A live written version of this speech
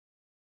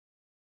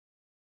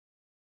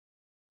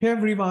Hey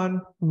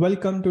everyone,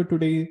 welcome to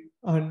today,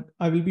 and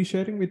I will be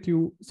sharing with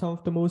you some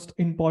of the most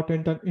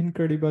important and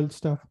incredible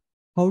stuff.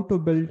 How to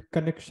build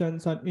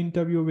connections and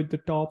interview with the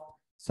top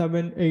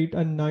 7, 8,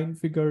 and 9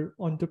 figure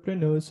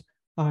entrepreneurs,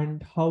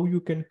 and how you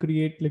can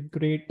create like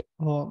great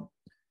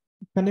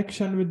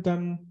connection with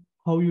them,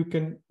 how you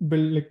can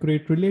build like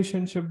great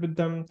relationship with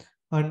them,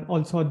 and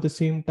also at the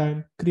same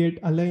time create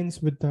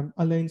alliance with them.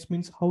 Alliance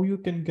means how you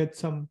can get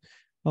some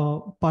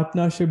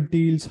partnership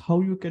deals, how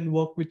you can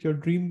work with your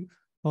dream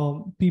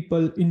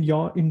people in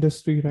your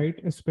industry, right?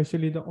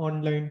 Especially the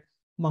online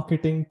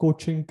marketing,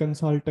 coaching,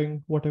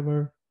 consulting,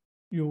 whatever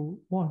you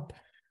want,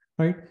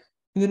 right?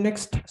 In the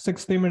next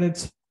 60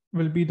 minutes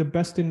will be the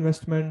best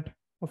investment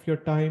of your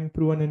time,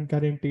 proven and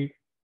guaranteed.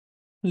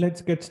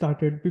 Let's get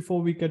started.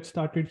 Before we get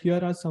started, here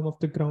are some of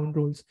the ground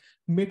rules.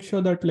 Make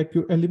sure that like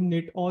you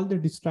eliminate all the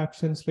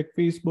distractions like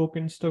Facebook,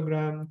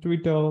 Instagram,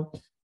 Twitter,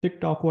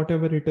 TikTok,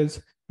 whatever it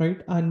is, right?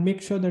 And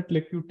make sure that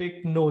like you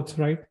take notes,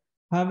 right?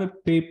 Have a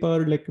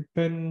paper, like a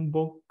pen,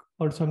 book,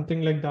 or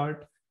something like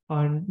that,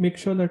 and make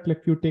sure that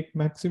like you take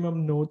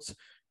maximum notes,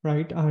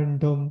 right?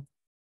 And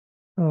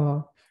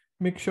uh,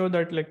 make sure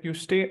that like you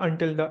stay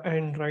until the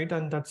end, right?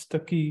 And that's the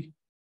key.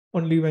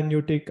 Only when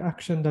you take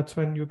action, that's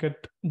when you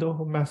get the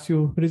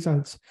massive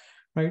results,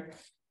 right?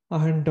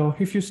 And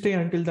if you stay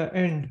until the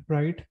end,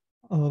 right?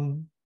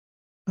 um,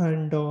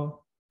 and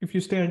if you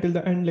stay until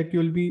the end, like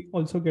you'll be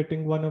also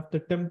getting one of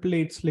the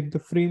templates, like the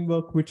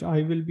framework which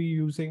I will be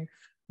using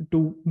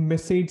to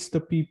message the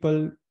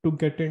people to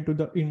get into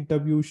the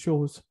interview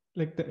shows,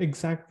 like the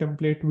exact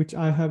template which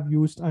I have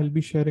used, I'll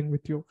be sharing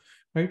with you,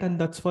 right? And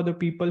that's for the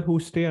people who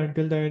stay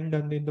until the end,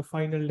 and in the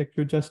final, like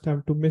you just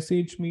have to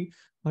message me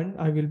and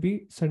I will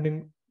be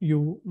sending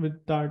you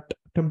with that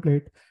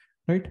template,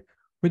 right?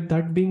 With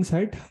that being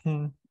said,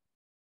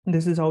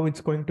 this is how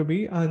it's going to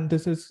be, and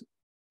this is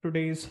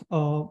today's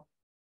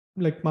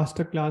like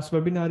masterclass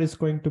webinar is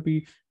going to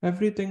be.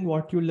 Everything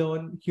what you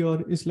learn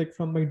here is like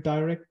from my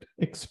direct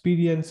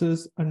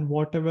experiences and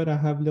whatever I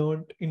have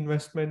learned,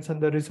 investments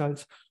and the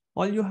results.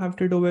 All you have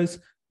to do is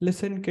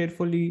listen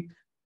carefully,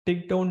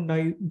 take down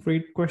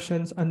great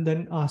questions, and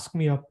then ask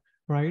me up,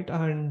 right?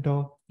 And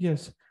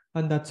yes,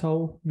 and that's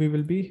how we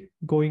will be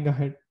going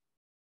ahead,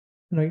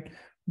 right?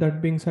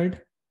 That being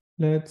said,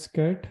 let's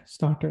get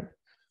started.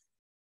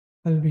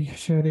 I'll be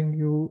sharing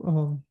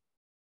you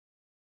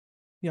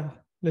yeah,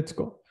 let's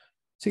go.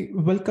 See,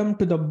 welcome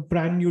to the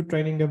brand new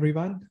training,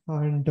 everyone.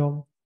 And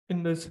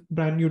in this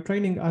brand new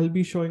training, I'll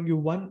be showing you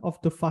one of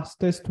the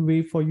fastest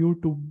way for you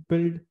to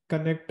build,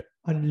 connect,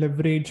 and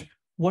leverage.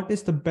 What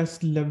is the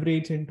best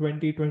leverage in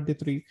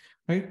 2023,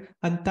 right?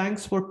 And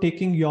thanks for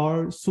taking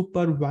your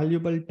super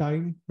valuable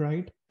time,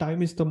 right?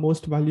 Time is the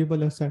most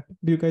valuable asset.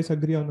 Do you guys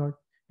agree or not?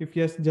 If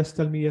yes, just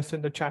tell me yes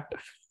in the chat,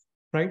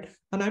 right?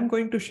 And I'm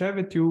going to share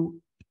with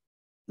you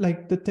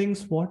like the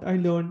things what I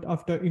learned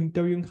after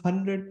interviewing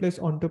 100 plus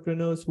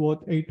entrepreneurs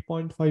worth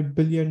 $8.5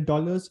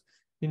 billion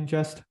in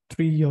just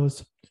 3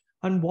 years.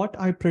 And what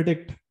I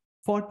predict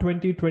for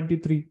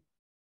 2023,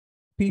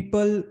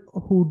 people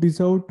who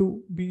deserve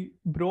to be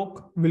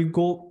broke will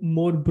go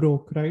more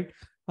broke, right?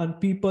 And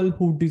people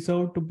who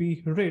deserve to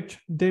be rich,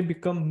 they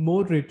become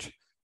more rich.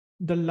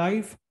 The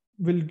life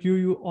will give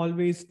you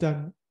always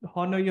done.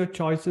 Honor your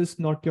choices,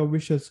 not your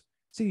wishes.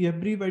 See,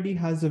 everybody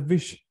has a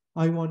wish.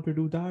 I want to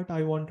do that.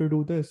 I want to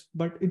do this.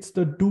 But it's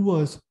the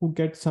doers who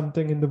get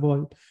something in the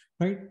world,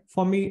 right?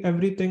 For me,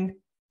 everything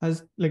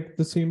has like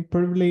the same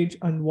privilege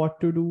and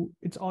what to do.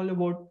 It's all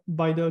about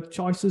by the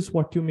choices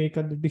what you make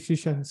and the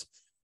decisions,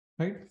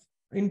 right?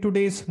 In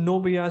today's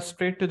No BS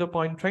straight to the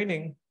point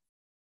training,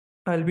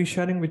 I'll be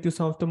sharing with you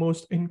some of the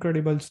most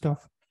incredible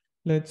stuff.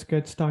 Let's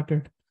get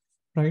started,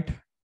 right?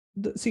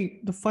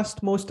 See, the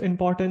first most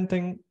important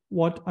thing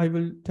what I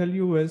will tell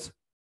you is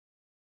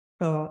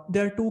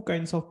there are two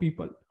kinds of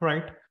people,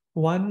 right?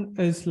 One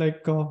is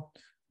like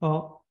uh,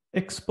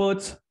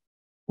 experts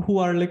who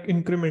are like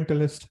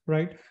incrementalist,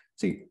 right?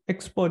 See,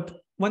 expert,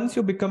 once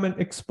you become an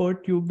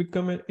expert, you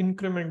become an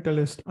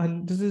incrementalist.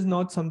 And this is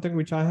not something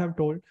which I have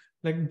told.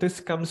 Like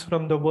this comes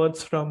from the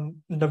words from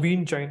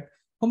Naveen Jain.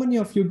 How many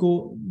of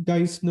you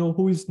guys know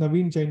who is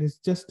Naveen Jain is?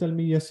 Just tell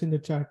me yes in the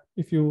chat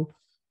if you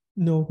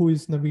know who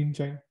is Naveen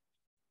Jain,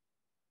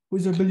 who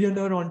is a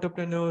billionaire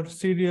entrepreneur,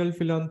 serial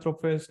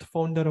philanthropist,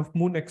 founder of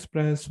Moon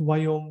Express,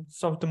 Wyoming,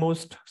 some of the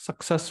most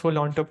successful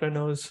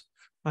entrepreneurs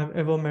I've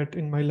ever met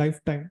in my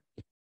lifetime,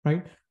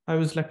 right? I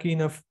was lucky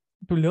enough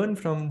to learn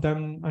from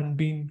them and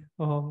being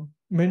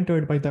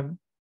mentored by them,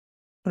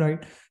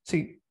 right?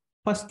 See,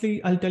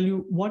 firstly, I'll tell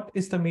you what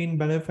is the main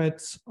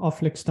benefits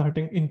of like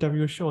starting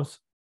interview shows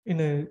in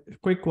a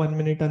quick 1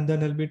 minute, and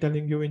then I'll be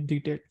telling you in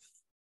detail.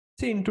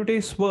 See, in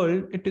today's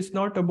world, it is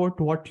not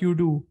about what you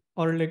do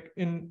or like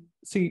in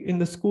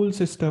the school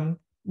system,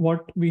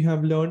 what we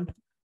have learned,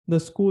 the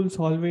schools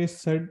always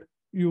said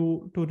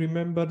you to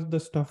remember the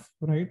stuff,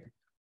 right?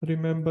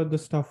 Remember the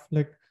stuff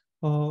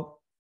uh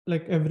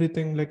like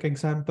everything, like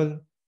example,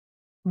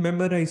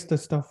 memorize the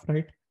stuff,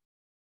 right?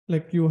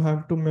 Like you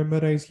have to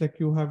memorize, like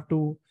you have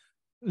to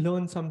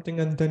learn something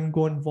and then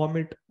go and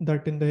vomit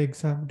that in the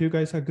exam. Do you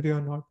guys agree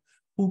or not?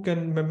 Who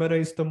can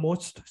memorize the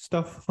most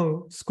stuff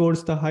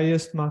scores the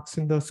highest marks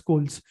in the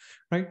schools,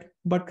 right?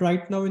 But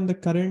right now in the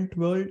current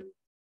world,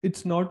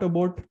 it's not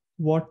about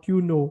what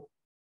you know,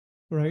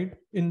 right?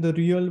 In the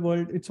real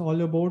world, it's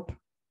all about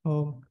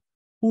um,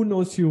 who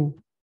knows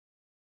you,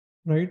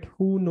 right?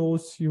 Who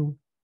knows you?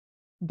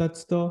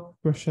 That's the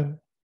question.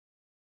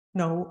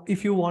 Now,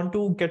 if you want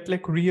to get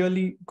like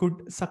really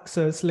good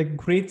success, like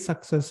great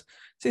success,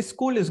 say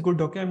school is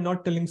good, okay? I'm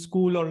not telling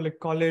school or like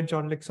college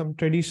or like some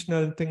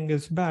traditional thing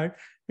is bad.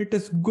 It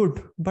is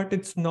good, but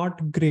it's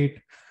not great.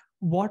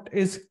 What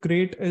is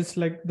great is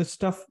like the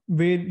stuff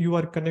where you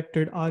are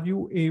connected. Are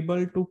you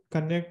able to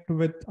connect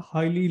with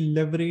highly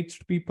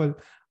leveraged people?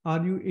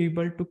 Are you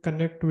able to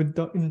connect with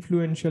the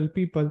influential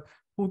people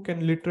who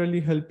can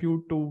literally help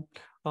you to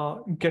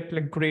get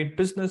like great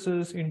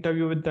businesses,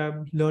 interview with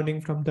them, learning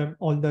from them,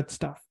 all that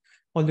stuff,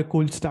 all the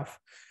cool stuff.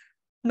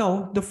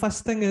 Now, the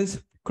first thing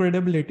is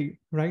credibility,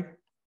 right?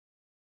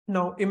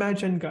 Now,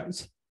 imagine,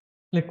 guys,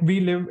 like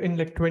we live in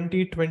like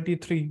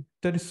 2023.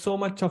 There is so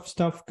much of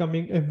stuff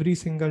coming every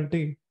single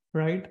day,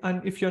 right?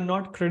 And if you're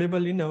not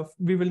credible enough,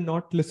 we will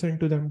not listen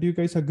to them. Do you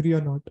guys agree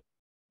or not?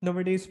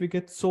 Nowadays we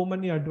get so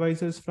many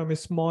advices from a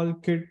small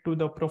kid to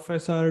the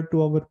professor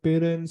to our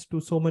parents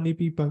to so many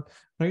people,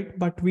 right?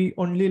 But we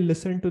only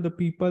listen to the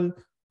people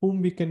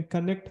whom we can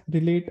connect,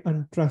 relate,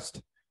 and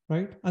trust,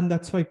 right? And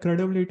that's why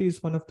credibility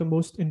is one of the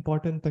most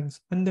important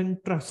things. And then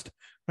trust,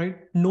 right?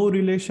 No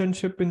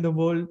relationship in the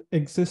world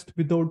exists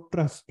without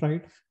trust,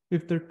 right?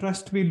 If the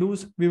trust we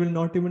lose, we will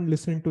not even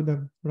listen to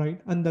them,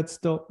 right? And that's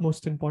the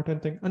most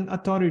important thing. And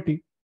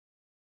authority,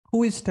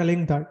 who is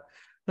telling that?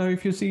 Now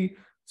if you see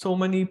so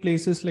many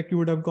places, like you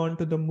would have gone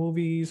to the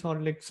movies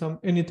or like some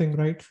anything,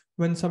 right?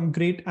 When some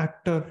great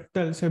actor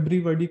tells,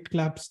 everybody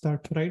claps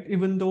that, right?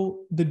 Even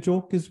though the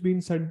joke is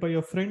being said by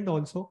a friend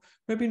also,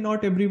 maybe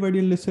not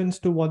everybody listens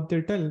to what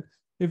they tell.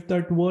 If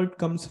that word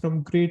comes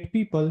from great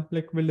people,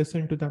 like we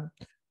listen to them,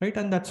 right?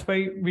 And that's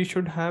why we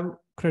should have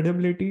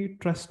credibility,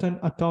 trust, and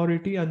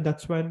authority, and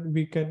that's when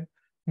we can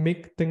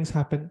make things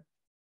happen.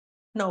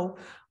 Now,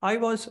 I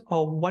was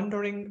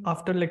wondering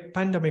after like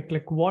pandemic,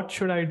 like what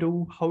should I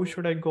do? How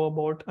should I go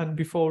about? And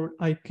before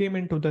I came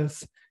into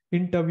this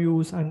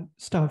interviews and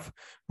stuff,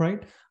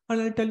 right?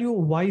 And I'll tell you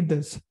why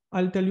this.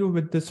 I'll tell you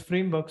with this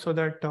framework so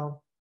that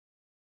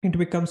it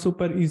becomes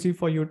super easy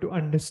for you to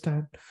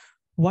understand.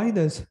 Why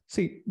this?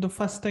 See, the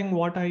first thing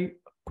what I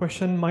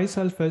question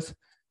myself is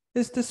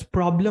this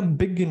problem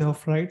big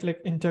enough, right?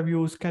 Like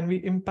interviews, can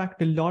we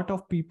impact a lot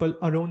of people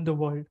around the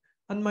world?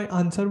 And my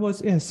answer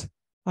was yes.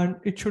 And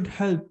it should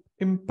help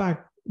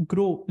impact,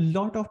 grow a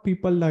lot of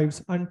people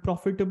lives and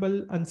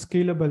profitable and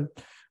scalable,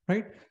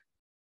 right?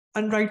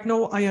 And right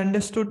now I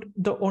understood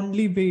the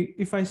only way,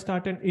 if I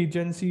start an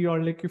agency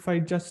or like if I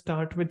just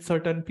start with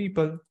certain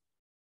people,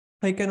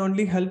 I can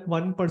only help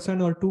 1%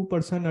 or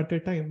 2% at a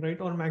time, right?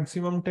 Or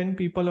maximum 10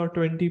 people or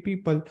 20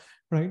 people,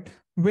 right?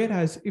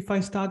 Whereas if I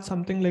start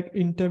something like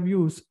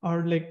interviews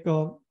or like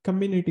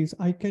communities,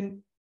 I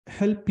can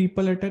help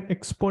people at an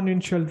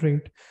exponential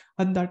rate.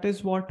 And that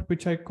is what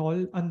which I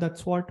call, and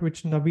that's what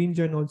which Naveen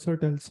Jain also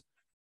tells.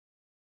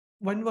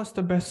 When was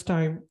the best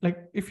time? Like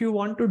if you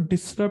want to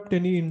disrupt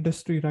any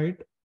industry, right?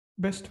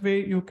 Best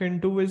way you can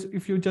do is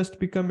if you just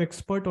become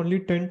expert, only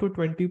 10 to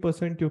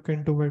 20% you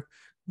can do it.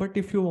 But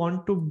if you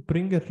want to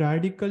bring a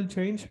radical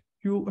change,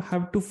 you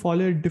have to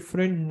follow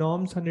different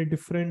norms and a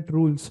different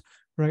rules,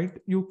 right?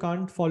 You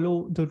can't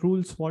follow the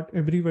rules what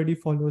everybody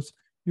follows.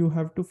 You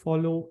have to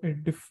follow a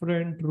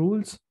different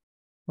rules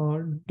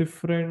or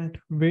different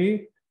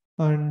way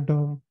and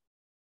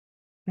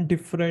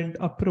different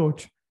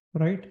approach,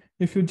 right?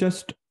 If you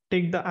just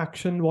take the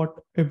action what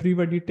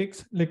everybody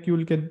takes, like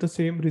you'll get the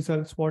same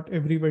results what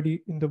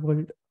everybody in the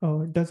world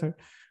does it,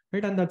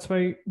 right? And that's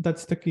why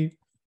that's the key.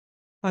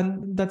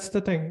 And that's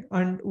the thing.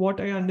 And what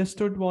I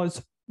understood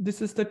was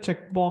this is the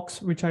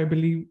checkbox which I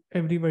believe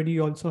everybody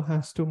also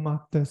has to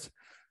mark this.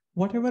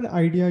 Whatever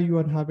idea you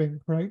are having,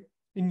 right,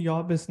 in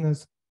your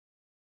business,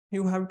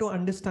 you have to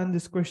understand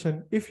this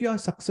question. If you are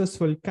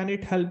successful, can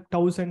it help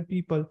 1,000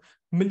 people,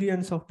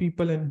 millions of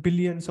people, and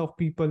billions of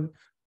people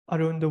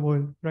around the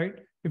world, right?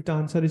 If the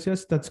answer is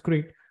yes, that's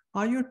great.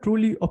 Are you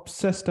truly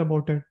obsessed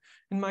about it?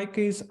 In my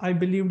case, I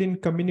believed in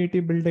community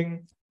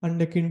building and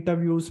like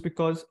interviews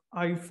because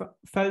I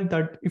felt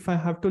that if I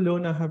have to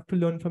learn, I have to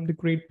learn from the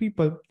great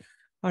people.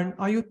 And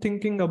are you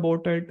thinking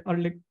about it or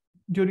like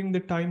during the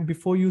time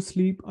before you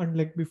sleep and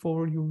like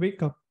before you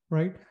wake up,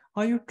 right?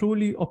 Are you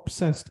truly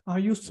obsessed? Are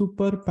you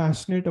super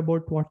passionate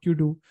about what you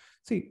do?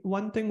 See,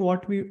 one thing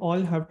what we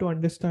all have to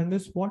understand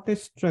is what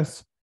is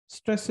stress.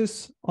 Stress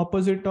is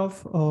opposite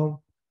of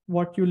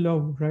what you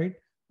love, right?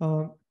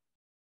 uh,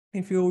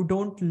 if you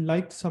don't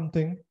like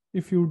something,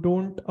 if you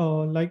don't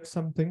like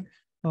something,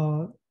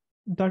 uh,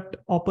 that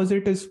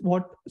opposite is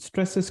what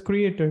stress is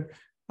created.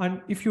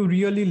 And if you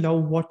really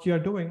love what you're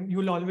doing,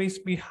 you'll always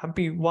be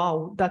happy.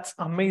 Wow, that's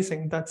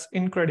amazing, that's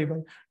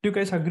incredible. Do you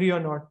guys agree or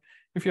not?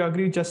 If you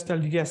agree, just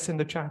tell yes in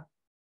the chat,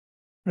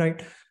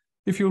 right?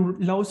 If you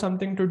love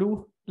something to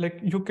do, like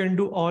you can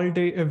do all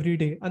day, every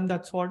day. And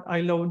that's what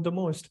I love the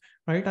most,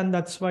 right? And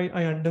that's why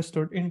I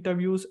understood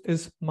interviews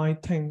is my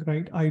thing,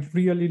 right? I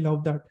really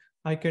love that.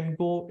 I can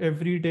go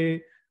every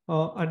day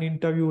and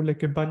interview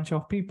like a bunch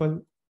of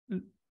people,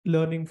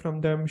 learning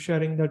from them,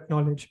 sharing that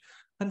knowledge.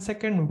 And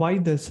second, why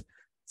this?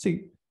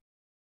 See,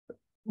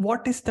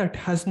 what is that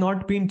has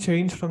not been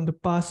changed from the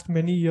past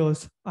many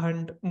years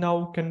and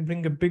now can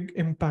bring a big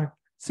impact?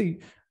 See,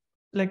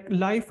 like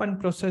life and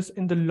process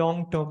in the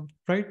long term,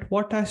 right?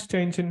 What has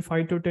changed in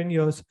 5 to 10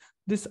 years?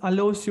 This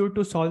allows you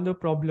to solve the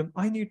problem.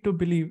 I need to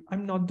believe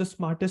I'm not the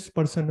smartest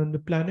person on the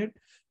planet.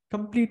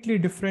 Completely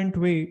different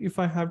way if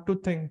I have to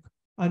think,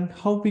 and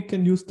how we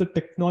can use the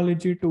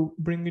technology to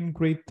bring in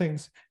great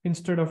things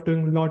instead of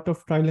doing a lot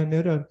of trial and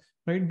error,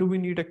 right? Do we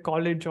need a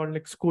college or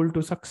like school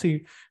to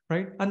succeed,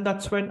 right? And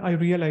that's when I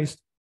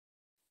realized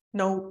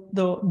now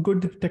the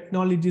good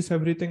technologies,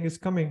 everything is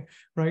coming,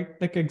 right?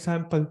 Like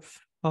example,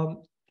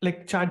 um,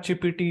 like chat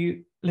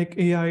gpt, like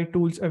AI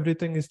tools,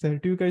 everything is there.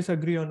 Do you guys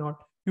agree or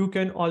not? You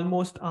can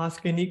almost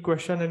ask any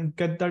question and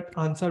get that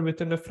answer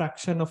within a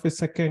fraction of a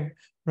second,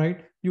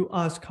 right? You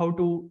ask how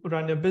to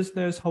run a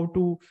business, how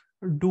to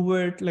do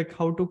it, like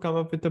how to come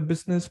up with a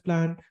business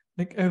plan,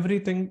 like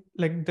everything.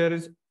 Like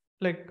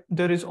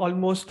there is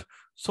almost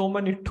so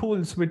many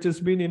tools which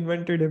has been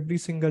invented every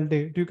single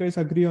day. Do you guys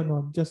agree or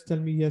not? Just tell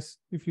me yes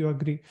if you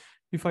agree.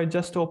 If I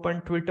just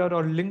open Twitter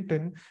or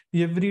LinkedIn,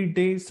 every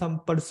day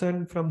some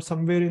person from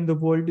somewhere in the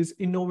world is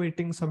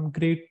innovating some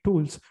great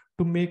tools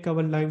to make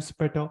our lives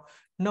better.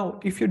 Now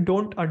if you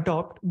don't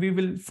adopt, we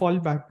will fall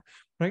back,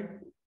 right?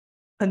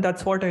 And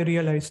that's what I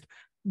realized.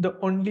 The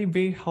only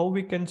way how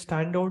we can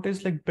stand out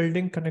is like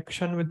building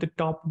connection with the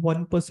top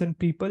 1%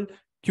 people,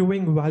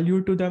 giving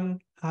value to them,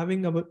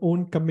 having our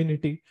own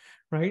community,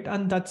 right?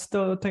 And that's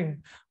the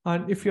thing.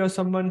 And if you're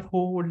someone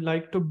who would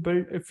like to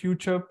build a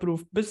future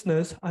proof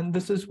business, and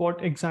this is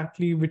what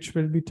exactly which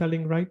we'll be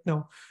telling right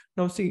now.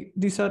 Now see,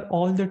 these are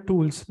all the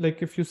tools.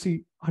 Like if you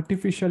see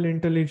artificial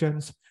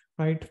intelligence,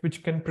 right,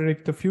 which can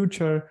predict the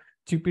future,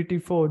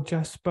 GPT-4,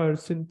 Jasper,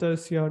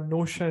 Synthesia,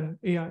 Notion,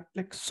 AI,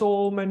 like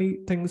so many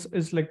things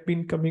is like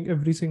been coming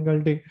every single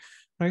day,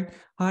 right?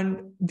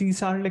 And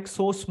these are like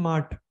so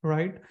smart,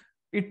 right?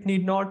 It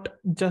need not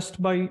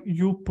just by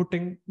you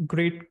putting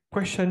great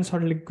questions or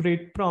like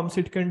great prompts,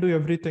 it can do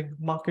everything.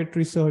 Market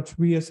research,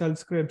 VSL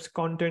scripts,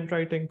 content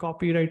writing,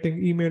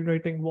 copywriting, email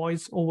writing,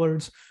 voice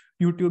overs,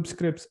 YouTube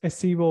scripts,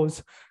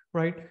 SEOs,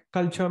 right?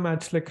 Culture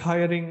match, like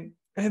hiring,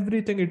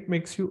 everything. It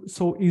makes you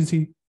so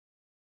easy.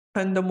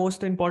 And the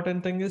most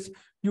important thing is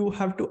you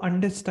have to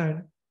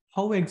understand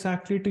how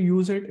exactly to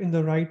use it in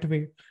the right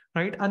way,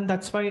 right? And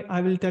that's why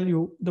I will tell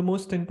you the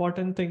most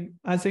important thing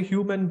as a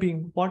human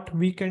being, what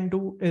we can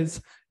do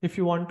is, if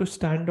you want to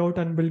stand out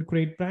and build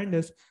great brand,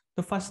 is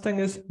the first thing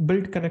is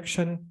build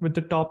connection with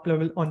the top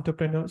level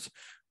entrepreneurs,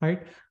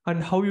 right?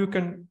 And how you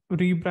can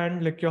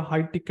rebrand like your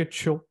high ticket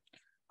show,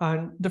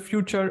 and the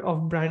future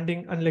of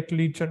branding and like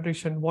lead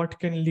generation, what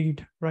can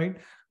lead, right?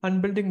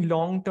 And building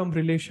long-term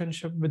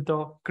relationship with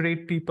the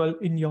great people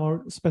in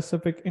your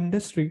specific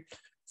industry.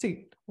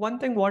 See, one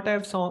thing what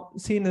I've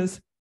seen is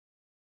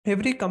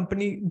every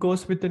company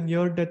goes with a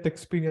near-death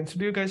experience.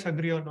 Do you guys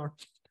agree or not?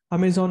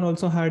 Amazon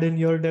also had a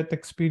near-death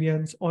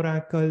experience,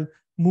 Oracle,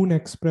 Moon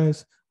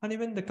Express, and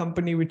even the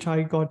company which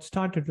I got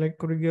started,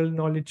 like Real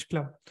Knowledge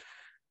Club.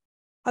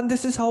 And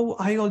this is how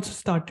I also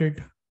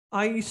started.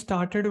 I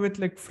started with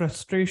like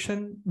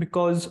frustration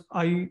because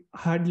I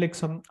had like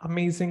some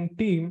amazing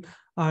team,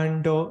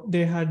 and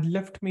they had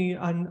left me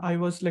and I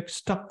was like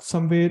stuck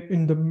somewhere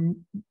in the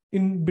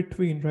in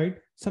between, right?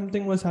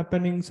 Something was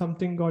happening,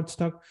 something got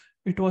stuck.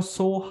 It was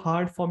so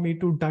hard for me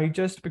to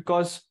digest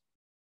because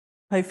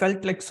I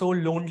felt like so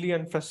lonely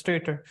and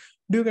frustrated.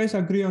 Do you guys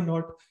agree or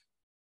not?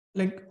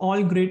 Like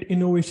all great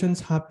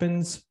innovations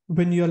happens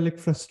when you're like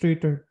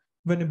frustrated,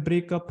 when a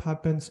breakup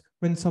happens,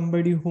 when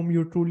somebody whom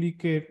you truly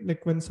care,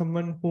 like when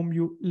someone whom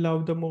you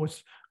love the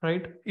most,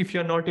 right? If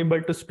you're not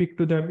able to speak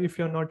to them, if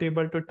you're not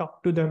able to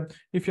talk to them,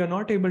 if you're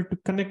not able to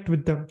connect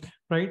with them,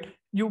 right?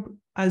 You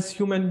as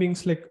human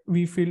beings, like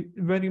we feel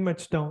very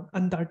much down,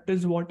 and that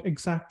is what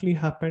exactly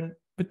happened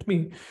with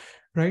me,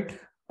 right?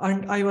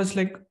 And I was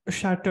like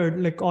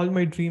shattered, like all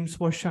my dreams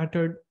were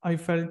shattered. I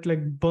felt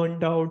like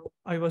burned out.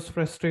 I was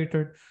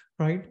frustrated,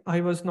 right?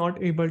 I was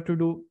not able to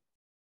do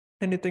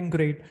anything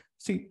great.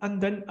 See,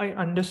 and then I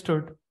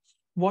understood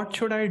what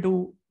should I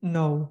do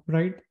now,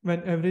 right?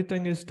 When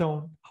everything is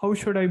down, how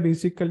should I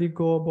basically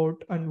go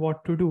about and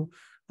what to do?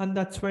 And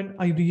that's when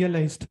I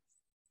realized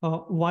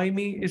why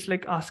me is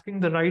like asking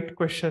the right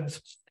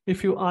questions.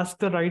 If you ask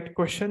the right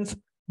questions,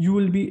 you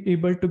will be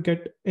able to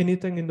get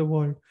anything in the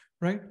world,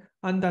 right?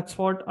 And that's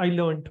what I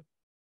learned.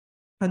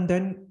 And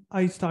then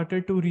I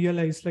started to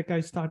realize, like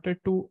I started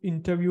to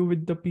interview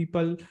with the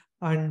people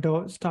and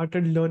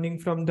started learning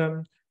from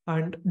them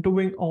and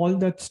doing all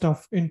that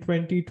stuff in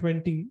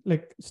 2020.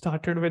 Like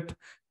started with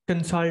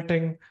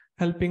consulting,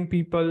 helping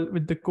people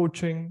with the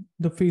coaching,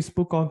 the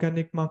Facebook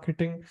organic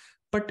marketing,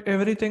 but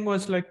everything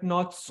was like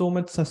not so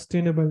much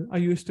sustainable. I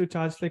used to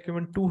charge like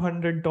even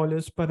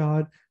 $200 per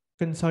hour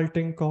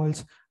consulting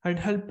calls, and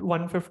helped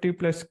 150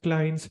 plus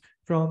clients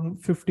from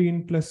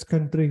 15 plus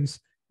countries,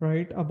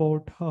 right?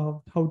 About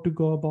how to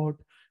go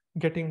about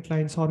getting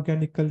clients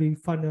organically,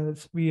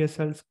 funnels,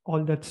 VSLs,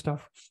 all that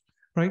stuff,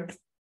 right?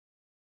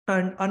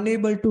 And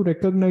unable to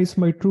recognize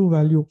my true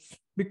value,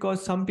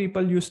 because some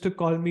people used to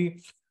call me,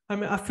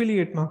 I'm an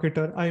affiliate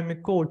marketer, I'm a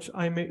coach,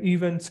 I'm an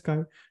events guy,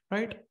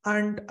 right?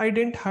 And I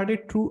didn't had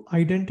a true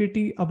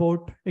identity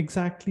about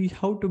exactly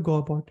how to go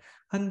about.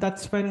 And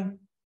that's when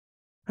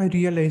I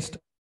realized,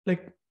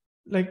 like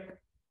like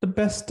the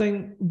best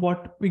thing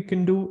what we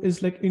can do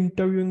is like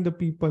interviewing the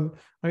people,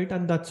 right?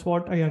 And that's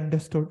what I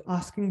understood,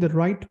 asking the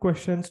right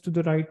questions to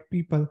the right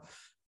people.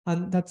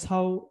 And that's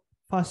how,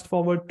 fast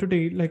forward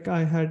today, like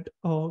I had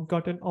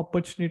got an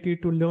opportunity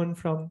to learn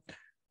from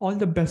all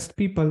the best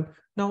people.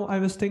 Now I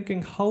was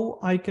thinking how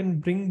I can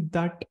bring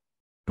that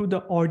to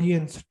the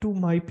audience, to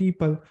my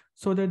people,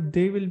 so that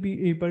they will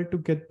be able to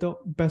get the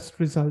best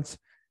results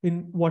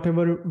in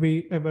whatever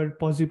way ever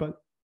possible,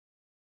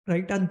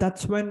 right? And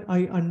that's when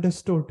I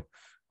understood,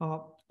 uh,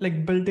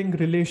 like building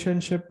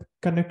relationship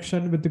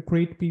connection with the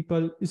great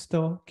people is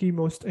the key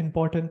most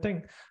important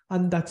thing.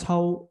 And that's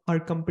how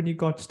our company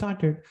got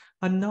started.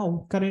 And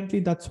now currently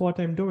that's what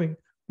I'm doing.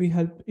 We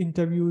help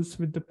interviews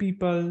with the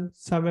people,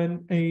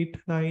 7, 8,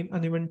 9,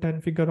 and even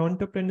 10 figure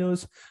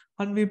entrepreneurs.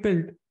 And we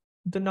build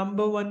the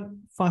number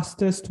one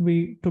fastest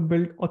way to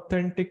build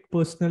authentic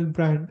personal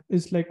brand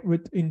is like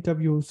with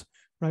interviews,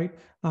 right?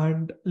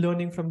 And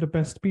learning from the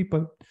best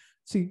people.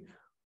 See,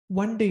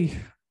 one day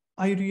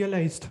I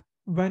realized,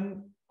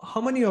 when, how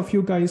many of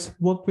you guys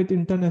work with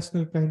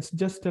international clients?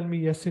 Just tell me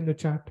yes in the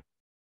chat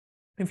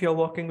if you're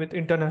working with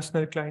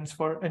international clients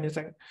for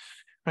anything,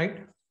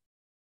 right?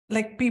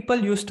 Like people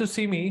used to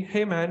see me,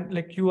 hey man,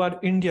 like you are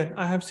Indian.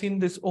 I have seen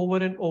this over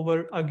and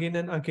over again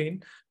and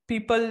again.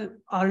 People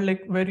are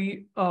like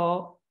very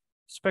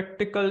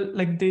spectacle,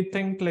 like they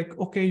think like,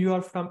 okay, you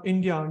are from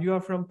India, you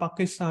are from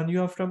Pakistan,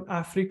 you are from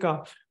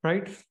Africa,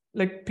 right?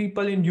 Like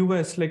people in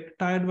US, like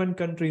tier one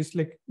countries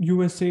like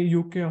USA,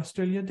 UK,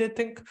 Australia, they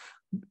think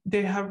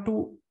they have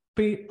to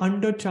pay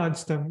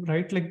undercharge them,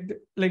 right?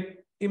 Like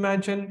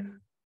imagine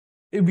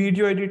a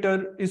video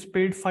editor is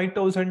paid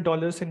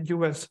 $5,000 in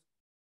US.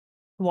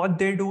 What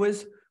they do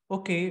is,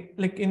 okay,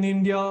 like in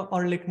India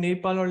or like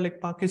Nepal or like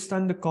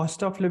Pakistan, the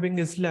cost of living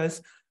is less.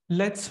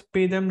 Let's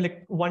pay them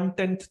like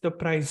 1/10 the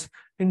price.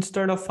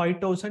 Instead of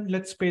 5,000,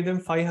 let's pay them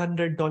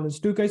 $500.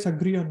 Do you guys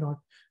agree or not?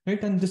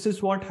 Right? And this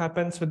is what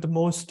happens with the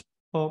most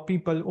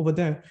people over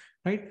there,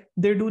 right?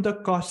 They do the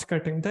cost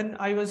cutting. Then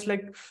I was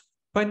like,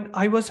 when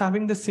I was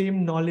having the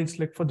same knowledge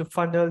like for the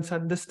funnels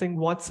and this thing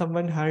what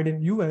someone had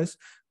in US,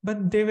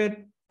 but they were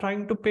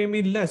trying to pay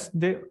me less.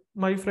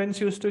 My friends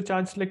used to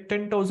charge like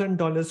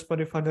 $10,000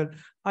 for a funnel.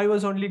 I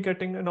was only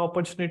getting an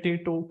opportunity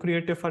to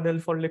create a funnel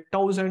for like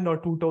 $1,000 or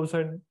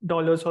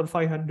 $2,000 or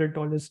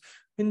 $500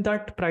 in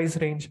that price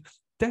range.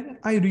 Then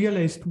I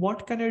realized,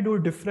 what can I do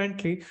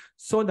differently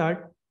so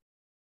that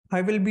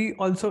I will be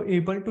also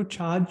able to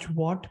charge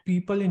what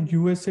people in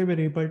USA were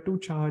able to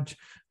charge,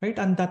 right?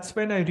 And that's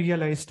when I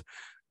realized,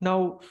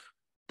 now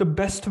the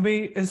best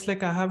way is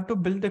like I have to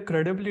build the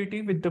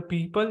credibility with the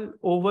people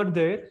over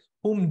there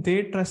whom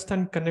they trust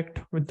and connect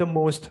with the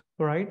most,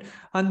 right?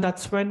 And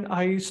that's when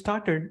I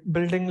started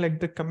building like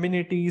the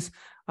communities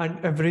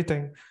and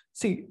everything.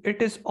 See,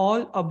 it is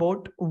all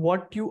about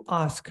what you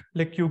ask,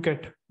 like you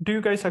get. Do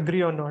you guys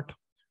agree or not?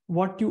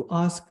 What you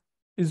ask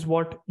is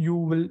what you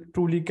will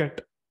truly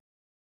get.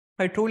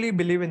 I truly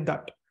believe in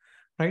that,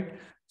 right?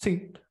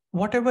 See,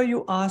 whatever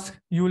you ask,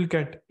 you will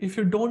get. If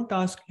you don't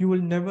ask, you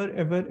will never,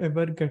 ever,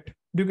 ever get.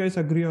 Do you guys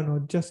agree or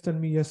not? Just tell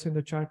me yes in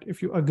the chat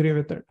if you agree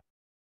with it.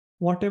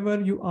 Whatever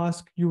you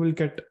ask, you will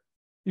get.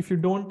 If you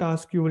don't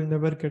ask, you will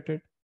never get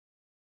it.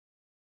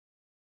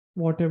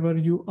 Whatever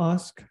you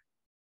ask,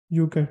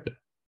 you get.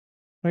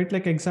 Right?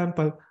 Like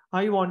example,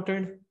 I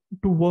wanted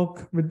to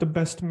work with the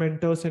best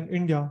mentors in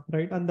India,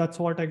 right? And that's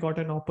what I got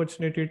an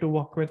opportunity to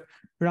work with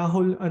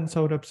Rahul and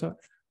Saurabh sir.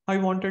 I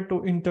wanted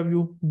to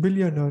interview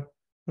billionaire,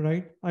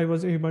 right? I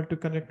was able to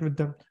connect with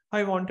them.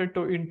 I wanted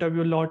to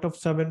interview a lot of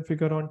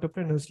 7-figure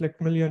entrepreneurs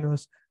like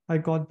millionaires. I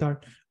got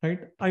that, right?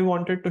 I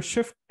wanted to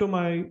shift to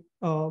my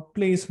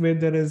place where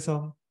there is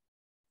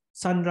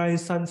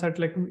sunrise, sunset,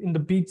 like in the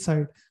beach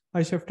side.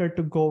 I shifted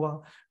to Goa,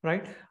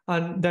 right?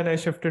 And then I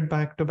shifted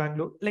back to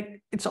Bangalore.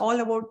 Like it's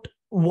all about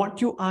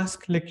what you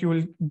ask, like you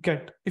will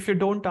get. If you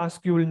don't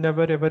ask, you will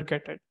never ever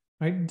get it,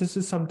 right? This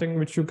is something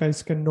which you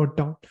guys can note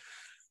down.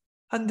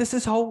 And this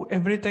is how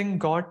everything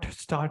got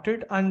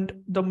started. And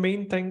the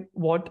main thing,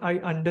 what I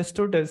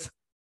understood is,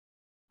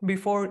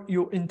 before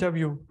you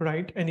interview,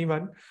 right,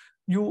 anyone,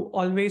 you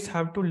always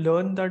have to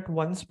learn that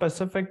one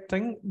specific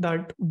thing,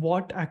 that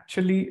what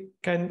actually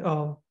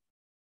can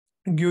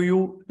give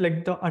you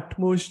like the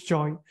utmost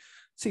joy.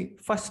 See,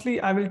 firstly,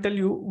 I will tell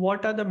you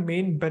what are the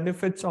main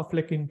benefits of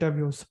like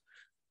interviews.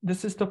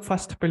 This is the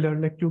first pillar,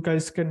 like you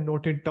guys can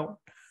note it down,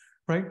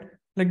 right?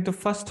 Like the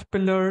first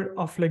pillar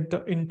of like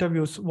the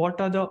interviews, what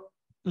are the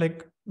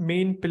like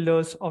main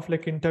pillars of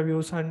like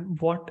interviews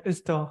and what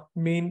is the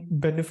main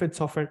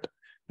benefits of it,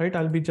 right?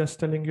 I'll be just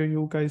telling you,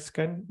 you guys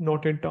can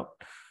note it down.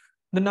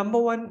 The number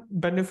one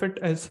benefit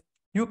is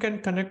you can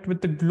connect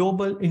with the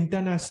global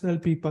international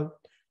people.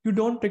 You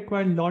don't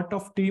require a lot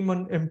of team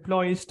and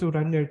employees to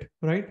run it,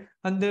 right?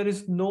 And there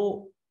is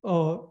no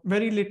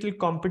very little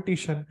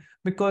competition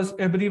because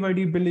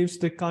everybody believes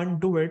they can't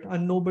do it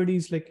and nobody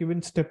is like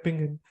even stepping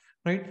in,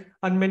 right?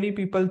 And many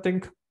people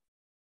think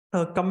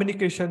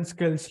communication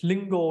skills,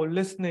 lingo,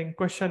 listening,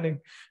 questioning,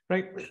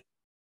 right?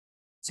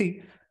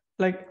 See,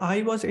 like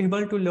I was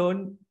able to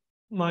learn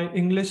my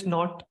English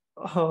not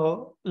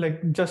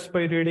like just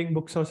by reading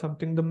books or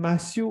something. The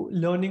massive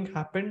learning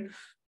happened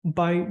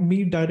by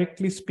me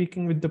directly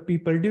speaking with the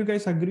people. Do you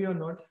guys agree or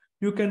not?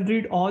 You can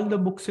read all the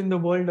books in the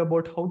world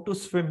about how to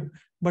swim,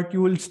 but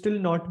you will still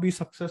not be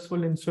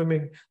successful in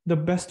swimming. The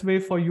best way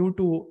for you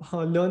to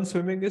learn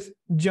swimming is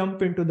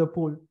jump into the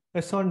pool.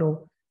 Yes or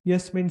no?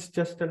 Yes means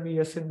just tell me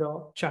yes in the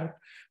chat,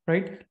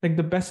 right? Like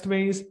the best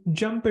way is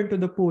jump into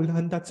the pool,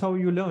 and that's how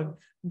you learn.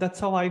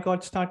 That's how I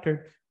got started.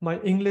 My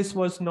English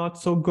was not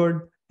so good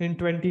in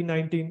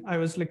 2019. I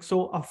was like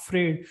so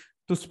afraid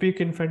to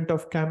speak in front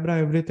of camera,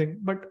 everything.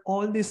 But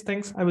all these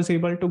things I was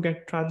able to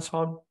get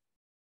transformed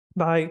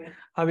by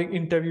having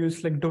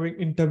interviews, like doing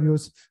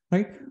interviews,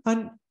 right?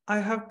 And I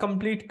have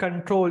complete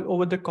control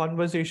over the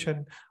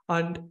conversation.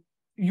 And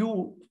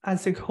you,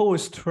 as a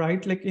host,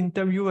 right, like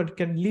interviewer,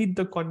 can lead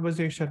the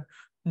conversation.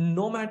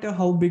 No matter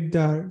how big they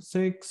are,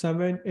 6,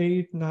 7,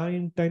 8,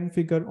 9,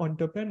 10-figure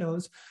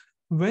entrepreneurs,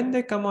 when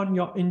they come on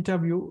your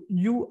interview,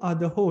 you are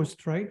the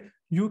host, right?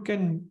 You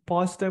can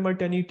pause them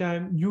at any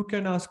time. You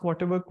can ask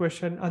whatever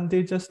question and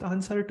they just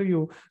answer to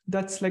you.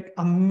 That's like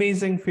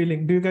amazing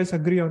feeling. Do you guys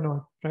agree or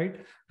not?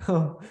 Right?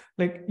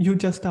 Like you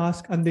just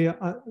ask and they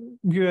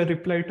give a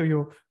reply to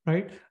you,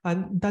 right?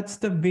 And that's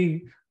the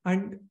way.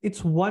 And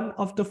it's one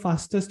of the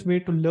fastest way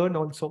to learn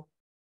also.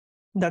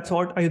 That's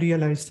what I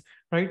realized,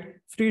 right?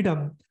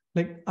 Freedom.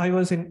 Like I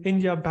was in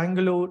India,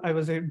 Bangalore, I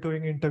was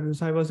doing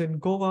interviews. I was in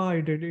Goa, I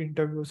did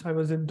interviews. I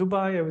was in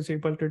Dubai, I was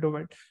able to do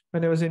it.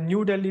 When I was in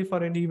New Delhi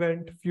for an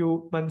event a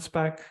few months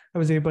back, I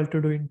was able to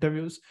do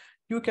interviews.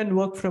 You can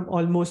work from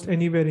almost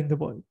anywhere in the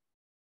world,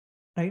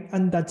 right?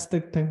 And that's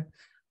the thing.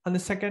 And the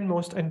second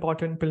most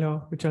important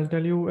pillar, which I'll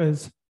tell you,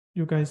 is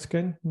you guys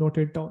can note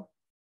it down.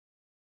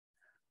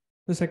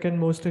 The second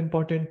most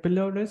important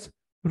pillar is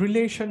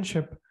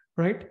relationship,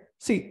 right?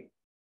 See,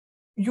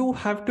 you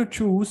have to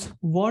choose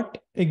what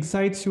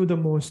excites you the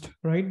most,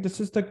 right? This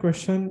is the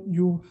question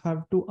you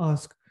have to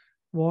ask.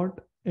 What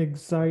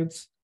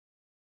excites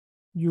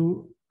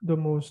you the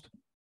most?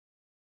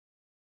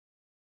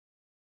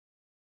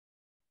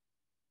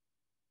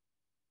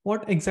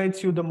 What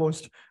excites you the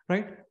most,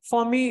 right?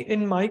 For me,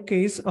 in my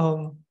case,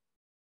 uh,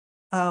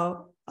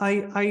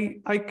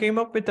 I came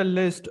up with a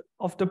list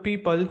of the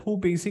people who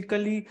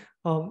basically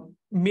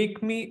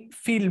make me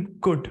feel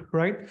good,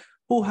 right?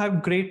 Who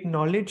have great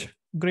knowledge.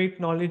 Great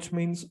knowledge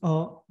means,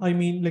 I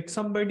mean, like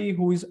somebody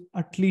who is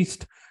at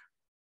least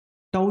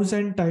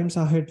 1,000 times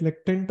ahead, like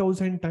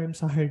 10,000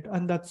 times ahead,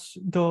 and that's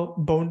the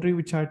boundary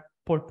which I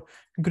put.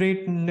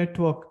 Great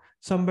network,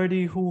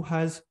 somebody who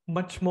has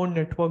much more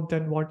network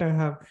than what I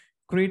have.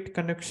 Great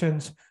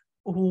connections,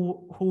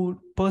 who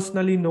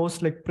personally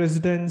knows like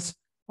presidents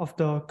of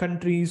the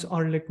countries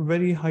or like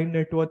very high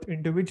net worth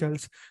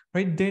individuals,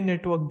 right? They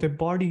network their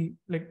body,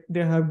 like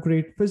they have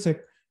great physics,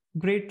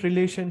 great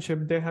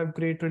relationship, they have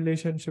great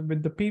relationship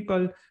with the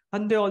people,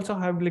 and they also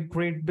have like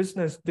great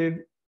business. They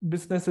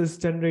businesses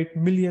generate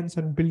millions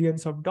and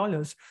billions of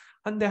dollars,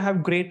 and they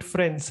have great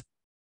friends,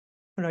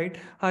 right?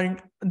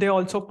 And they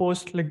also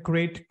post like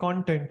great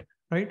content,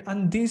 right?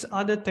 And these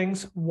are the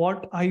things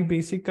what I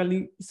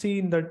basically see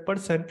in that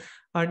person,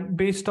 and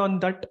based on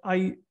that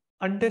I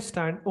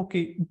understand,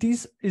 okay,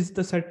 this is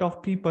the set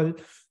of people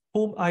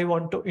whom I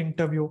want to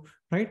interview,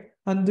 right?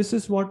 And this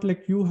is what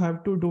like you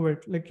have to do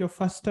it. Like your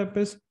first step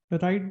is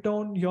write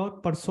down your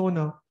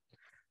persona.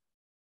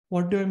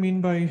 What do I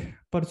mean by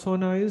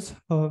persona is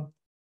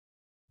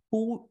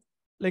who,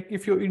 like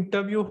if you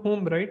interview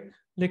whom, right,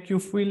 like you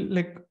feel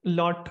like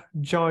lot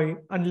joy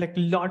and like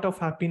lot of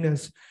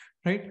happiness,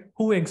 right?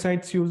 Who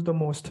excites you the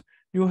most?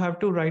 You have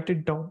to write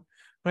it down,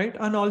 right?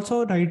 And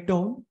also write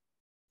down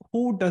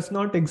who does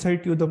not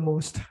excite you the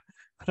most,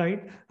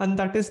 right? And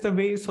that is the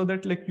way, so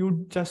that like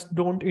you just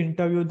don't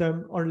interview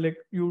them or like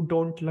you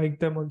don't like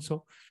them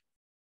also.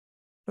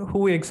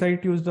 Who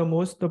excites you the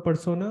most, the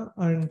persona,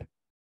 and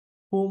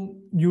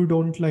whom you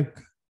don't like,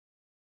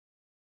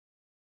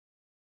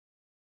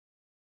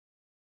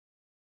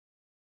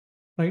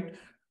 right?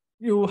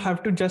 You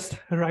have to just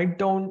write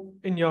down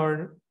in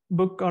your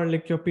book or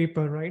like your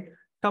paper, right?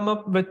 Come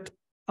up with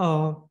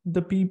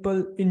the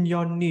people in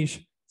your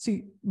niche.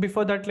 See,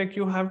 before that, like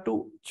you have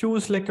to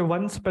choose like a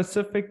one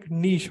specific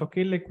niche,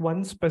 okay? Like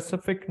one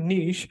specific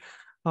niche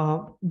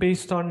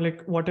based on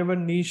like whatever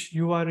niche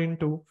you are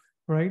into,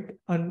 right?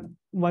 And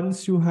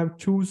once you have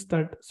choose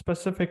that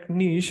specific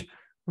niche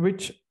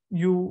which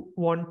you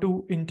want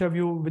to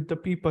interview with the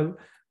people,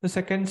 the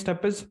second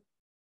step is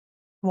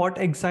what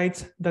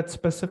excites that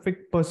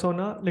specific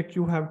persona, like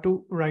you have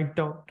to write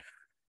down.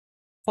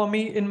 For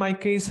me, in my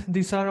case,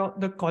 these are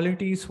the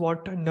qualities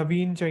what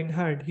Naveen Jain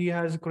had. He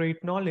has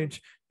great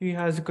knowledge, he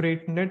has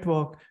great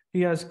network,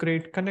 he has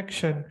great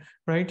connection,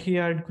 right? He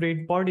had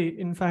great body.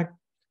 In fact,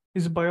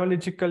 his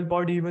biological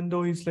body, even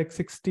though he's like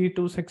 60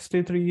 to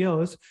 63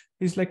 years,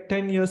 he's like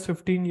 10 years,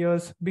 15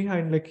 years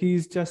behind. Like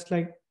he's just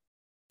like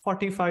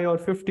 45 or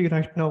 50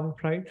 right now,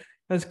 right?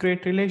 He has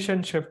great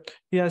relationship,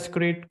 he has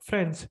great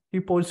friends,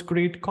 he posts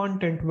great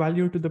content,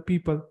 value to the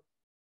people,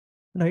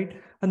 right?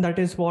 And that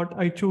is what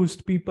I choose,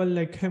 people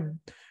like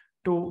him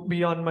to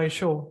be on my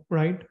show,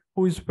 right?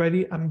 Who is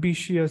very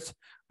ambitious,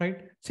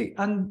 right? See,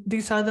 and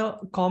these are the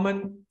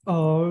common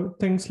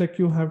things, like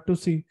you have to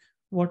see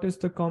what is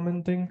the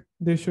common thing.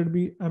 They should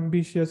be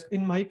ambitious.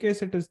 In my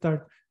case, it is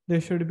that they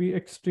should be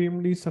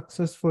extremely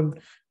successful,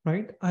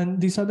 right? And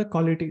these are the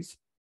qualities.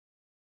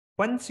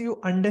 Once you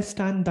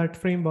understand that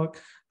framework,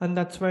 and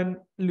that's when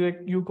like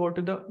you go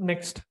to the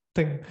next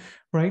thing,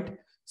 right?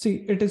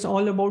 See, it is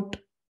all about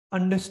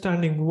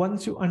understanding.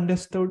 Once you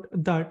understood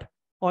that,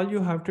 all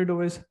you have to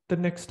do is the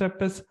next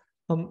step is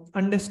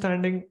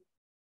understanding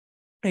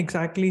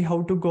exactly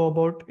how to go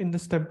about in the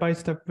step by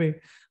step way.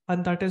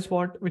 And that is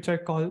what which I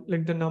call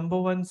like the number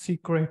one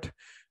secret.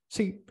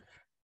 See,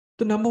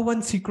 the number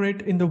one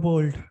secret in the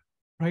world,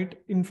 right?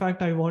 In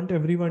fact, I want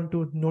everyone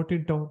to note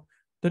it down.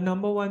 The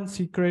number one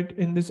secret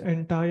in this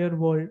entire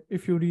world,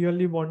 if you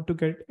really want to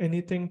get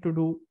anything to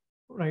do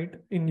right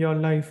in your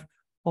life,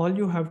 all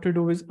you have to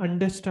do is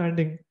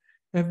understanding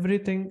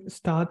everything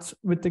starts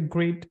with a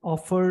great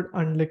offer.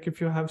 And like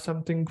if you have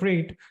something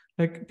great,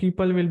 like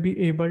people will be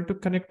able to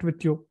connect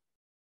with you.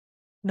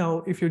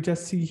 Now, if you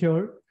just see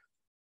here,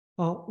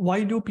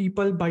 why do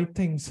people buy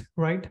things,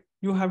 right?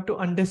 You have to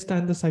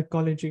understand the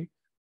psychology.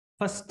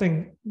 First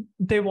thing,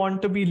 they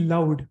want to be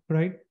loved,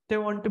 right? They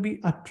want to be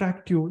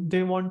attractive,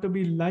 they want to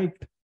be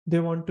liked,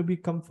 they want to be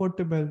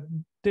comfortable,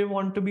 they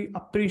want to be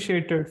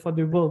appreciated for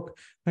their work,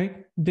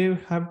 right? They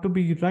have to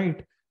be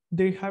right,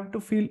 they have to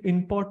feel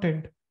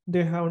important,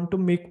 they want to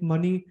make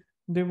money,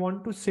 they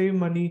want to save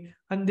money,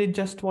 and they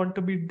just want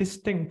to be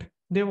distinct,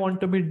 they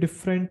want to be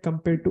different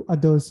compared to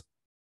others,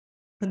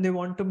 and they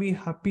want to be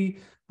happy,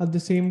 at the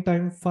same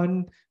time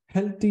fun,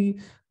 healthy,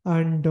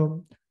 and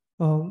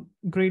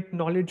great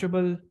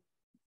knowledgeable,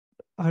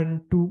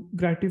 and to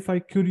gratify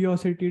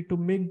curiosity, to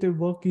make their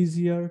work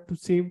easier, to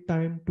save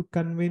time, to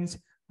convince,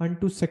 and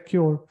to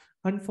secure,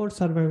 and for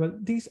survival.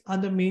 These are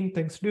the main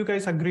things. Do you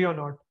guys agree or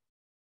not?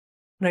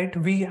 Right?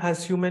 We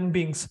as human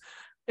beings,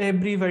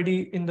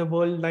 everybody in the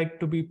world like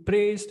to be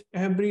praised,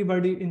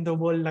 everybody in the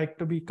world like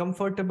to be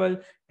comfortable,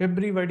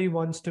 everybody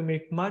wants to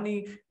make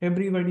money,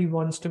 everybody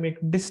wants to make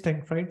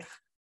distinct, right?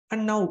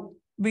 And now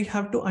we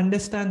have to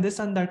understand this,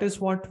 and that is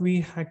what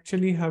we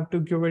actually have to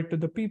give it to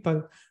the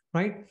people,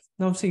 right?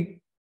 Now see,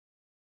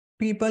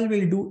 people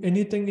will do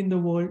anything in the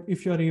world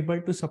if you're able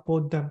to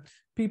support them.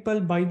 People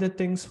buy the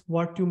things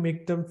what you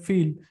make them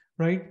feel,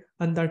 right?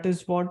 And that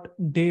is what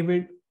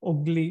David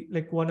Ogley,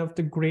 like one of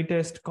the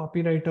greatest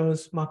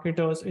copywriters,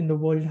 marketers in the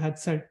world, had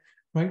said,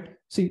 right?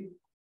 See,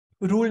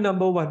 rule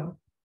number one,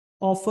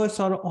 offers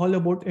are all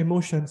about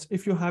emotions.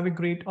 If you have a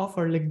great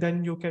offer, like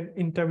then you can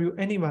interview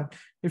anyone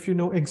if you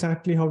know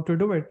exactly how to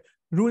do it.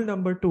 Rule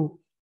number two,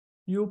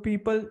 you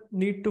people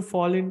need to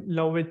fall in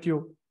love with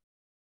you,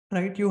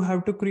 right? You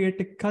have to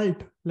create a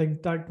cult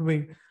like that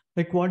way.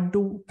 Like what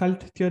do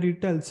cult theory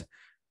tells?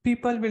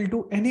 People will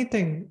do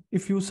anything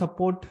if you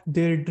support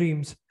their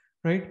dreams,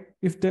 right?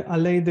 If they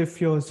allay their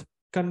fears,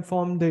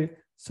 confirm their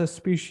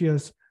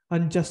suspicious,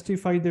 and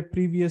justify their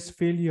previous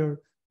failure,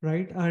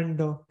 right? And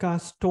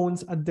cast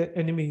stones at their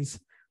enemies,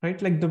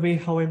 right? Like the way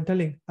how I'm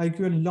telling, I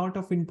give a lot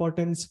of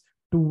importance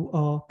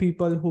to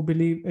people who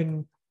believe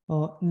in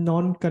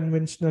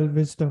non-conventional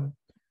wisdom,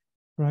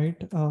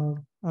 right?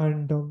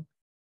 And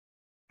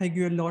I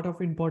give a lot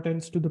of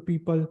importance to the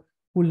people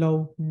who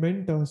love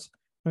mentors,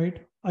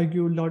 right? I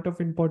give a lot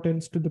of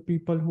importance to the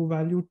people who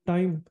value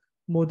time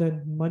more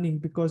than money,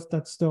 because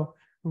that's the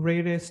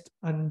rarest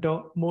and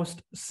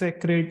most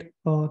sacred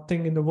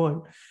thing in the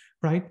world,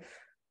 right?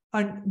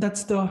 And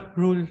that's the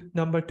rule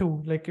number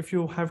two. Like if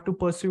you have to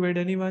persuade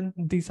anyone,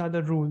 these are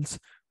the rules,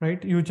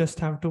 right? You just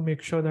have to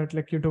make sure that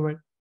like you do it.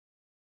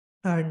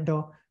 And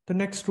the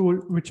next rule,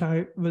 which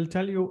I will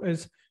tell you,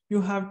 is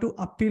you have to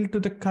appeal to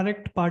the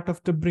correct part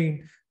of the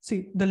brain.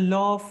 See, the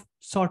law of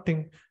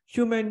sorting.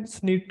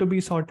 Humans need to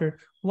be sorted.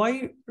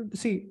 Why?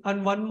 See,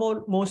 and one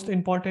more most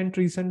important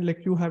reason,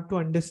 like you have to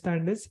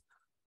understand, is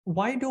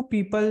why do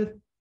people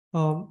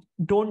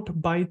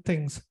don't buy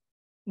things?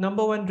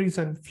 Number one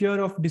reason, fear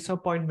of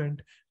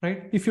disappointment,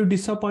 right? If you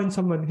disappoint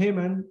someone, hey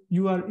man,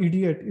 you are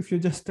idiot. If you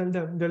just tell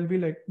them, they'll be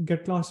like,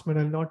 get lost, man,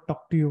 I'll not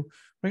talk to you,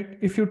 right?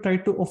 If you try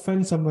to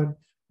offend someone,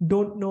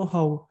 don't know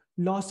how,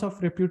 loss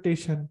of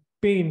reputation,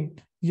 pain,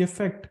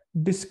 effect,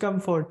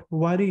 discomfort,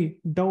 worry,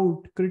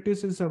 doubt,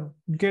 criticism,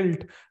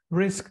 guilt,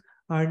 risk,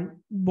 and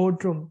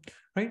boredom,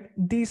 right?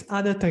 These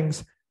are the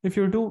things. If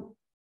you do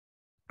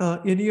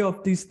any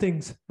of these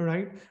things,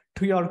 right,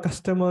 to your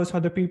customers or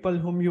the people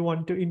whom you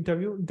want to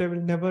interview, they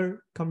will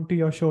never come to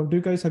your show. Do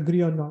you guys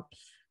agree or not?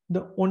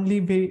 the only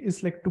way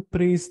is like to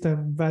praise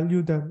them,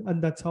 value them,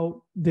 and that's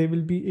how they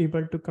will be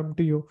able to come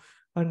to you.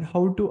 And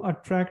how to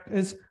attract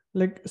is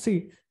like,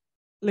 see,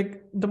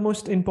 like the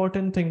most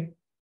important thing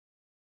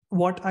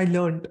what I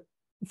learned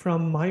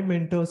from my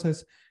mentors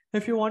is,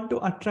 if you want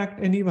to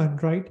attract anyone,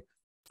 right?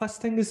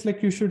 First thing is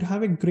like you should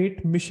have a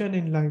great mission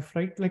in life,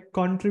 right? Like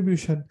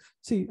contribution.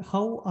 See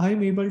how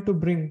I'm able to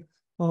bring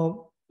uh,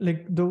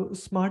 like the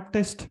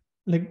smartest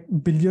like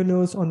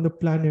billionaires on the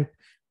planet,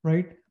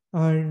 right?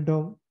 And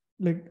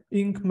like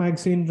Inc.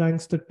 magazine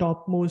ranks the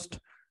topmost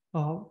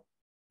uh,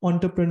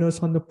 entrepreneurs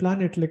on the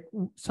planet. Like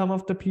some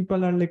of the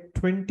people are like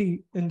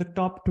 20 in the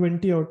top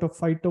 20 out of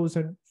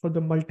 5,000 for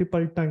the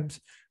multiple times,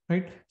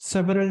 right?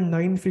 Several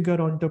nine-figure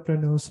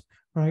entrepreneurs,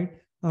 right?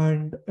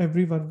 And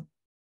everyone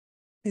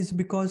is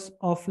because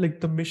of like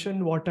the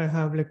mission what I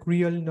have, like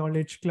Real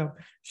Knowledge Club,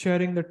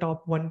 sharing the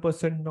top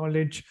 1%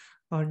 knowledge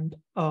and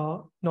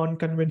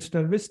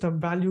non-conventional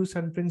wisdom, values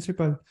and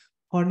principle,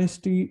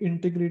 honesty,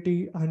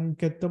 integrity, and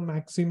get the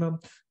maximum,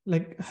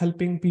 like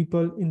helping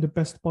people in the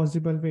best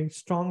possible way.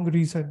 Strong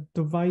reason.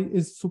 The why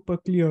is super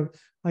clear.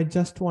 I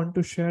just want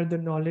to share the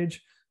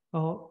knowledge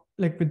uh,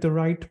 like with the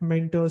right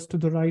mentors to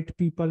the right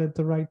people at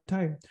the right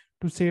time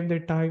to save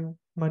their time,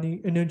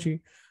 money,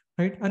 energy,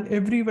 right? And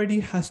everybody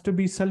has to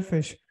be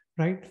selfish,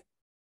 right?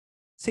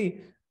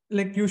 See,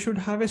 like you should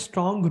have a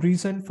strong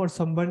reason for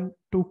someone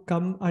to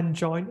come and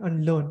join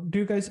and learn. Do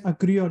you guys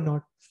agree or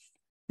not?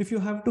 If you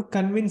have to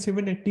convince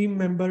even a team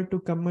member to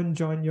come and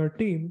join your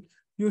team,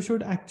 you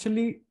should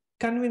actually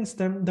convince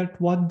them that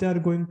what they are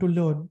going to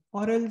learn,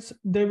 or else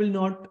they will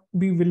not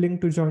be willing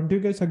to join. Do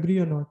you guys agree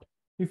or not?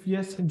 If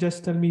yes,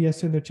 just tell me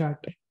yes in the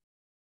chat.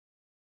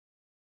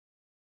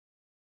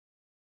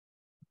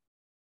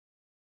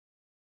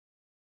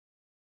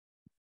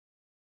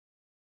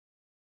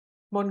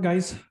 Come on,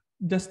 guys,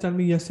 just tell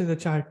me yes in the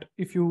chat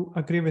if you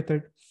agree with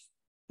it.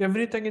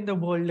 Everything in the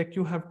world, like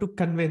you have to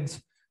convince.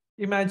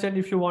 Imagine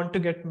if you want to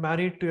get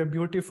married to a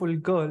beautiful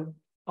girl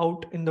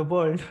out in the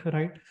world,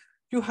 right?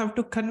 You have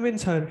to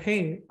convince her,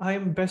 hey, I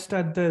am best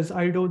at this,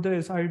 I do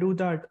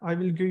that, I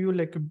will give you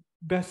like a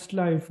best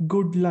life,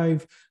 good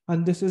life,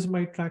 and this is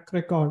my track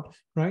record,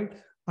 right?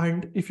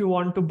 And if you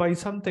want to buy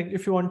something,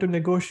 if you want to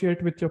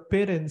negotiate with your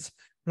parents,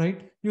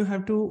 right, you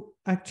have to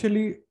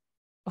actually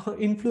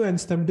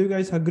influence them. Do you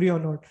guys agree or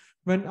not?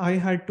 When I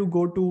had to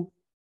go to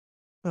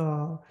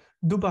uh,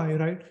 Dubai,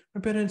 right?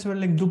 My parents were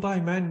like,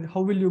 Dubai, man,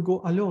 how will you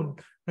go alone?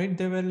 Right?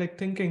 They were like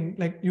thinking,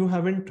 like, you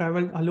haven't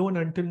traveled alone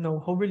until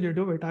now. How will you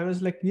do it? I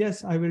was like,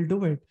 yes, I will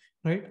do it.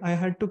 Right? I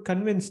had to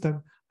convince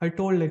them. I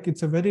told, like,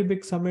 it's a very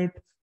big summit.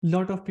 A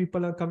lot of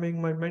people are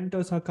coming. My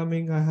mentors are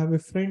coming. I have a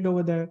friend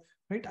over there.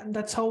 Right? And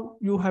that's how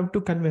you have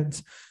to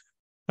convince.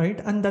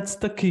 Right? And that's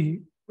the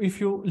key.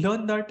 If you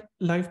learn that,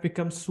 life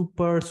becomes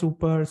super,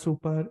 super,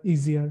 super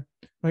easier.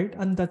 Right?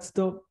 And that's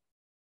the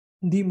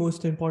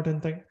most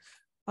important thing.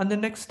 And the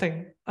next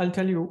thing I'll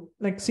tell you,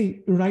 like,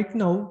 see, right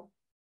now,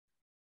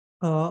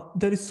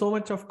 there is so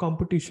much of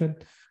competition.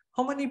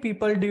 How many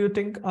people do you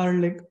think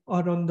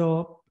are on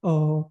the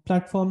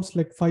platforms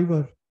like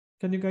Fiverr?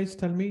 Can you guys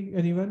tell me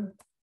anyone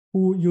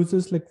who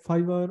uses like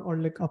Fiverr or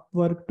like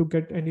Upwork to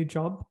get any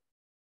job?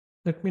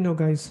 Let me know,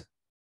 guys.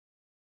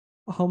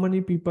 How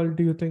many people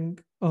do you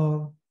think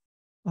are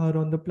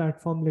on the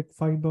platform like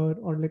Fiverr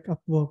or like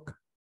Upwork?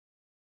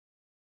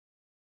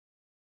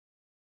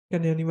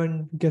 Can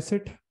anyone guess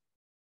it?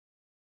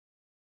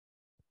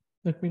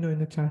 Let me know in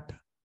the chat.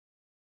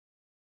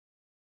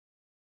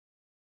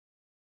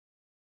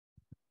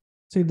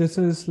 See, this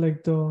is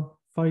like the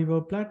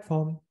Fiverr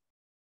platform.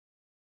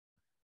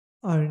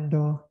 And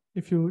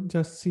if you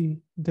just see,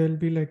 there'll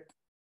be like,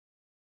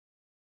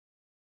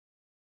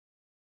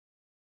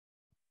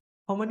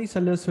 how many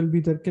sellers will be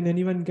there? Can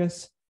anyone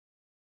guess?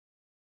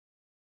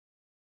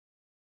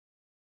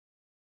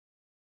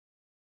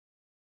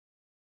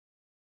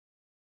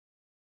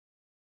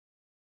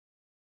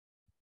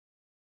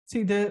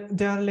 See, there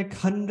are like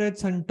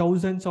hundreds and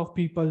thousands of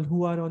people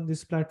who are on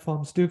these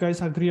platforms. Do you guys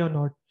agree or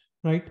not?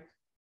 Right?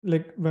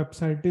 Like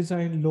website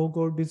design,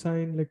 logo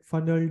design, like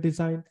funnel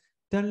design.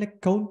 There are like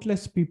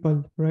countless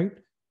people, right?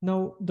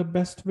 Now, the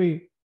best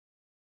way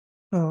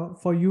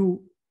for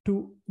you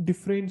to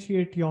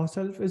differentiate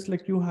yourself is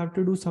like you have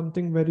to do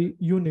something very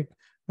unique,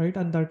 right?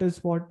 And that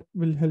is what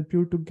will help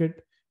you to get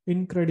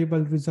incredible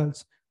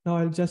results. Now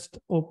I'll just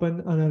open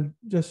and I'll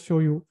just show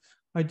you.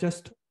 I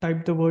just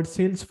type the word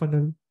sales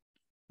funnel,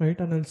 right?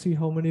 And I'll see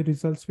how many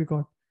results we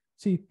got.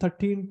 See,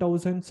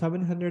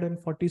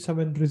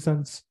 13,747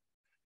 results,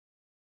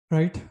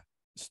 right?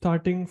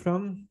 Starting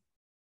from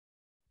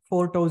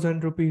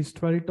 4,000 rupees,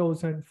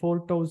 12,000,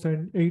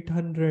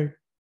 4,800,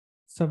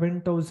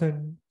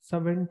 7,000,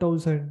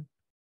 7,000,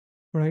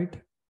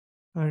 right?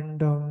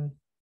 And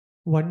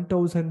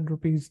 1,000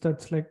 rupees,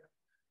 that's like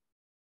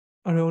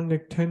around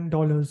like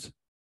 $10,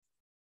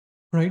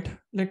 right?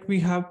 Like we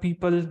have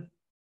people,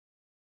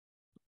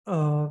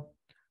 uh,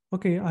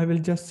 okay, I will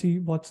just see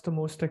what's the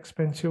most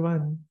expensive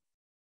one.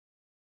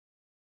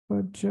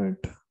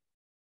 Budget.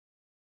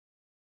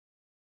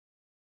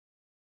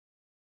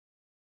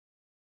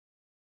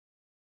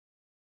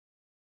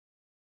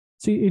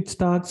 See, it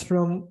starts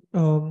from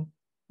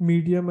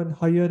medium and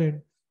higher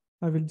end.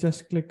 I will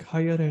just click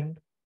higher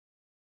end.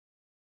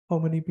 How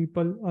many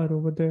people are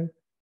over there?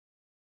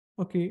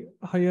 Okay,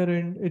 higher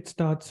end, it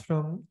starts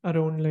from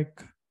around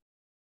like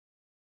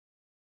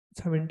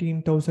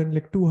 17,000,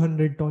 like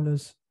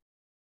 $200,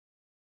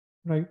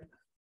 right?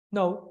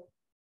 Now,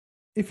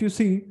 if you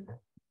see,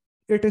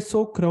 it is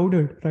so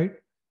crowded, right?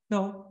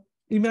 Now,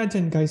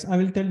 imagine, guys, I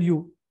will tell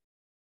you,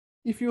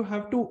 if you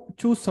have to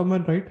choose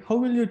someone, right? How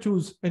will you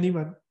choose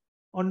anyone?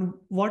 On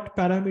what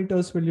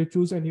parameters will you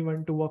choose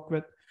anyone to work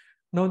with?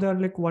 Now there are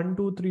like one,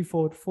 two, three,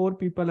 four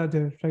people are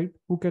there, right?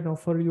 Who can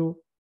offer you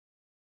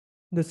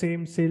the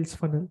same sales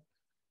funnel,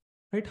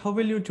 right? How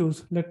will you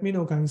choose? Let me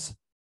know, guys,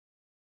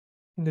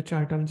 in the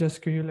chat. I'll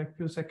just give you like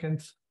few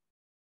seconds.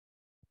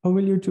 How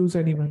will you choose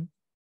anyone?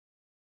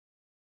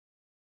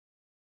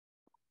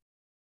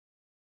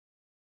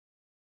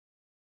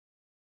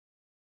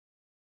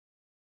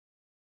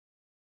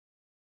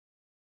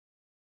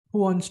 Who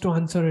wants to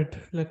answer it?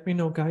 Let me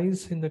know,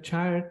 guys, in the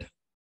chat.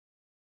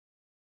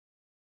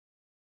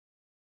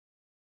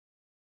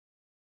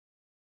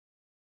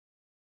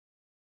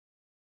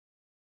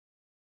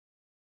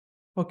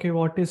 Okay,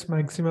 what is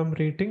maximum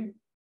rating?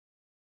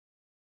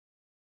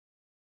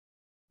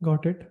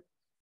 Got it.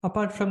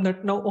 Apart from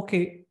that, now,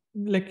 okay,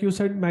 like you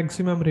said,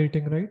 maximum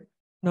rating, right?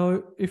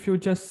 Now, if you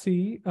just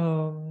see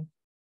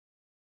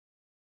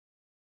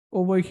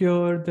over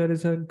here, there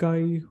is a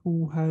guy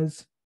who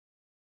has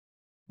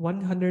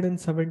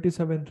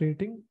 177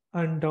 rating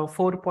and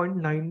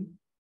 4.9,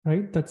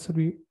 right? That's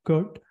really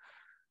good.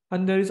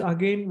 And there is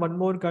again one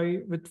more guy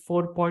with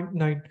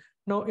 4.9.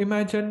 Now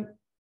imagine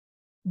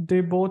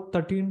they both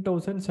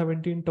 13,000,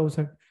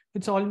 17,000.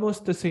 It's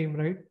almost the same,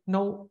 right?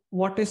 Now,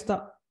 what is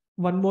the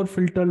one more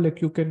filter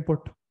like you can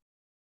put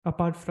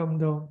apart from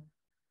the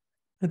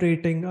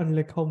rating and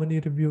like how many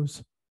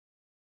reviews?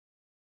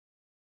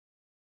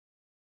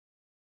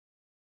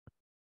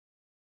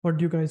 What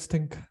do you guys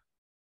think?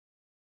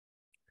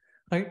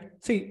 Right?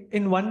 See,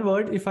 in one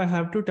word, if I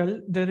have to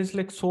tell, there is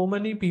like so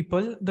many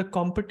people, the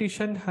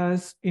competition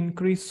has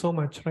increased so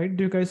much, right?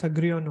 Do you guys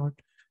agree or not?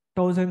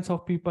 Thousands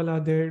of people are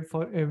there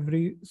for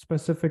every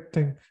specific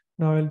thing.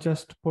 Now I'll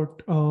just put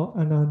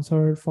an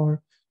answer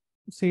for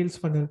sales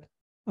funnel.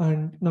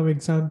 And now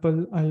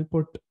example, I'll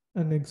put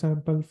an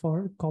example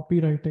for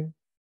copywriting.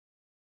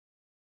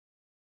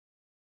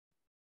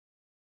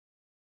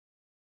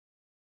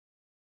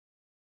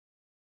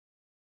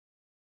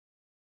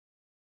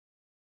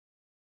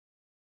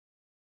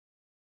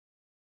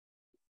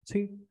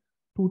 See,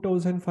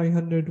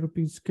 2,500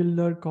 rupees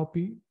killer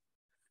copy.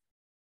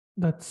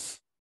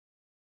 That's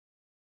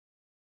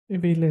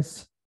way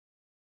less.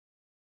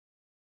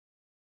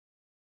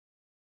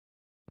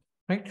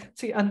 Right,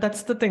 see, and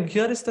that's the thing,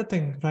 here is the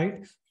thing,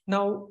 right?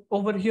 Now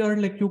over here,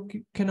 like you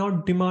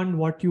cannot demand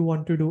what you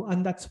want to do,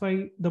 and that's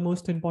why the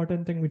most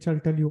important thing which I'll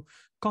tell you,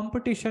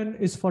 competition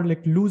is for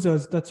like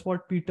losers. That's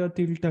what Peter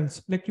Thiel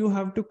tells, like you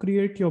have to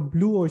create your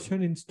blue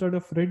ocean instead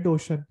of red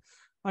ocean.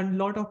 And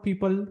a lot of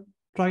people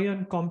try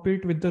and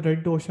compete with the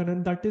red ocean,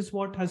 and that is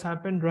what has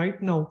happened right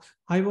now.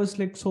 I was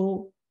like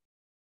so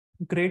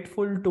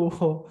grateful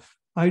to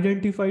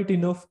identify it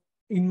enough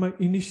in my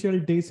initial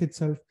days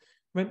itself,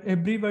 when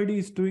everybody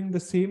is doing the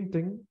same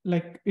thing,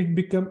 like it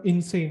become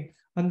insane.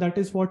 And that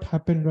is what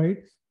happened, right?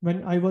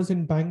 When I was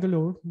in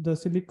Bangalore, the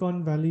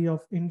Silicon Valley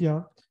of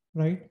India,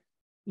 right?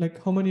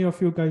 Like how many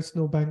of you guys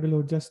know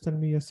Bangalore? Just tell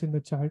me yes in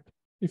the chat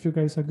if you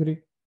guys agree.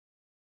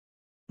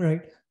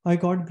 Right, I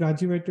got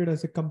graduated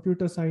as a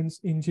computer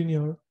science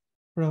engineer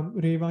from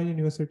Reva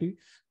University,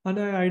 and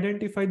I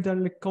identified there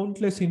are like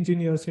countless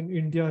engineers in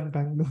India and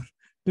Bangalore.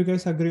 Do you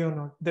guys agree or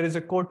not? There is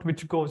a quote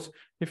which goes,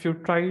 if you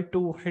try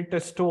to hit a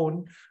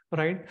stone,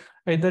 right,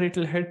 either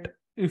it'll hit,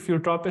 if you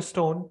drop a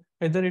stone,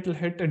 either it'll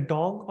hit a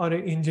dog or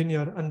an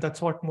engineer. And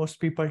that's what most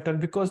people tell,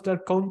 because there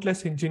are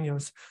countless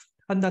engineers.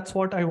 And that's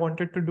what I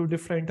wanted to do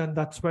different. And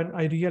that's when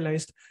I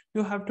realized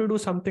you have to do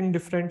something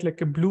different,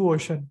 like a blue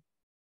ocean.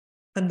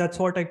 And that's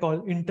what I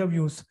call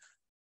interviews,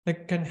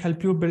 like can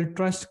help you build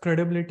trust,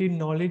 credibility,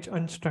 knowledge,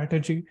 and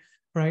strategy,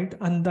 right?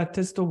 And that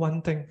is the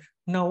one thing.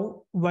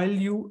 Now while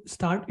you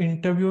start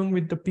interviewing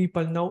with the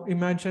people, now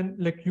imagine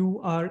like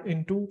you are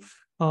into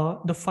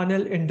the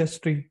funnel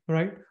industry,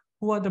 right?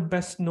 Who are the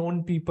best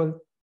known people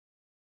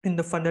in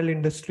the funnel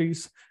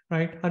industries,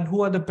 right? And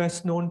who are the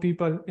best known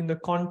people in the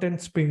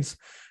content space,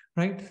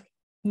 right?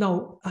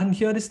 Now, and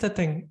here is the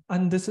thing,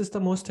 and this is the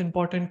most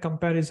important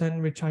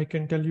comparison which I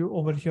can tell you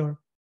over here.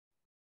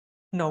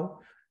 Now,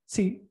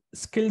 see,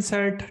 skill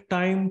set,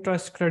 time,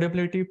 trust,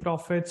 credibility,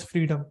 profits,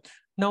 freedom.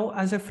 Now,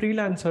 as a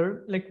freelancer,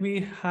 like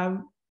we have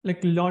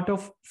like a lot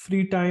of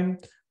free time,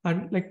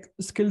 and like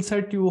skill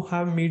set, you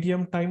have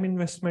medium, time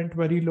investment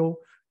very low,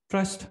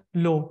 trust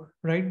low,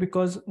 right?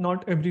 Because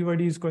not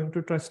everybody is going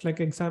to trust. Like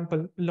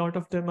example, a lot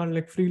of them are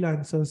like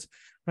freelancers,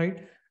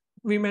 right?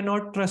 We may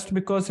not trust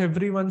because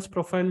everyone's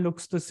profile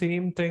looks the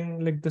same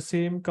thing, like the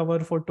same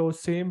cover photo,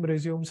 same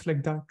resumes,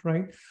 like that,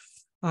 right?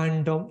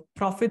 And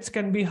profits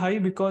can be high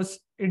because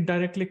it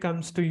directly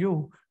comes to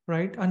you,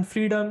 right? And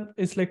freedom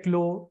is like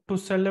low. To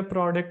sell a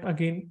product,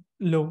 again,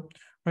 low,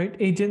 right?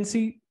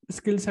 Agency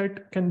skill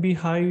set can be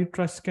high,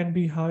 trust can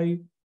be high,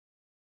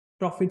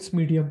 profits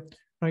medium,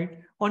 right?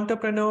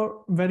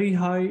 Entrepreneur, very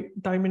high,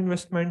 time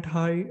investment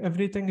high,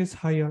 everything is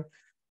higher.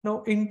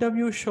 Now,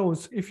 interview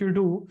shows if you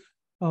do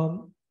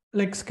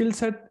like skill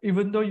set,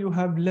 even though you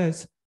have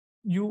less,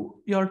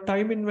 your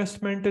time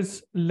investment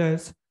is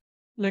less,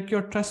 like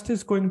your trust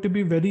is going to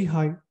be very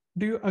high.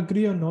 Do you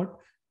agree or not?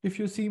 If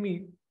you see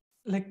me,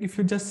 like if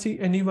you just see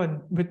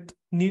anyone with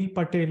Neil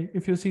Patel,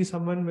 if you see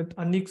someone with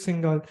Anik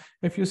Singhal,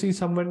 if you see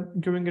someone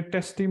giving a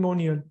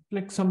testimonial,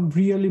 like some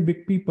really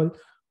big people,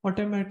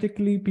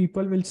 automatically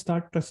people will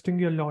start trusting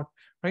you a lot,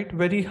 right?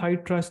 Very high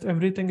trust,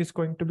 everything is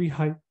going to be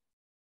high.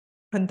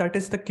 And that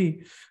is the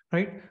key,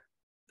 right?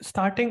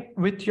 Starting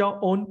with your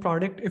own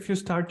product, if you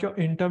start your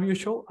interview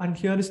show, and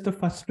here is the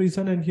first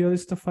reason, and here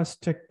is the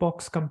first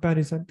checkbox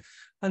comparison.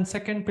 And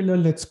second pillar,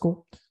 let's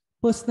go.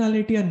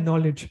 Personality and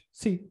knowledge.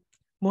 See,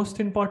 most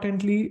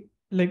importantly,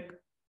 like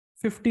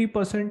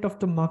 50% of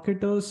the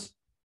marketers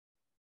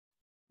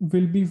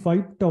will be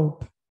wiped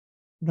out,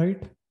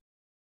 right?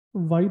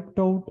 Wiped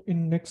out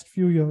in next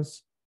few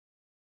years.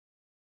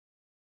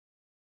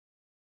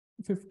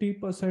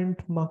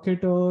 50%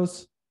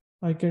 marketers,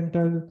 I can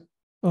tell,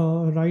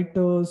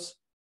 writers,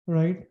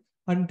 right?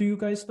 And do you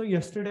guys know,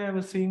 yesterday I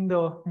was seeing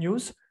the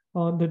news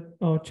on the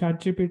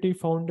ChatGPT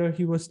founder,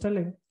 he was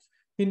telling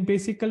in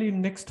basically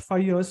next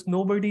 5 years,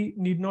 nobody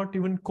need not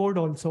even code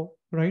also,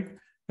 right?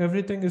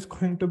 Everything is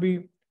going to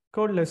be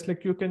codeless.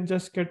 Like you can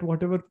just get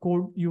whatever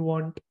code you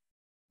want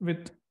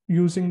with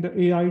using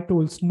the AI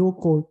tools, no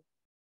code,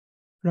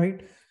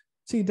 right?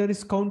 See, there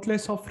is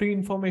countless of free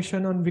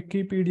information on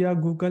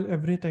Wikipedia, Google,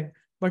 everything.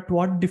 But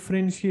what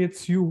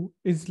differentiates you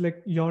is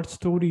like your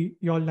story,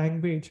 your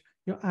language,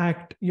 your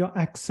act, your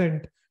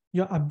accent,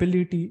 your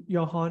ability,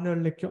 your honor,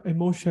 like your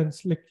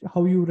emotions, like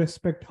how you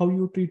respect, how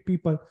you treat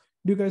people.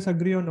 Do you guys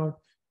agree or not?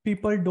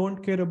 People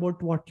don't care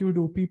about what you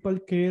do. People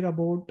care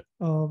about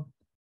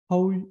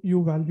how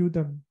you value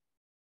them,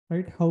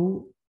 right?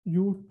 How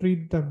you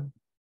treat them,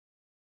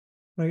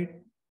 right?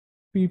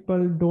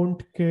 People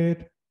don't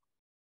care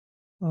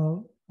uh,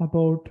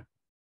 about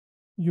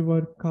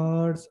your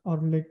cars or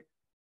like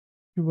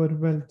your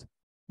wealth,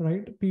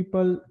 right?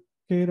 People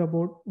care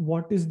about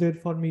what is there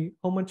for me,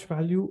 how much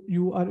value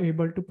you are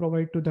able to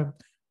provide to them.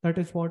 That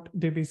is what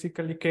they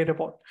basically care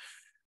about,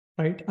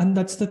 right? And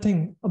that's the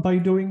thing, by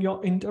doing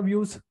your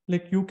interviews,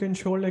 like you can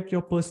show like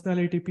your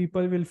personality,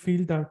 people will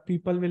feel that,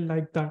 people will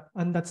like that.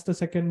 And that's the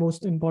second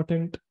most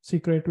important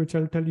secret which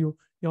I'll tell you.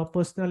 Your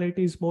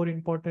personality is more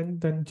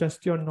important than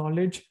just your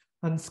knowledge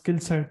and skill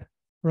set,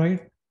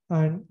 right?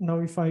 And now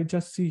if I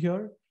just see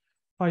here,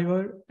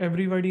 Fiverr,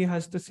 everybody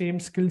has the same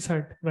skill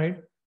set, right?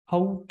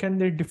 How can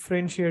they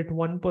differentiate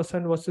one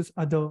person versus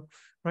other,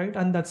 right?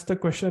 And that's the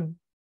question.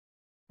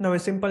 Now a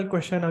simple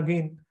question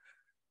again,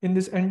 in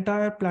this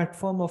entire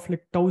platform of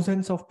like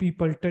thousands of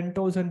people,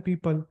 10,000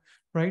 people,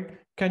 right?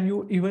 Can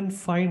you even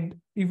find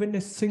even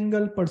a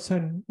single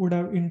person would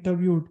have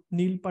interviewed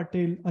Neil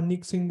Patel,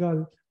 Anik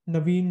Singhal,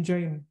 Naveen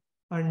Jain,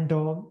 and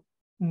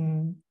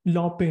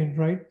Lopin,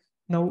 right?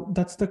 Now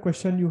that's the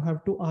question you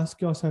have to ask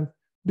yourself.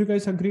 Do you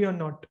guys agree or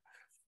not?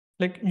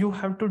 Like you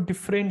have to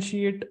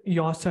differentiate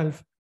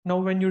yourself. Now,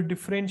 when you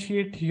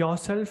differentiate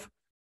yourself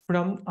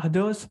from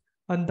others,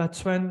 and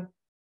that's when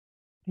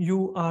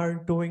you are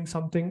doing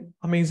something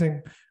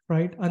amazing,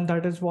 right? And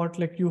that is what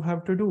like you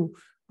have to do,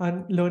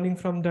 and learning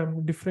from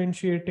them,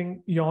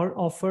 differentiating your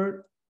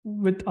offer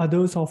with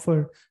others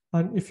offer.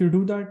 And if you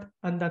do that,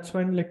 and that's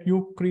when like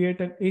you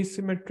create an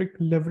asymmetric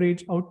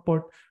leverage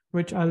output,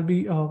 which I'll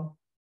be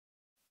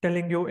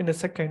telling you in a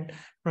second,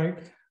 right?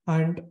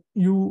 And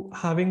you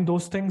having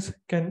those things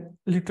can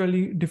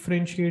literally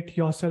differentiate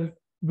yourself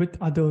with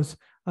others.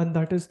 And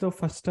that is the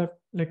first step,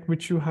 like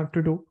which you have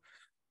to do.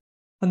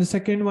 And the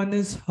second one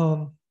is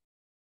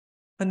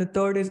and the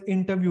third is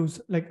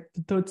interviews, like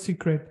the third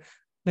secret.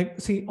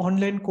 Like, see,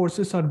 online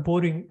courses are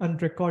boring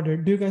and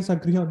recorded. Do you guys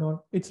agree or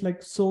not? It's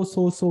like so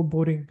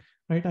boring,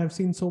 right? I've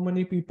seen so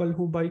many people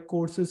who buy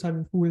courses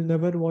and who will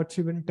never watch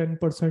even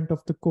 10%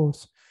 of the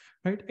course,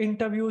 right?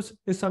 Interviews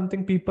is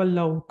something people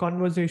love,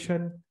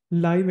 conversation,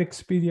 live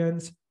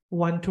experience,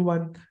 one to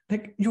one.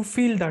 Like, you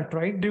feel that,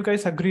 right? Do you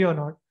guys agree or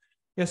not?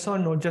 Yes or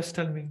no? Just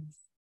tell me.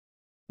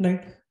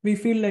 Right? We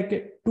feel like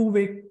a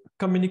two-way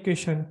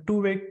communication,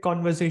 two-way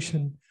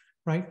conversation,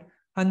 right?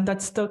 And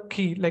that's the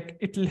key. Like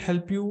it will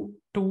help you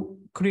to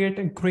create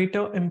a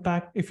greater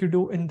impact if you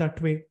do in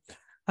that way.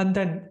 And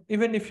then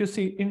even if you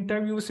see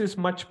interviews is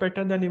much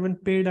better than even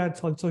paid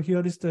ads also,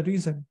 here is the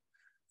reason.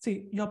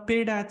 See, your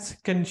paid ads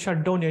can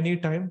shut down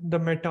anytime. The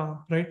Meta,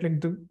 right?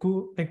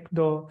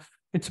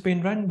 It's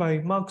been run by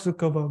Mark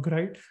Zuckerberg,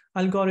 right?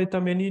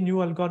 Algorithm, any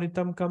new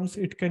algorithm comes,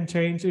 it can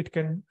change, it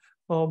can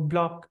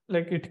block,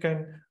 like it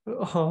can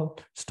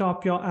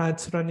stop your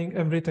ads running,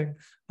 everything.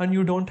 And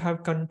you don't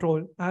have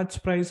control. Ads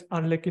price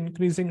are like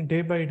increasing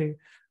day by day.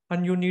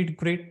 And you need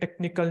great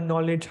technical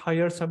knowledge,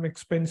 hire some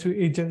expensive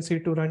agency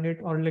to run it,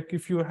 or like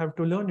if you have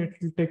to learn it,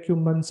 it'll take you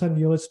months and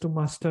years to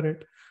master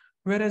it.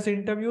 Whereas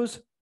interviews,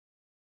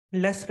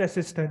 less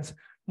resistance,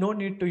 no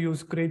need to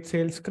use great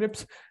sales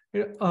scripts.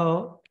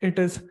 It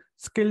is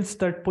skills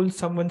that pull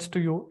someone to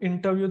you.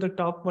 Interview the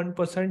top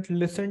 1%,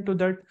 listen to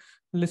that,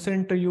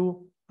 listen to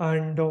you,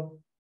 and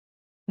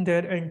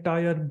their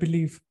entire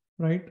belief,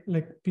 right?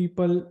 Like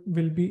people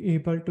will be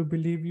able to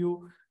believe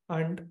you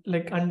and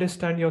like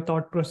understand your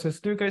thought process.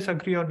 Do you guys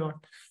agree or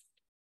not?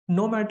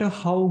 No matter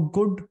how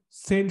good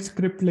sales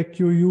script like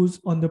you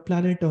use on the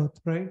planet Earth,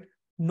 right?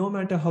 No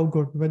matter how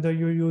good, whether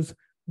you use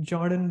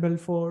Jordan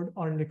Belfort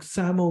or like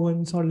Sam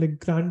Owens or like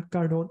Grant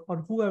Cardone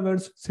or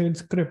whoever's sales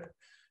script,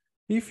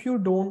 if you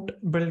don't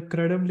build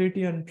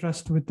credibility and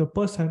trust with the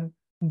person,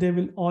 they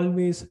will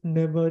always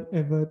never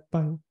ever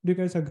buy. Do you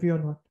guys agree or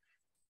not?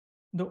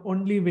 The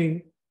only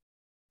way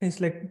is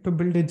like to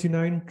build a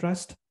genuine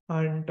trust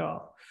and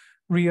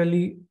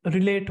really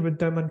relate with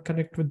them and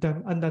connect with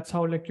them, and that's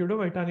how like you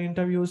do it, and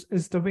interviews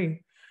is the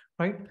way,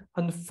 right?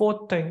 And the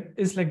fourth thing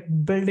is like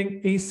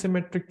building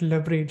asymmetric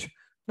leverage.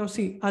 Now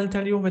see, I'll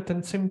tell you with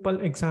a simple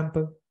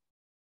example.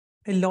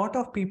 A lot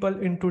of people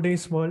in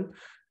today's world,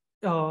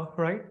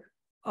 right,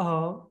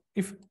 uh,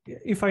 if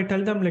if I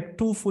tell them like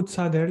two foods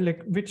are there,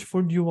 like which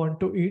food you want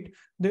to eat,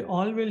 they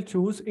all will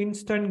choose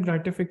instant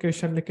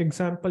gratification, like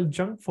example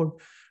junk food.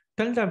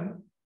 Tell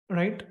them,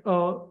 right,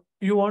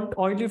 you want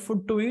oily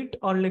food to eat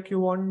or like you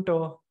want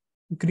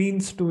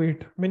greens to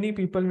eat. Many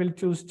people will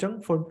choose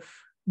junk food.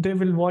 They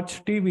will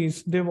watch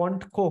TVs, they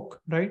want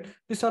Coke, right?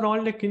 These are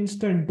all like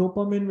instant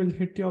dopamine will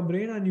hit your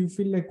brain and you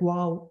feel like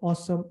wow,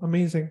 awesome,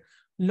 amazing.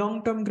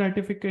 Long-term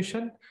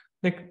gratification,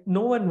 like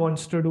no one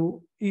wants to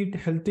do eat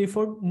healthy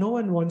food, no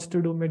one wants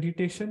to do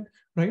meditation,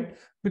 right?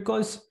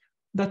 Because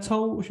that's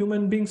how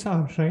human beings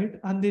are, right?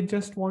 And they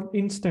just want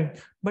instant.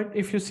 But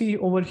if you see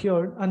over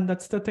here, and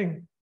that's the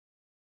thing,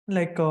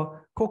 like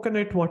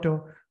coconut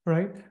water,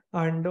 right?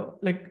 And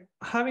like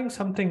having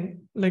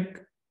something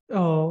like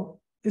uh,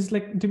 is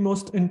like the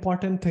most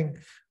important thing,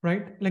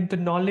 right? Like the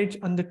knowledge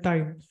and the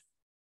time.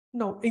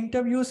 Now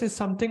interviews is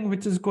something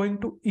which is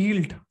going to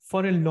yield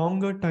for a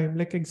longer time.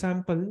 Like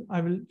example, I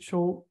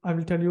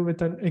will tell you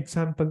with an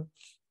example.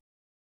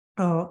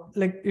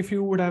 Like if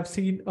you would have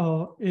seen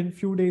in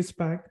few days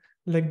back,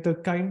 like the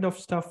kind of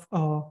stuff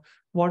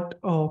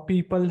what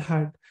people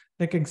had,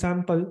 like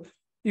example,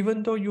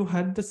 even though you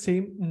had the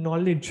same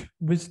knowledge,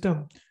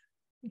 wisdom,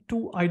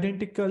 two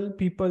identical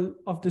people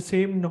of the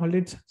same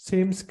knowledge,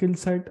 same skill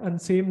set, and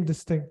same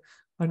this thing.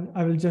 And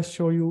I will just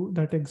show you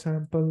that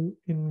example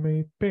in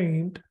my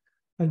paint.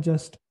 I'll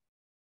just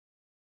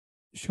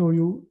show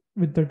you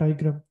with the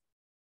diagram.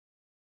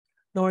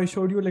 Now I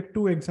showed you like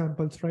two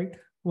examples, right?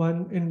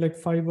 One in like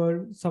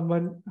Fiverr,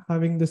 someone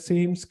having the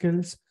same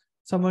skills,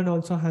 someone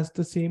also has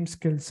the same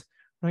skills,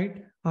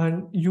 right?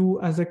 And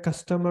you as a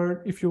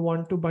customer, if you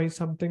want to buy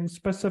something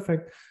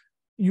specific,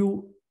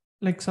 you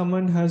like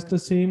someone has the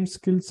same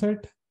skill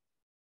set,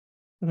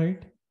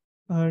 right?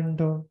 And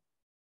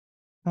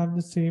have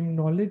the same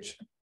knowledge,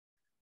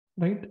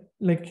 right?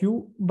 Like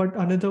you, but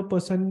another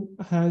person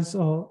has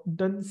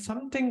done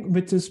something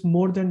which is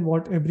more than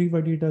what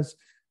everybody does,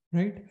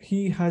 right?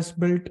 He has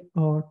built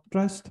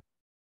trust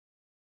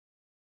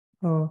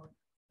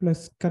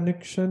plus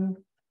connection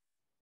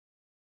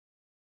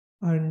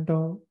and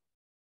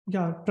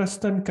yeah,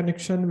 trust and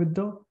connection with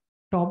the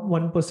top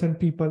 1%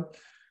 people,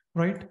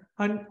 right?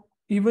 And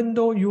even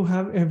though you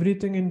have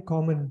everything in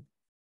common,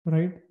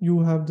 right?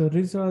 You have the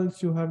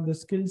results, you have the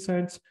skill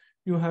sets,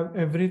 you have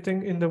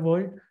everything in the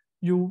world.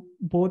 You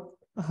both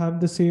have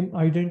the same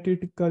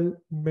identical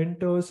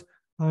mentors,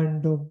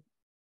 and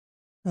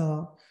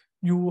uh,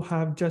 you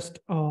have just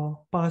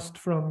passed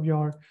from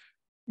your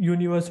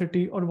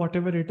university or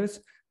whatever it is.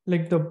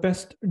 Like the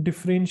best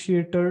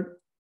differentiator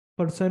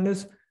person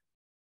is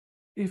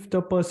if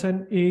the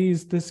person A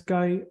is this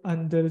guy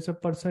and there is a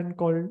person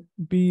called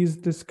B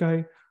is this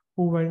guy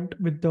who went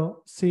with the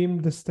same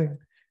this thing,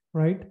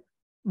 right?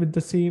 With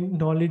the same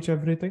knowledge,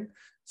 everything.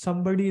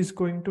 Somebody is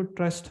going to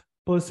trust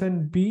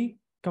person B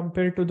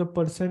compared to the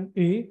person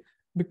A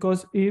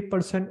because A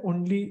person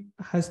only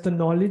has the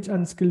knowledge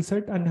and skill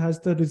set and has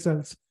the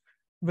results.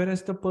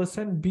 Whereas the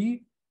person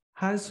B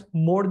has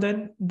more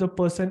than the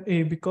person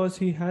A because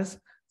he has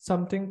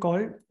something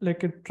called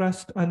like a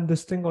trust and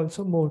this thing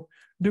also more.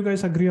 Do you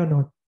guys agree or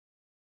not?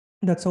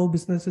 That's how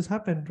businesses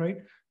happen, right?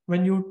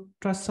 When you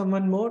trust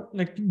someone more,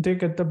 like they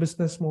get the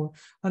business more.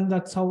 And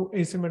that's how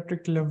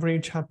asymmetric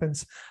leverage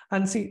happens.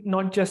 And see,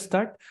 not just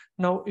that.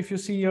 Now, if you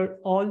see here,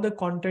 all the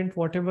content,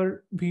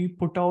 whatever we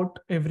put out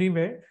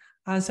everywhere,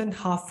 has an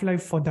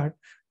half-life for that.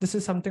 This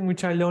is something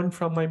which I learned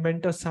from my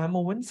mentor, Sam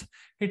Owens.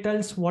 He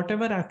tells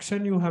whatever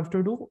action you have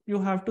to do,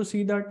 you have to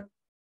see that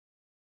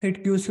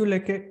it gives you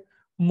like a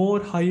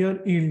more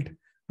higher yield,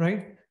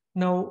 right?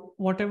 Now,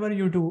 whatever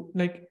you do,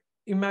 like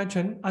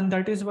imagine, and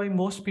that is why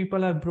most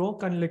people are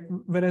broke, and like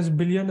whereas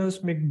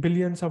billionaires make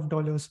billions of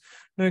dollars.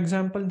 Now,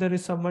 example, there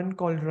is someone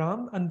called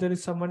Ram and there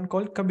is someone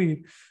called Kabir.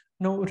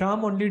 Now,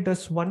 Ram only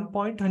does 1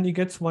 point and he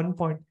gets 1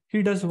 point.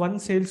 He does one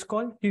sales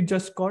call, he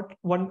just got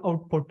one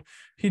output.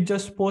 He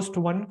just posts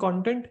one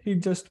content, he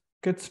just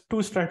gets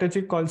 2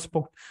 strategy calls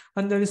booked.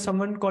 And there is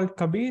someone called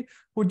Kabir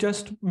who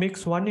just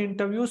makes 1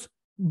 interviews,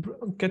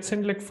 gets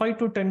in like 5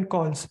 to 10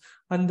 calls,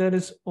 and there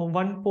is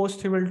 1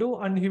 post he will do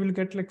and he will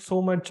get like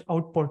so much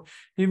output.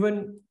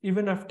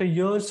 Even after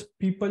years,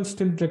 people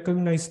still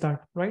recognize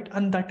that, right?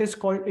 And that is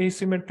called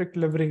asymmetric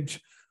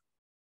leverage,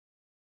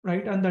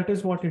 right? And that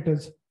is what it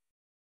is.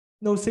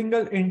 Now,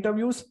 single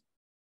interviews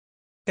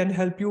can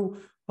help you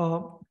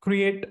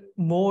create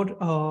more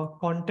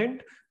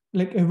content,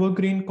 like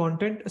evergreen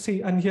content.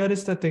 See, and here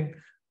is the thing.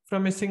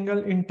 From a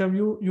single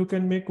interview, you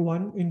can make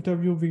 1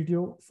 interview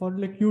video for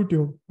like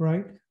YouTube,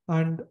 right?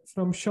 And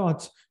from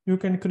shorts, you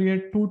can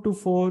create 2 to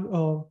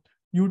 4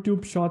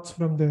 YouTube shorts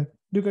from there.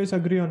 Do you guys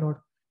agree or not?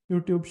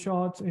 YouTube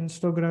shorts,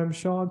 Instagram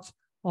shorts,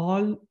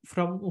 all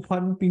from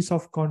 1 piece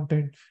of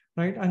content,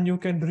 right? And you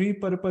can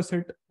repurpose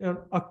it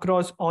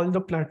across all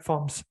the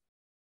platforms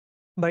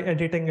by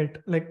editing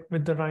it, like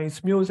with the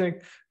nice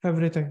music,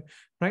 everything,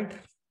 right?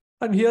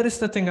 And here is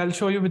the thing, I'll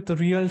show you with the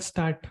real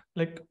stat.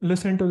 Like,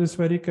 listen to this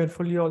very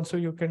carefully. Also,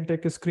 you can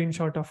take a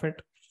screenshot of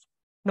it.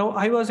 Now,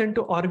 I was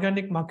into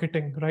organic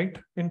marketing, right,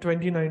 in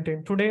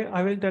 2019. Today,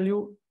 I will tell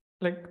you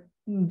like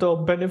the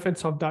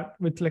benefits of that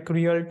with like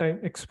real-time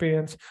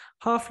experience.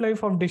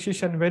 Half-life of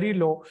decision, very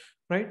low,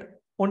 right?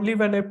 Only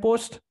when I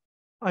post,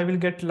 I will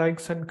get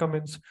likes and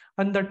comments.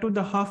 And that too,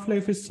 the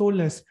half-life is so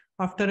less.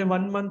 After a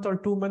 1 month or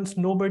 2 months,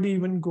 nobody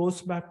even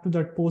goes back to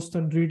that post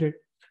and read it.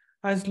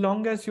 As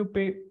long as you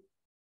pay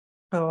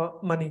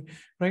money,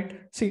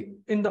 right? See,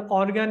 in the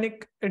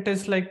organic, it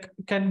is like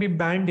can be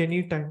banned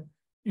anytime.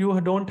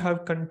 You don't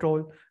have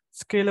control.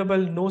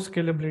 Scalable, no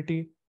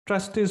scalability.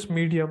 Trust is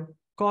medium.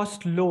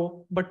 Cost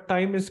low, but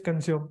time is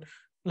consumed.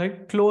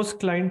 Like close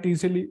client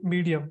easily,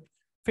 medium.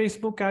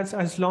 Facebook ads,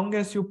 as long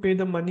as you pay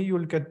the money,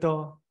 you'll get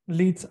the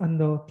leads and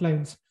the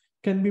clients.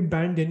 Can be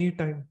banned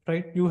anytime,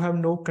 right? You have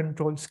no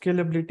control.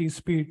 Scalability,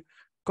 speed,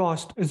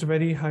 cost is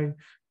very high.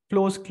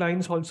 Close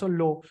clients also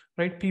low,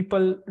 right?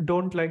 People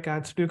don't like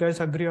ads. Do you guys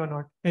agree or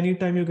not?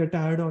 Anytime you get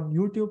an ad on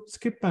YouTube,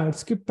 skip ad,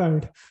 skip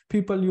ad.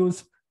 People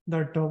use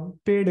that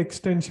paid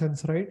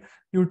extensions, right?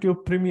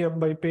 YouTube Premium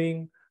by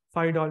paying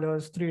 $5,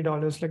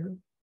 $3, like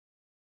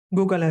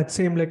Google ads,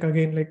 same like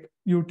again, like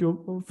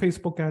YouTube,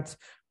 Facebook ads.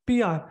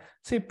 PR,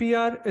 say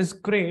PR is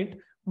great,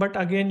 but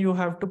again, you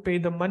have to pay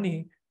the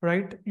money,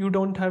 right? You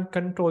don't have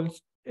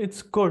controls.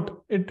 It's good.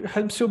 It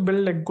helps you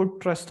build like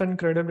good trust and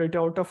credibility.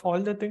 Out of all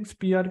the things,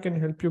 PR can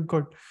help you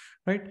good,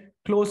 right?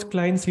 Close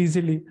clients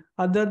easily.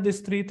 Other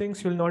these 3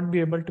 things, you'll not be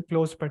able to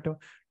close better.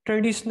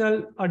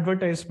 Traditional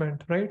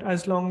advertisement, right?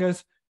 As long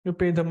as you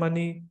pay the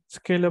money,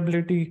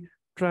 scalability,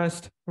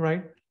 trust,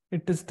 right?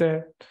 It is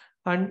there.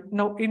 And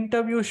now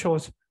interview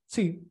shows,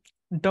 see,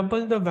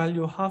 double the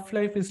value.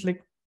 Half-life is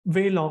like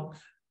way long.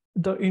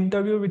 The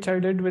interview which I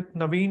did with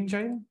Naveen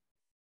Jain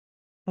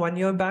 1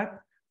 year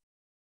back,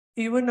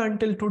 even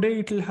until today,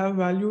 it will have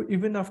value.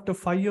 Even after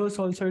 5 years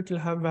also, it will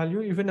have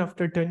value. Even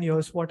after 10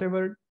 years,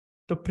 whatever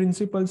the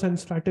principles and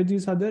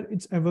strategies are there,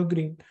 it's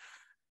evergreen.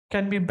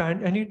 Can be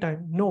banned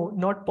anytime. No,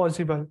 not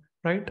possible,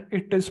 right?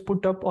 It is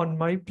put up on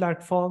my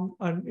platform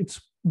and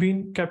it's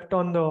been kept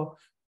on the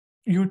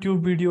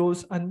YouTube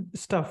videos and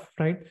stuff,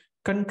 right?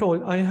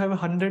 Control, I have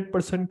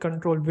 100%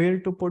 control, where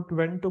to put,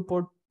 when to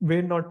put,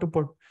 where not to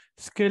put.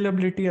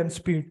 Scalability and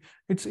speed,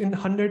 it's in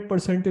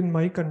 100% in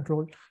my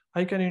control.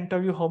 I can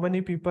interview how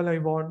many people I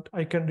want.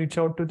 I can reach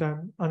out to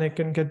them and I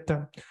can get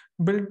them.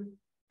 Build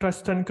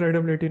trust and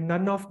credibility.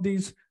 None of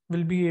these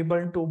will be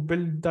able to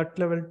build that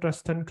level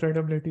trust and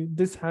credibility.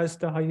 This has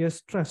the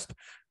highest trust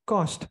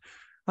cost.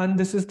 And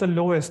this is the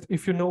lowest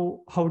if you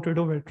know how to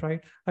do it, right?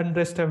 And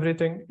rest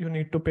everything, you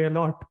need to pay a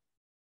lot.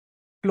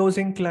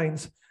 Closing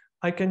clients.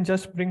 I can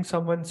just bring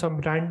someone, some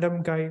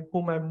random guy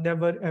whom I've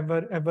never,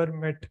 ever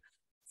met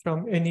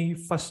from any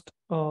first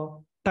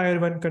tier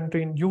 1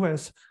 country in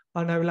US.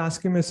 And I will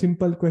ask him a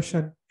simple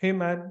question. Hey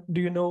man, do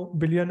you know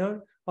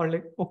Billionaire? Or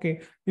like,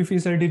 okay, if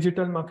he's a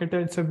digital marketer,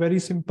 it's a very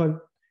simple.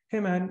 Hey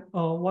man,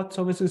 what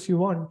services you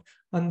want?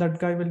 And that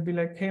guy will be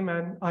like, hey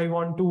man, I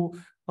want to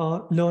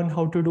learn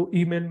how to do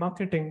email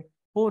marketing.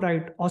 Oh,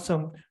 right,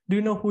 awesome. Do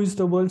you know who is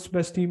the world's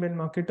best email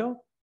marketer?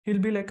 He'll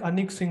be like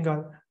Anik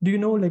Singhal. Do you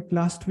know, like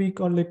last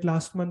week or like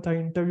last month, I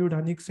interviewed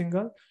Anik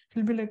Singhal.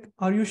 He'll be like,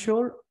 are you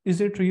sure?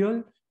 Is it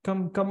real?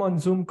 Come on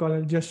Zoom call.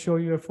 I'll just show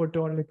you a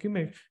photo or like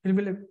image. He'll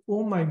be like,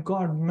 oh my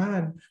God,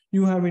 man,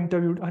 you have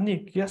interviewed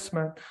Anik. Yes,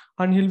 man.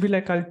 And he'll be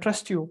like, I'll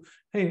trust you.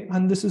 Hey,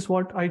 and this is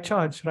what I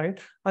charge, right?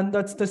 And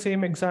that's the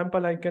same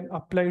example I can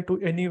apply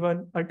to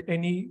anyone at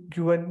any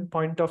given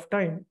point of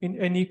time in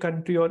any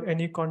country or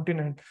any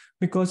continent,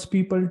 because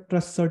people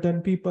trust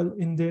certain people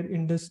in their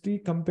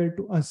industry compared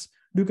to us.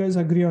 Do you guys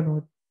agree or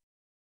not?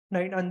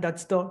 Right? And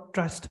that's the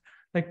trust.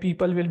 Like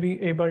people will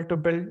be able to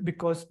build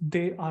because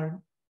they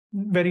are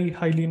very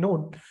highly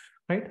known,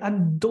 right?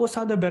 And those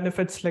are the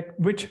benefits like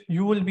which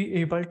you will be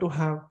able to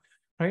have,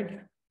 right?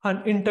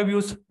 And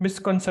interviews,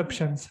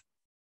 misconceptions.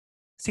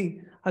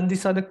 See, and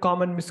these are the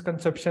common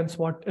misconceptions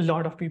what a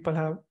lot of people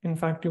have. In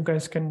fact, you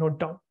guys can note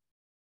down.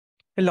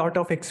 A lot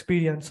of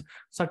experience,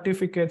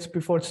 certificates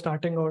before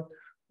starting out,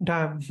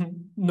 damn,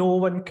 no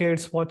one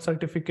cares what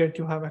certificate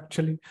you have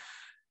actually.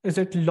 Is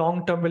it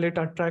long term? Will it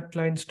attract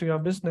clients to your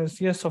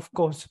business? Yes, of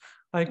course.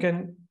 I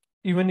can,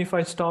 even if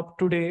I stop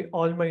today,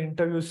 all my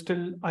interviews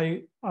still,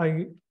 I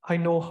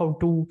know how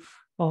to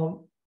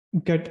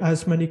get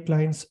as many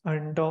clients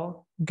and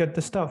get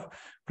the stuff,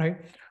 right?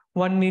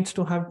 One needs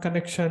to have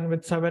connection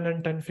with 7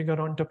 and 10 figure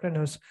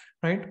entrepreneurs,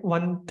 right?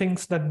 One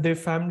thinks that their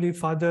family,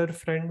 father,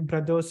 friend,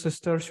 brother,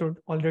 sister should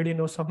already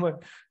know someone.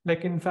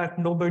 Like, in fact,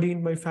 nobody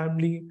in my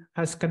family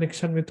has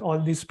connection with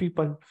all these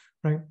people,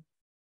 right?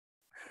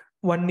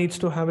 One needs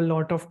to have a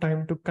lot of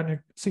time to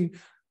connect. See,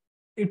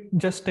 it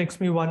just takes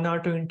me 1 hour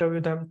to interview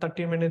them,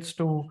 30 minutes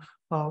to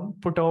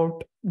put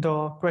out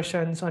the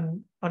questions,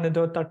 and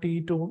another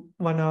 30 to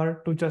 1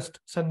 hour to just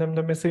send them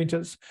the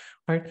messages,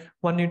 right?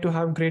 One need to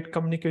have great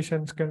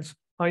communication skills.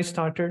 I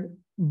started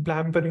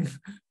blabbering,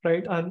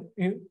 right? And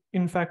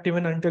in fact,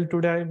 even until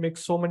today, I make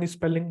so many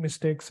spelling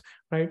mistakes,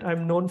 right?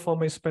 I'm known for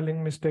my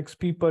spelling mistakes.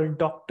 People,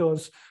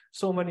 doctors,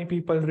 so many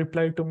people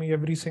reply to me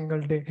every single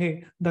day,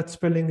 hey, that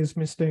spelling is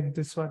mistake,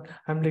 this one.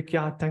 I'm like,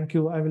 yeah, thank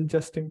you, I will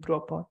just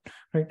improve upon,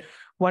 right?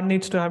 One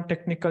needs to have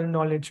technical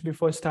knowledge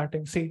before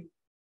starting. See,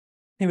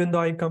 even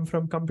though I come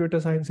from computer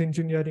science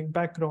engineering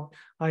background,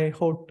 I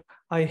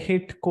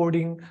hate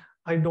coding.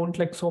 I don't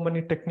like so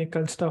many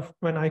technical stuff.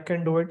 When I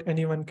can do it,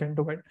 anyone can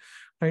do it,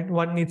 right?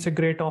 One needs a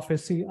great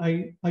office. See,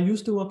 I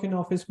used to work in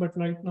office, but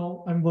right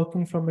now I'm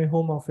working from my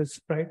home office,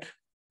 right?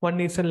 One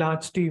needs a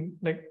large team,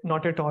 like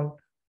not at all.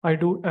 I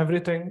do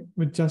everything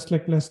with just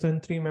like less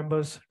than 3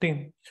 members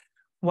team.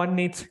 One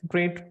needs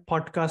great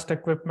podcast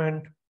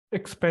equipment,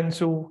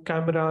 expensive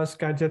cameras,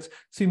 gadgets.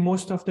 See,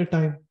 most of the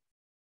time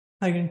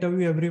I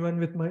interview everyone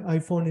with my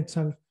iPhone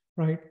itself,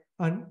 right?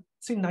 And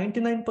see,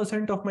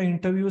 99% of my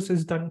interviews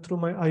is done through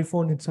my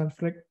iPhone itself,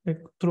 like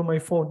through my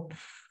phone.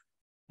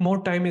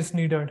 More time is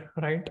needed,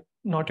 right?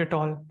 Not at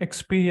all.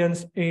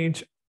 Experience,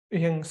 age,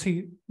 young.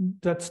 See,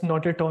 that's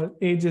not at all.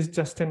 Age is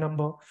just a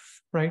number,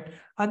 right?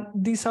 And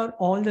these are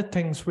all the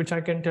things which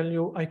I can tell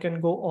you. I can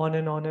go on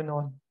and on and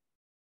on,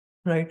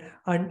 right?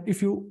 And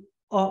if you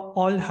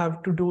all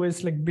have to do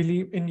is like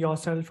believe in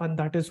yourself, and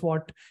that is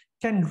what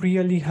can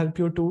really help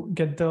you to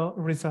get the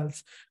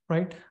results,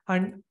 right?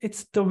 And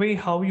it's the way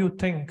how you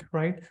think,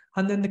 right?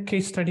 And then the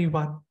case study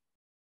one,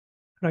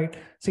 right?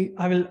 See,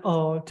 I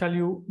will tell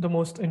you the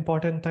most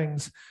important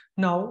things.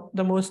 Now,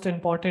 the most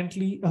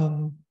importantly,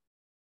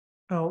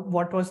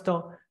 what was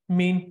the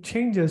main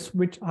changes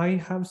which I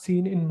have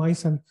seen in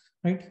myself,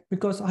 right?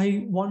 Because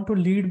I want to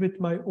lead with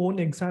my own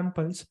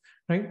examples,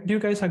 right? Do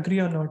you guys agree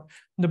or not?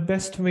 The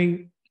best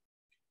way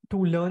to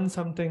learn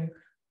something,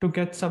 to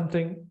get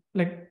something,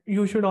 like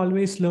you should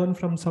always learn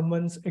from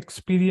someone's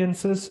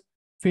experiences,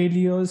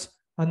 failures,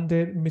 and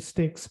their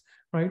mistakes,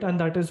 right? And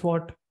that is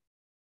what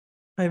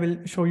I will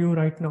show you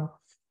right now.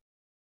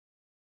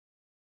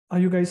 Are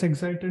you guys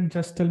excited?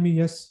 Just tell me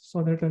yes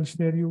so that I'll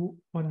share you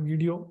one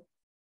video.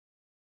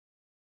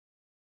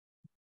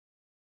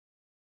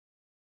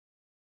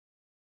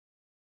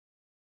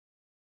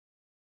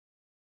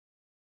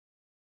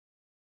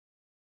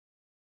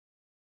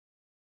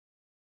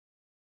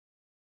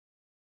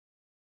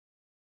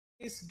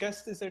 Today's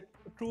guest is a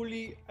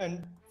truly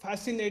and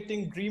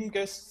fascinating dream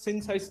guest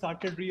since I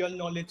started Real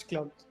Knowledge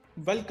Club.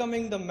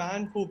 Welcoming the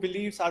man who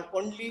believes our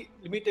only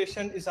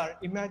limitation is our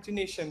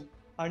imagination,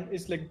 and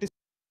is like this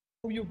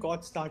how you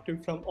got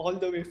started from all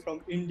the way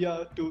from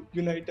India to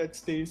United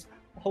States.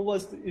 How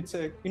was it's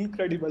an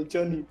incredible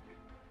journey.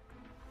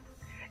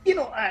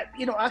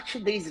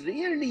 Actually, there's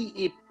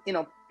really,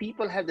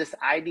 people have this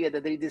idea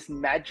that there is this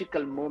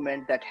magical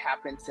moment that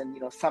happens, and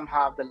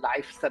somehow the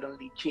life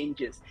suddenly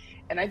changes.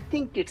 And I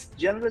think it's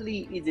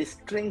generally is a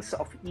strings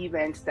of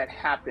events that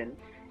happen,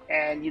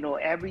 and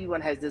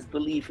everyone has this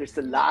belief it's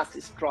the last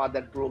straw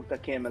that broke the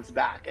camel's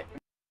back.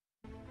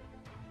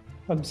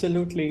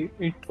 Absolutely,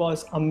 it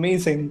was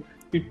amazing.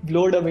 It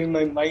blew away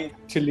my mind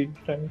actually,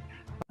 right?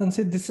 And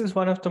say this is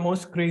one of the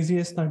most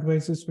craziest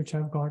advices which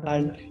I've got.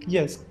 And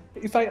yes,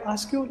 if I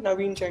ask you,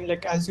 Naveen Jain,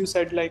 like as you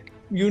said, like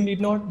you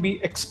need not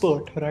be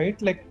expert, right?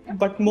 Like,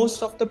 but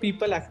most of the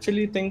people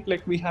actually think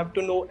like we have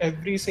to know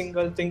every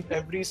single thing,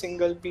 every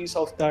single piece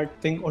of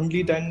that thing.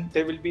 Only then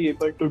they will be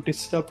able to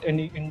disrupt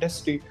any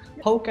industry.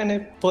 How can a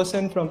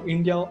person from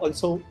India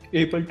also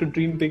able to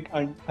dream big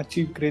and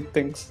achieve great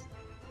things?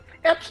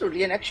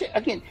 Absolutely. And actually,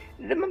 again,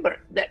 remember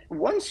that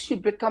once you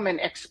become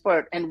an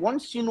expert and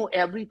once you know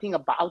everything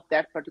about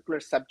that particular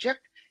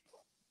subject,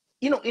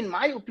 in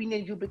my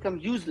opinion, you become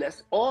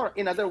useless, or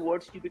in other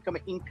words, you become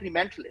an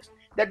incrementalist.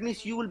 That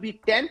means you will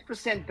be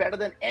 10% better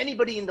than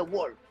anybody in the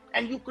world,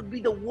 and you could be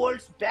the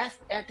world's best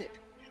at it,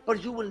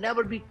 but you will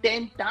never be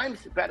 10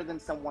 times better than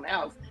someone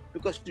else,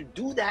 because to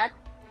do that,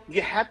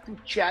 you have to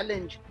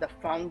challenge the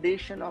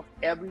foundation of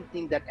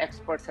everything that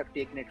experts have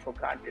taken it for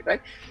granted,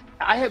 right?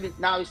 I have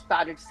now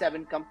started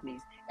 7 companies,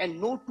 and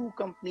no 2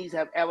 companies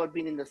have ever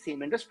been in the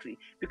same industry,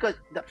 because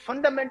the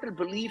fundamental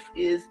belief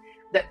is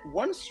that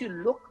once you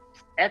look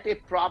at a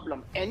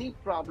problem, any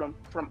problem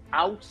from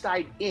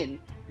outside in,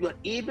 you are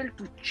able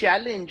to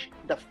challenge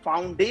the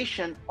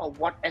foundation of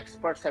what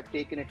experts have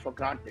taken it for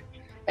granted.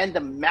 And the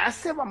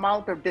massive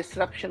amount of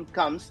disruption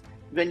comes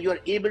when you are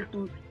able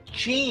to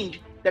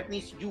change. That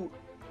means you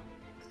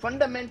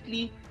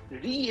fundamentally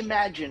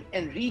reimagine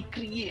and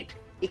recreate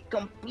a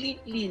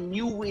completely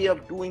new way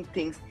of doing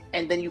things,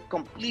 and then you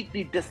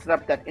completely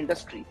disrupt that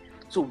industry.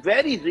 So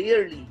very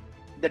rarely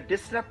the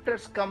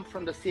disruptors come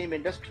from the same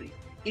industry.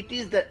 It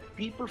is the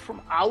people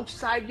from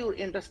outside your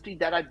industry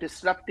that are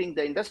disrupting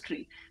the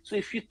industry. So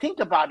if you think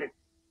about it,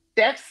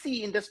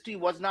 taxi industry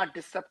was not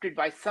disrupted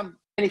by some.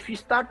 And if you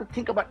start to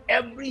think about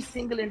every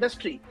single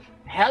industry,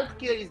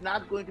 healthcare is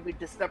not going to be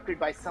disrupted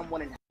by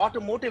someone in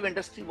automotive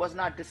industry was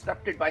not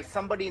disrupted by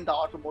somebody in the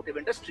automotive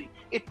industry.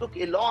 It took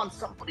Elon,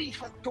 somebody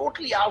from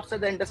totally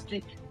outside the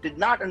industry, did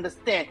not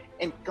understand,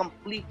 and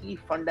completely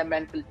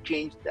fundamental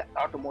changed the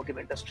automotive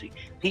industry.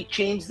 He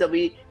changed the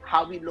way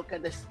how we look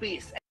at the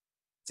space.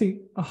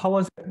 See, how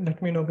was it?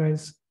 Let me know,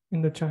 guys,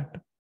 in the chat.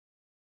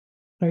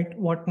 Right,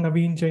 what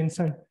Naveen Jain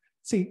said.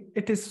 See,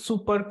 it is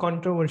super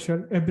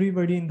controversial.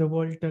 Everybody in the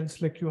world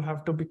tells like you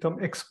have to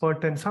become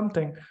expert in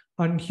something.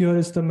 And here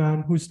is the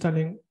man who's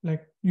telling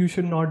like you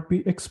should not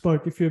be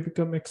expert. If you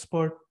become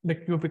expert,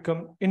 like you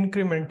become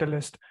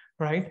incrementalist,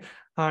 right?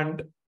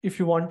 And if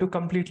you want to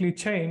completely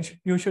change,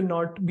 you should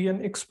not be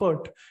an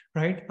expert,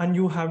 right? And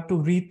you have to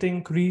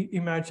rethink,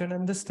 reimagine,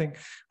 and this thing.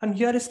 And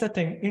here is the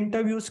thing,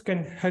 interviews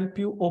can help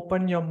you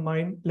open your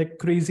mind like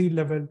crazy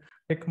level,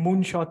 like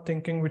moonshot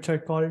thinking, which I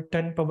call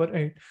 10 power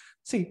 8.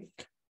 See,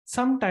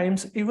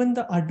 sometimes even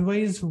the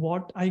advice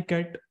what I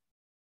get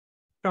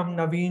from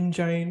Naveen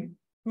Jain,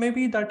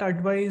 maybe that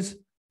advice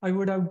I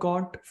would have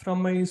got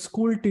from my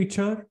school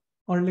teacher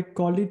or like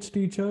college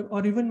teacher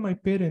or even my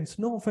parents.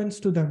 No offense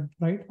to them,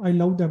 right? I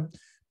love them.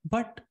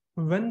 But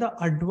when the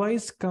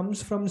advice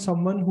comes from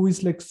someone who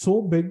is like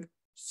so big,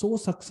 so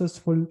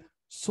successful,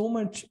 so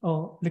much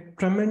like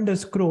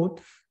tremendous growth,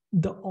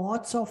 the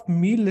odds of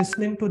me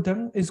listening to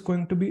them is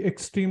going to be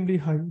extremely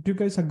high. Do you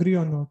guys agree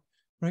or not?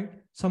 Right?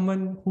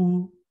 Someone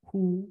who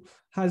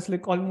has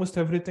like almost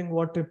everything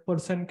what a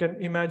person can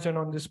imagine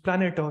on this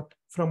planet Earth,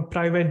 from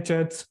private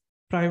jets,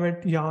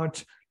 private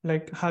yachts,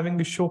 like having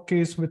a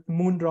showcase with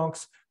moon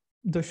rocks.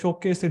 The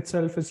showcase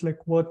itself is like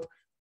worth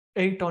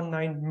 $8 or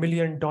 $9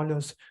 million,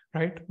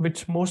 right?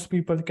 Which most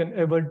people can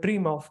ever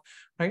dream of,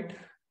 right?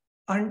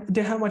 And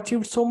they have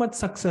achieved so much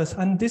success.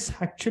 And this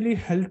actually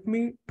helped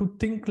me to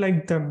think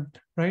like them,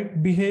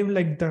 right? Behave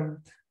like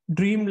them,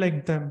 dream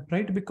like them,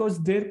 right?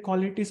 Because their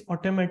qualities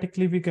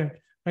automatically we get,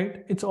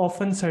 right? It's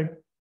often said,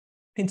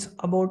 it's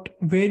about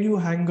where you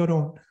hang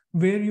around,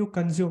 where you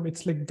consume.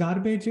 It's like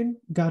garbage in,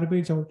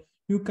 garbage out.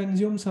 You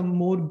consume some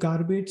more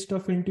garbage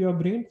stuff into your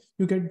brain,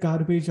 you get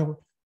garbage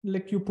out.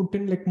 Like you put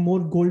in like more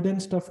golden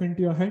stuff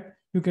into your head,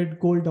 you get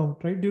gold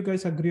out, right? Do you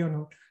guys agree or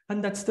not?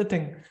 And that's the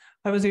thing.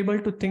 I was able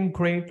to think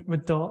great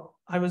with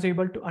I was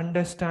able to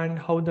understand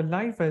how the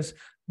life is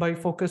by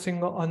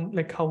focusing on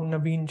like how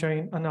Naveen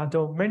Jain and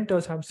other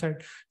mentors have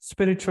said,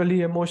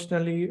 spiritually,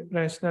 emotionally,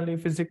 rationally,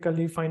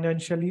 physically,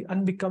 financially,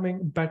 and becoming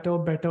better,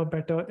 better,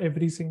 better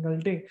every single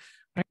day.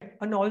 Right?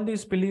 And all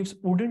these beliefs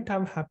wouldn't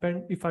have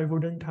happened if I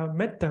wouldn't have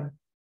met them.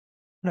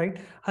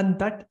 Right, and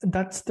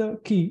that's the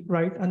key,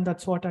 right? And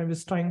that's what I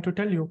was trying to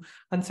tell you.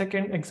 And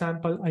second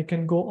example, I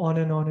can go on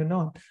and on and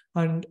on.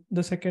 And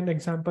the second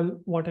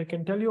example what I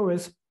can tell you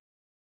is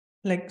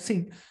like,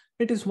 see,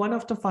 it is one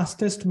of the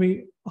fastest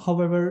way,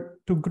 however,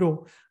 to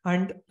grow.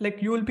 And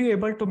like you will be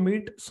able to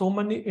meet so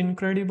many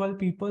incredible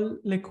people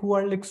like who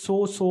are like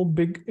so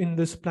big in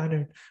this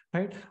planet,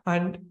 right?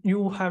 And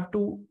you have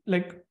to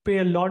like pay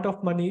a lot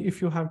of money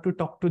if you have to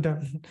talk to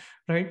them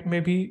right?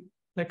 Maybe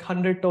like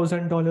 $100,000,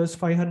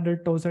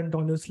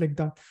 $500,000, like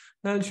that.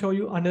 Now I'll show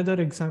you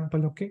another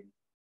example. Okay,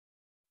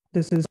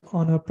 this is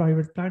on a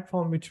private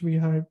platform which we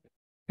had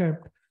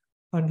kept,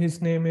 and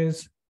his name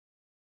is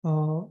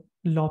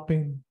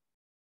Lopin.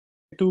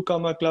 2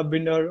 comma club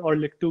winner or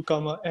like 2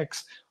 comma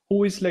X,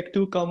 who is like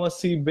 2 comma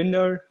C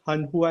winner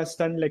and who has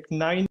done like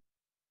 9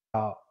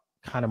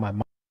 kind of my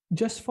mind.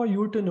 Just for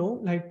you to know,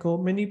 like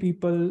many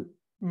people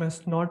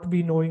must not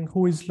be knowing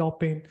who is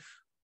Lopin.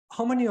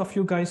 How many of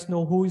you guys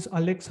know who is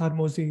Alex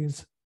Hormozi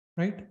is,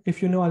 right?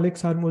 If you know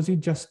Alex Hormozi,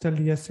 just tell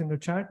yes in the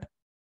chat.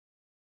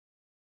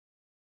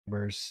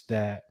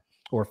 That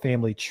or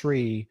family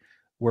tree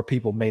where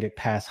people made it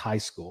past high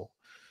school.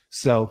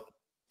 So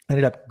I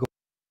ended up going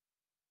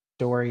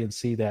story and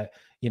see that,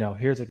 you know,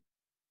 here's a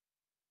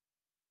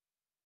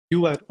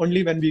you are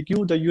only when we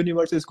give, the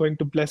universe is going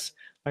to bless,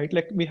 right?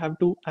 Like we have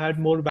to add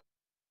more value.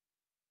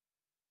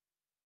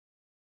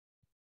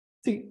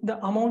 See,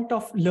 the amount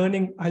of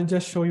learning, I'll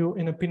just show you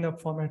in a pinup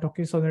format,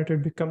 okay, so that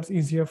it becomes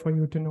easier for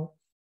you to know.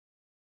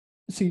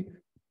 See,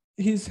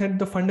 he said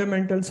the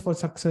fundamentals for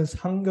success: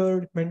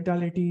 hunger,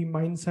 mentality,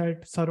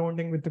 mindset,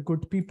 surrounding with the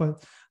good people.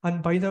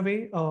 And by the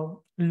way,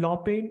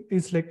 Lopin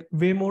is like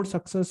way more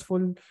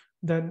successful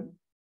than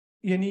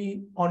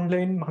any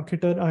online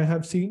marketer I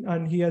have seen,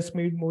 and he has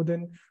made more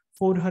than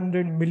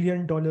 $400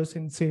 million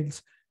in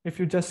sales. If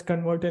you just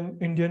convert in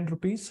Indian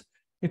rupees,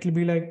 it will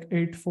be like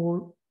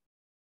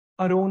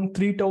around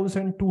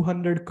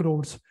 3,200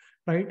 crores,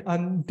 right?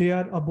 And they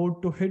are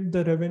about to hit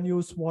the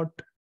revenues what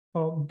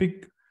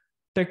big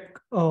tech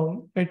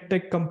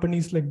tech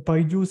companies like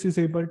Byju's is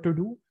able to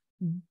do.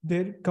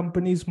 Their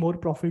company is more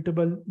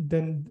profitable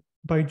than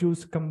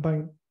Byju's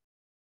combined,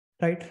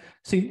 right?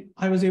 See,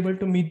 I was able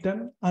to meet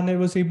them and I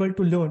was able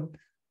to learn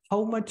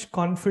how much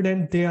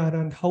confident they are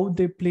and how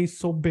they play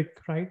so big,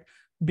 right?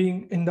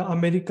 Being in the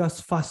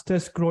America's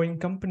fastest growing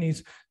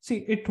companies.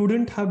 See, it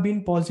wouldn't have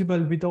been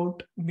possible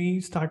without me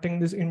starting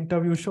this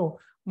interview show.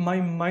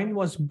 My mind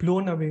was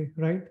blown away,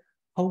 right?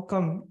 How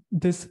come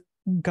this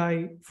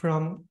guy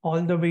from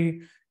all the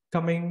way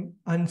coming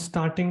and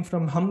starting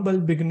from humble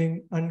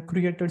beginning and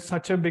created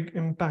such a big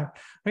impact,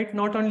 right?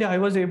 Not only I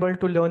was able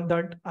to learn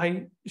that,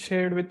 I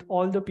shared with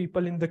all the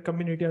people in the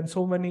community and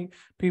so many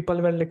people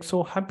were like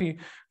so happy,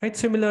 right?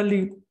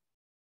 Similarly,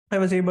 I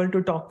was able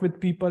to talk with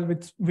people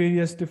with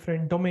various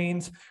different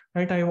domains,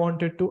 right? I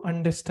wanted to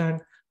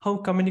understand how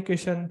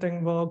communication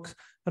thing works,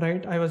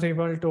 right? I was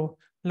able to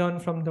learn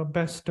from the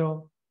best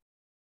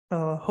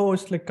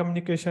host, like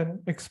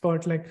communication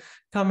expert, like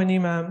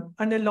Kamini ma'am,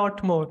 and a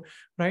lot more,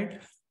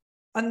 right?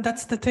 And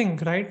that's the thing,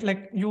 right?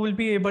 Like you will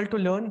be able to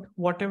learn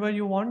whatever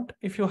you want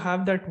if you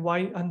have that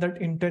why and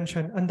that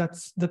intention, and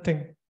that's the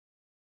thing.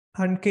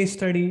 And case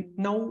study,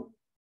 now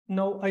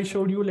I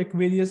showed you like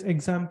various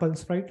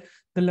examples, right?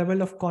 The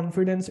level of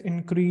confidence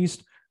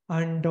increased,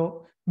 and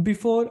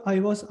before I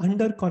was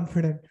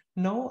underconfident,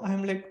 now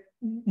I'm like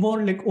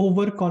more like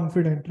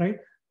overconfident, right?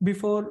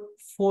 Before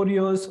 4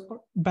 years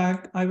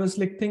back, I was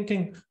like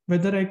thinking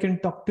whether I can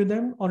talk to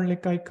them or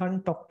like I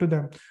can't talk to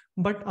them.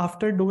 But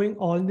after doing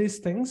all these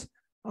things,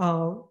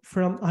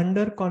 from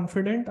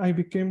underconfident, I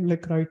became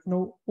like right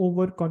now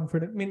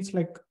overconfident, means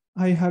like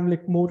I have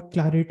like more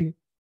clarity,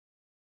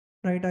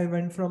 right? I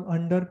went from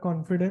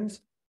underconfidence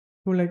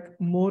to like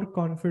more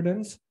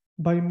confidence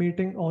by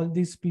meeting all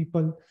these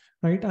people,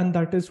 right? And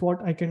that is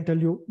what I can tell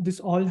you. This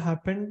all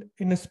happened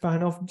in a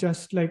span of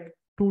just like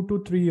 2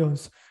 to 3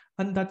 years.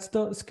 And that's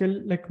the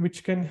skill like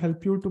which can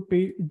help you to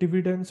pay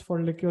dividends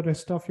for like your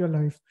rest of your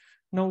life.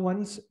 Now,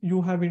 once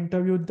you have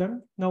interviewed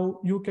them,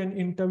 now you can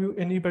interview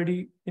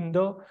anybody in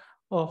the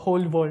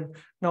whole world.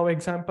 Now,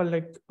 example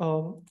like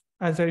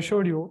as I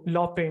showed you,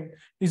 Lopin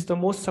is the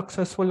most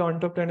successful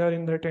entrepreneur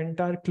in that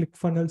entire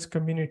ClickFunnels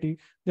community.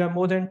 There are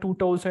more than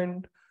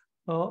 2,000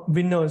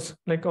 winners,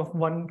 like of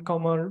one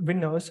comma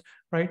winners,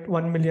 right?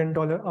 $1 million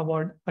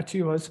award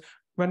achievers.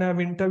 When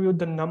I've interviewed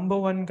the number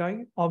one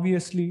guy,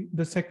 obviously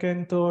the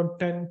second, third,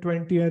 10,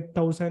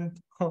 20,000,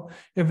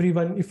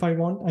 everyone, if I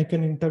want, I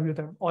can interview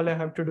them. All I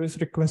have to do is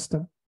request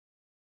them,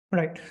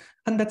 right?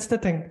 And that's the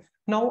thing.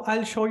 Now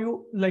I'll show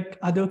you like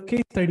other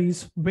case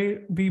studies where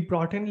we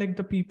brought in like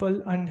the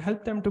people and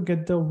help them to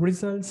get the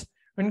results,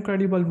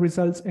 incredible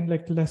results in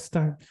like less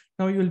time.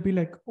 Now you'll be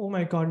like, oh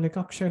my God, like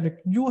Akshay, like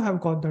you have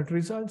got that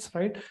results,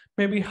 right?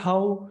 Maybe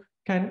how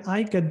can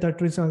I get that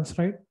results,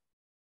 right?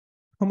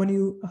 How many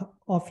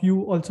of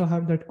you also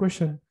have that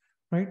question,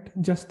 right?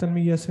 Just tell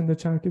me yes in the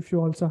chat if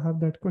you also have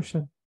that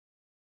question,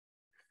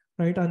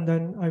 right? And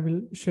then I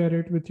will share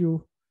it with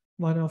you,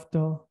 one of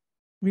the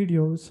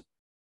videos.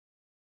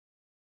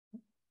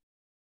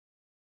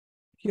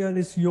 Here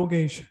is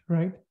Yogesh,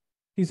 right?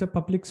 He's a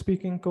public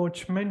speaking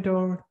coach,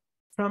 mentor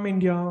from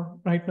India,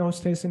 right now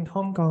stays in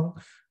Hong Kong.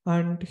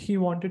 And he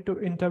wanted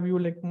to interview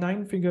like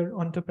 9-figure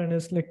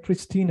entrepreneurs like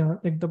Christina,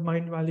 like the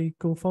Mind Valley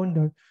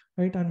co-founder,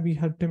 right? And we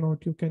helped him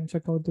out. You can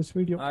check out this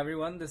video. Hi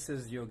everyone, this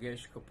is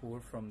Yogesh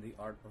Kapoor from the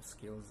Art of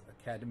Skills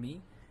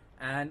Academy.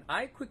 And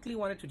I quickly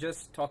wanted to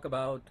just talk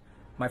about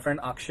my friend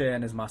Akshay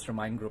and his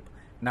mastermind group.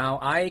 Now,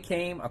 I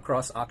came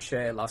across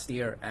Akshay last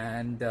year,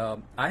 and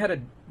I had a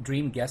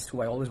dream guest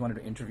who I always wanted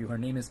to interview. Her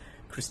name is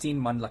Christine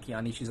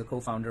Manlakiani. She's a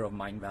co-founder of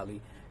Mind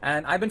Valley.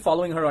 And I've been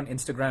following her on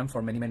Instagram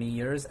for many, many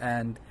years.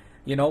 And,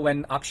 you know,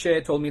 when Akshay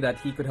told me that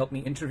he could help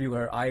me interview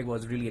her, I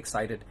was really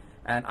excited.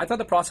 And I thought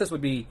the process would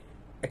be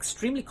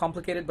extremely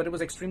complicated, but it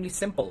was extremely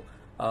simple.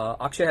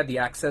 Akshay had the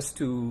access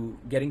to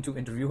getting to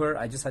interview her.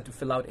 I just had to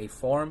fill out a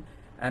form.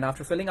 And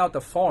after filling out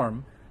the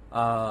form,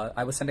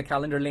 I was sent a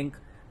calendar link.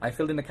 I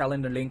filled in the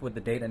calendar link with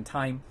the date and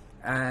time,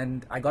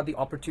 and I got the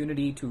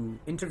opportunity to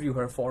interview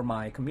her for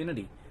my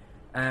community.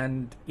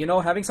 And, you know,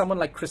 having someone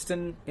like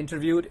Kristen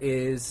interviewed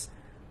is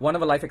one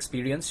of a life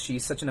experience.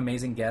 She's such an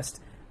amazing guest,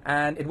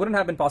 and it wouldn't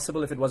have been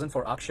possible if it wasn't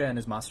for Akshay and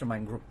his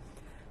mastermind group.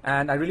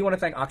 And I really want to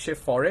thank Akshay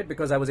for it,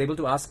 because I was able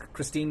to ask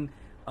Christine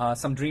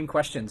some dream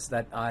questions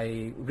that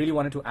I really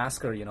wanted to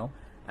ask her, you know.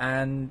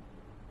 And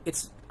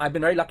I've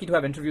been very lucky to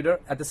have interviewed her.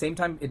 At the same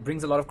time, it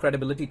brings a lot of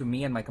credibility to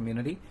me and my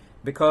community,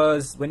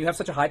 because when you have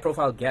such a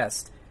high-profile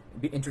guest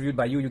be interviewed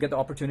by you, you get the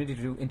opportunity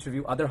to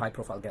interview other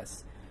high-profile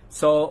guests.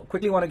 So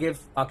quickly want to give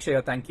Akshay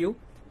a thank you.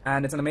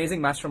 And it's an amazing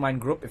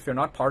mastermind group. If you're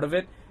not part of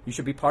it, you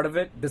should be part of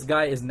it. This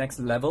guy is next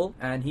level,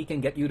 and he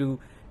can get you to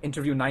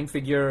interview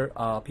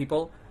 9-figure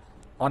people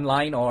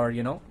online or,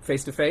 you know,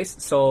 face-to-face.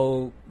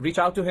 So reach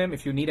out to him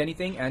if you need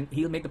anything, and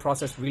he'll make the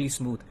process really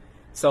smooth.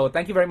 So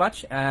thank you very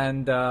much,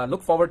 and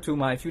look forward to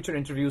my future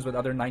interviews with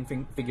other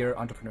 9-figure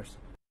entrepreneurs.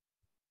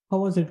 How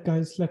was it,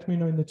 guys? Let me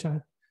know in the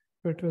chat.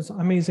 It was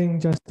amazing.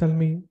 Just tell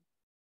me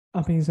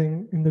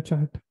amazing in the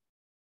chat.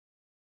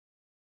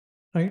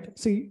 Right?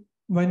 See,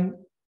 when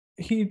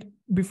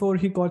before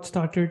he got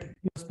started,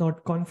 he was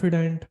not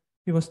confident.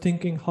 He was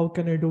thinking, how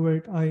can I do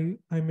it?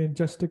 I'm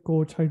just a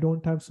coach. I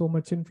don't have so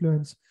much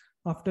influence.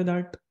 After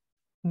that,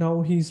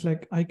 now he's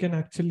like, I can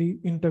actually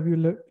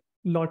interview a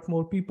lot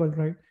more people,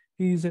 right?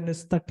 He's in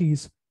his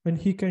 30s. When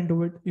he can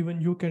do it,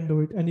 even you can do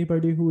it.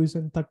 Anybody who is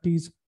in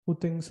 30s who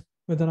thinks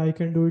whether I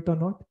can do it or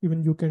not,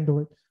 even you can do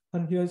it.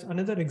 And here's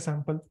another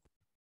example.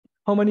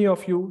 How many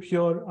of you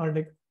here are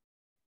like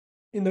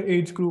in the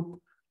age group,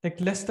 like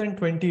less than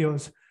 20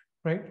 years,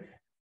 right?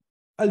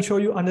 I'll show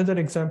you another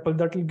example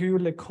that will give you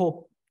like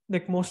hope.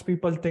 Like most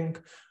people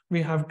think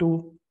we have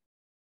to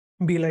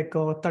be like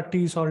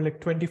 30s or like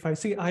 25.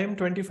 See, I am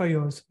 25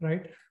 years,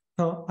 right?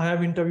 I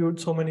have interviewed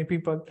so many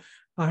people,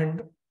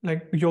 and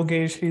like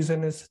Yogesh, he's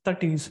in his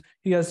 30s.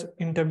 He has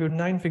interviewed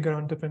 9-figure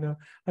entrepreneur.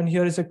 And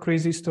here is a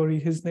crazy story.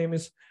 His name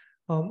is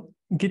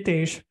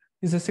Gitesh.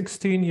 He's a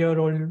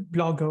 16-year-old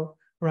blogger,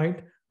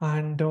 right?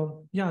 And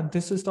yeah,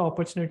 this is the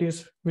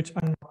opportunities which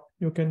unlock.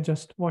 You can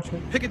just watch it.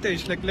 Hey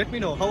Gitesh, like let me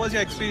know, how was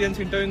your experience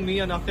interviewing me,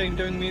 and after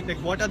interviewing me, like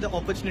what are the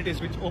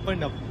opportunities which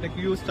opened up? Like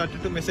you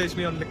started to message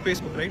me on like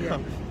Facebook, right? Yeah.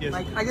 Yes.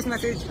 Like I just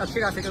messaged Akshay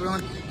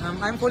Rajsheakaran.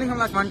 I'm following him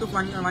last 1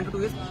 to 2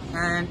 years,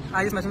 and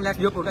I just messaged him, let's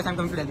do a podcast. I'm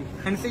coming to Delhi,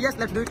 and he said yes,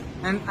 let's do it.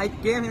 And I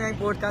came in a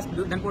podcast.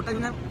 Then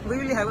podcast, we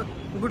really have a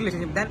good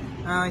relationship. Then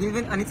he's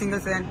been Anik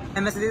Singhal and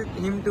I messaged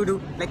him to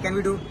do like, can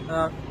we do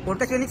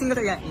podcast with Anik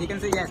Singhal? Yeah, he can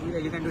say yes,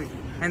 you can do it.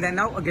 And then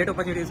now a great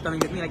opportunity is coming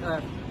with me, like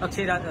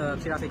Akshay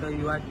Rajsheakaran,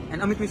 you are,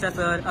 and Amit Mishra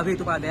sir, Abhi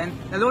Tupadhyay,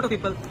 and a lot of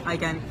people I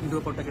can do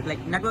a podcast with. Like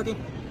networking,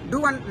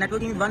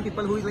 networking is one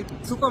people who is like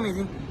super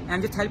amazing,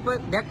 and just help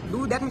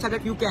do that much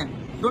that you can.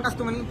 Don't ask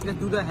too many, just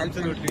do the help.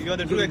 Absolutely, you are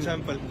the true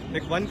example.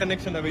 Like one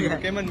connection away. Yeah.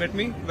 You came and met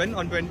me when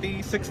on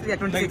 26th. Yeah,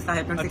 26th. Like, I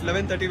have 26th.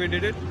 At 11:30 we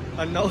did it,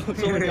 and now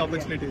so many Yeah.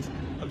 opportunities.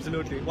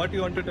 Absolutely. What do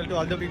you want to tell to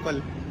other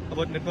people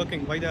about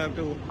networking? Why they have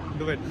to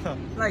do it?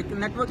 Like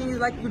networking is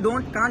like you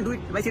can't do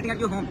it by sitting at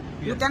your home.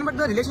 Yes. You can, but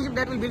the relationship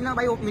that will build now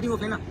by meeting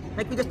offline.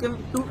 Like we just came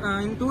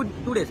in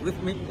two days. We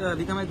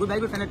become a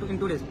very good friend in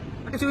 2 days.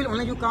 But if you will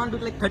online, you can't do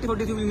it like 30-40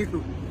 days. You will need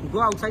to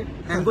go outside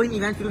and go in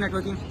events to do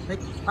networking. Like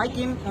I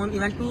came on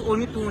event to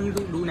only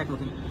to do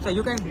networking. So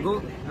you can go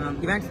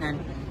events and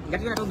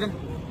get your network done.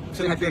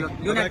 So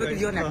your network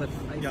is your network.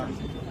 Yeah.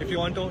 If you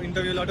want to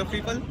interview a lot of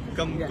people,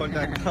 come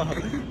contact.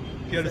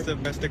 Here is the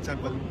best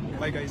example.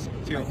 Bye guys.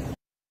 See you.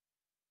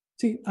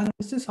 See, and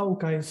this is how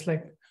guys,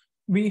 like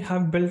we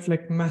have built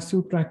like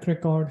massive track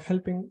record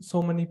helping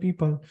so many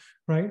people,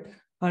 right?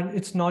 And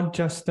it's not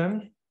just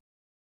them.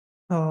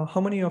 How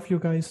many of you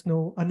guys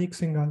know Anik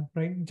Singhal,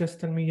 right? Just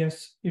tell me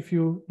yes if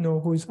you know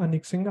who is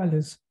Anik Singhal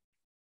is,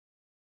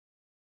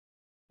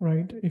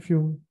 right? If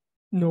you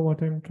know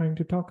what I'm trying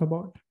to talk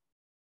about.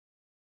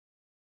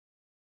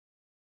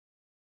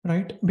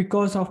 Right?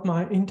 Because of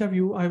my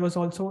interview, I was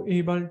also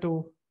able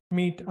to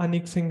meet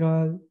Anik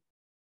Singhal,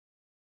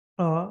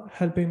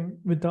 help him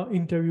with the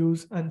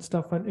interviews and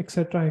stuff, and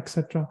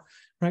etc.,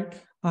 right?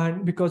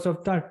 And because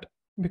of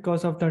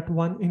that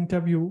one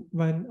interview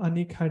when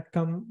Anik had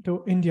come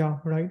to India,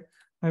 right?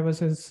 I was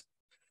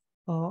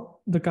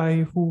the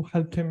guy who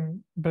helped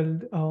him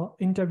build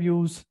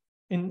interviews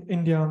in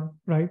India,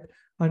 right?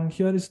 And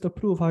here is the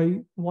proof.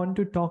 I want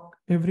to talk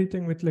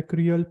everything with like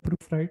real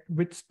proof, right?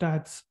 With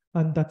stats.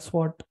 And that's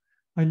what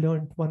I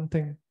learned one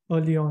thing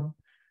early on.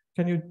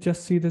 Can you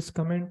just see this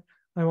comment?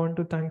 I want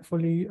to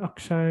thankfully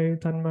Akshay,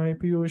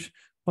 Tanmay, Piyush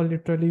for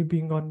literally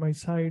being on my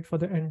side for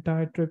the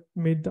entire trip,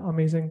 made the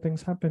amazing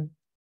things happen,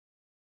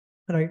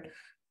 right?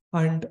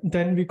 And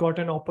then we got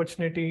an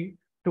opportunity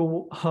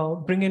to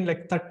bring in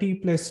like 30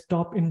 plus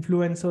top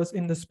influencers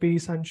in the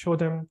space and show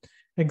them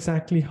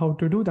exactly how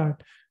to do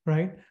that,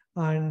 right?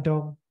 And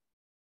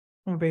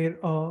where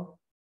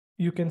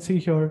you can see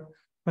here,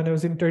 when I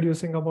was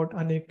introducing about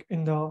Anik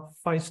in the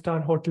 5-star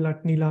hotel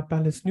at Neela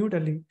Palace, New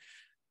Delhi,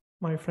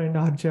 my friend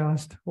RJ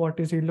asked, what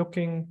is he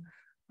looking?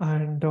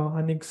 And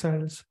Anik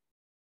says,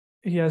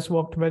 he has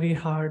worked very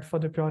hard for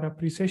the pure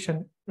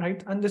appreciation,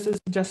 right? And this is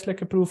just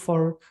like a proof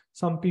for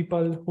some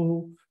people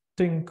who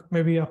think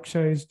maybe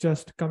Akshay is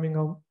just coming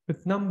out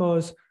with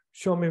numbers,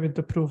 show me with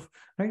the proof,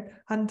 right?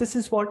 And this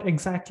is what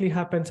exactly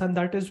happens. And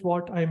that is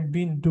what I've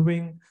been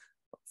doing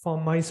for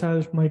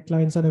myself, my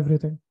clients and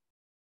everything.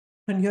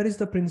 And here is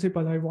the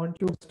principle I want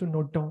you to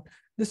note down.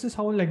 This is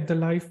how like the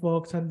life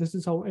works, and this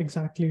is how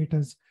exactly it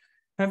is.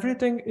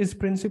 Everything is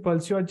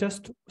principles. You are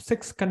just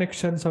 6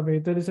 connections away.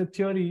 There is a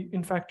theory.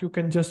 In fact, you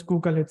can just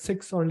Google it,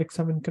 6 or like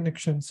 7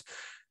 connections.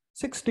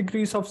 6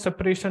 degrees of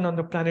separation on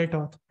the planet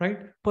Earth, right?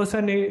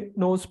 Person A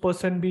knows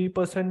person B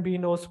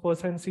knows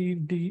person C,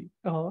 D,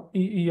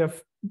 E, E,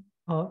 F.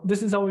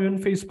 This is how even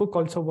Facebook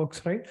also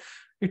works, right?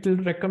 It will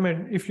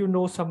recommend if you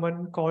know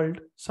someone called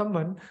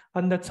someone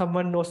and that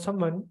someone knows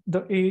someone,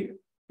 the A,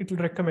 it will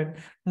recommend.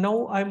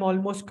 Now I'm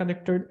almost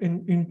connected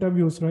in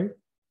interviews, right?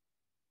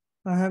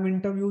 I have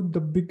interviewed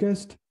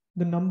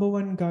the number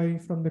 1 guy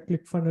from the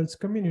ClickFunnels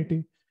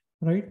community,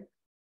 right?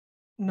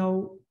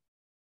 Now,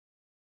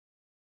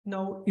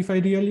 Now, if I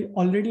really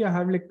already I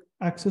have like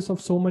access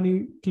of so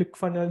many click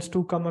funnels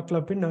to come a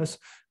club winners,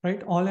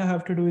 right? All I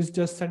have to do is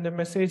just send a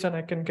message and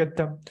I can get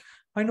them.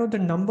 I know the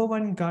number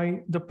one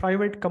guy, the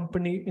private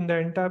company in the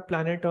entire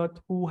planet Earth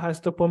who has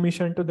the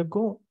permission to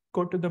go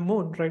to the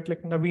moon, right?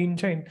 Like Naveen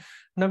Jain.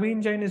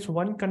 Naveen Jain is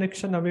one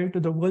connection away to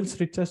the world's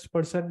richest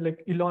person,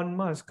 like Elon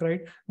Musk,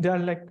 right? They are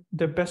like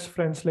the best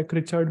friends, like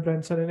Richard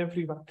Branson and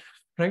everyone,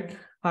 right?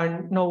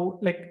 And now,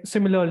 like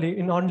similarly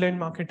in online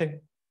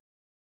marketing,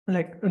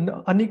 like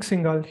Anik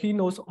Singhal, he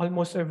knows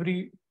almost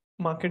every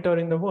marketer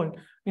in the world.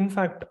 In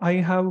fact, I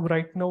have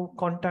right now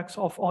contacts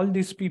of all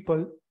these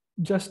people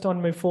just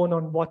on my phone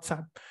on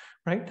WhatsApp,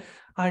 right?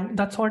 And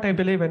that's what I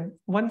believe in.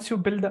 Once you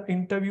build the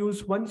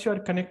interviews, once you're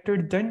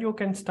connected, then you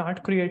can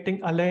start creating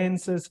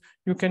alliances.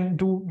 You can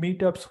do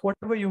meetups,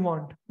 whatever you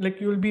want. Like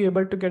you'll be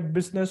able to get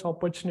business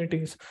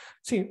opportunities.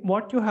 See,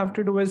 what you have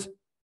to do is,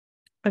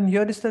 and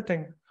here is the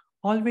thing,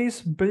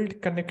 always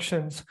build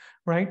connections,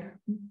 right?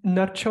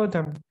 Nurture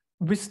them,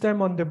 wish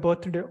them on their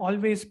birthday,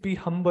 always be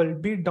humble,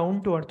 be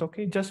down to earth,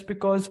 okay? Just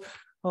because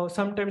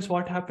sometimes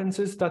what happens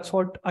is, that's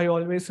what I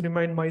always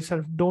remind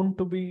myself, don't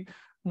to be,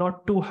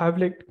 not to have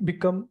like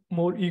become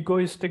more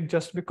egoistic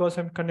just because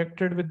I'm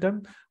connected with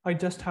them. I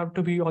just have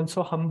to be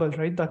also humble,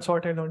 right? That's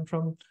what I learned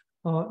from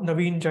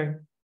Naveen Jain,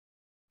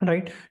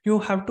 right? You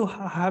have to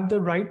have the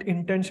right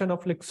intention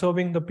of like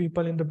serving the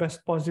people in the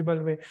best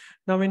possible way.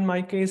 Now in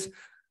my case,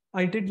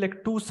 I did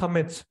like 2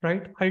 summits,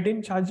 right? I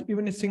didn't charge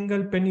even a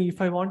single penny.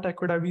 If I want, I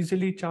could have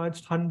easily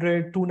charged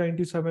 100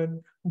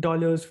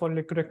 $297 for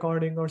like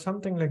recording or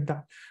something like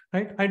that,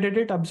 right? I did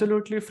it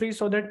absolutely free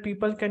so that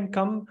people can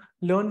come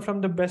learn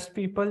from the best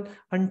people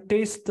and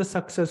taste the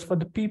success. For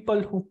the people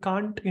who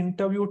can't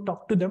interview,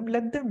 talk to them,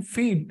 let them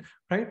feel,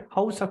 right,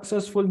 how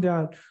successful they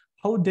are,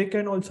 how they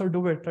can also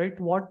do it, right?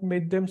 What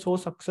made them so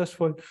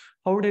successful?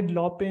 How did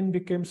Lopin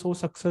became so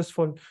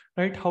successful,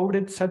 right? How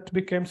did Seth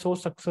became so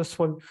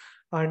successful?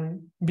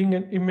 And being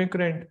an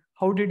immigrant,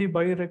 how did he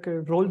buy like a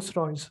Rolls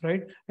Royce,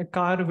 right? A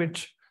car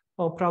which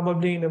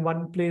probably in a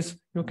one place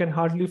you can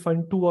hardly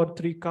find 2 or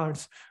 3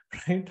 cars,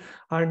 right?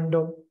 And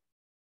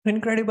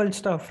incredible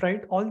stuff,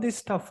 right? All this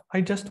stuff,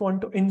 I just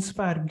want to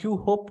inspire, give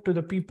hope to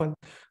the people,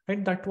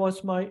 right? That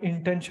was my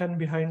intention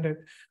behind it,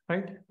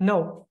 right?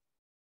 Now,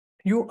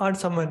 you are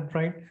someone,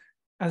 right,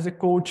 as a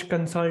coach,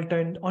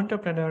 consultant,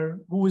 entrepreneur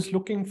who is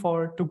looking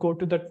for to go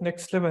to that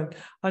next level.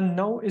 And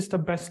now is the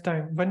best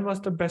time. When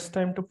was the best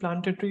time to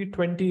plant a tree?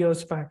 20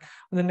 years back.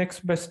 And the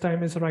next best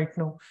time is right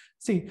now.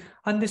 See,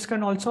 and this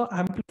can also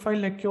amplify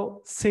like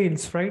your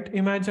sales, right?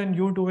 Imagine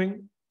you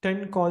doing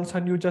 10 calls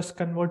and you just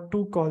convert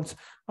 2 calls.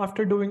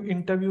 After doing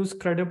interviews,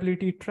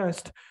 credibility,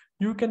 trust,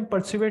 you can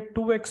perceive it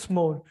 2x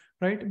more,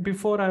 right?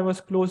 Before I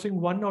was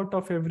closing 1 out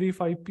of every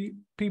 5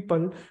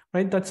 people,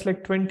 right? That's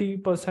like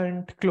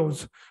 20%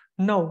 close.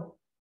 Now,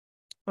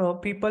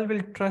 people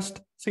will trust,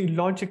 see,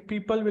 logic,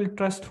 people will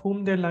trust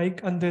whom they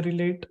like and they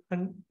relate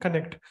and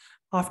connect.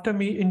 After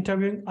me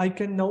interviewing, I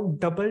can now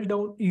double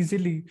down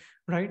easily,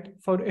 right?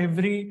 For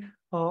every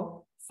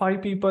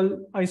 5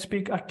 people, I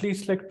speak at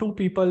least like 2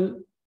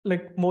 people,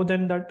 like more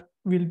than that,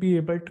 will be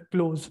able to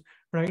close,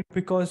 right?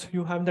 Because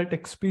you have that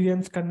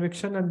experience,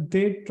 conviction, and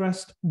they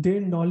trust, their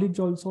knowledge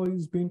also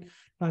is being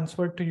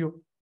transferred to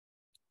you,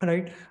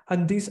 right?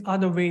 And these are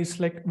the ways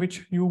like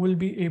which you will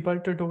be able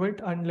to do it,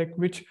 and like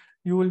which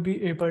you will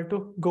be able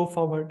to go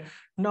forward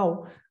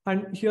now.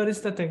 And here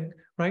is the thing,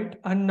 right?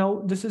 And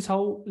now this is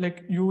how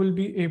like you will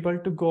be able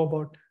to go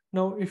about.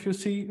 Now if you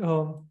see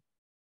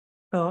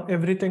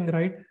everything,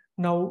 right?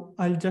 Now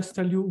I'll just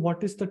tell you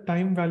what is the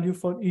time value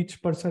for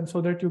each person so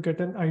that you get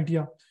an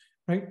idea,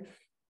 right?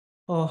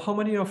 How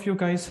many of you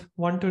guys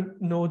want to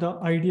know the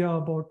idea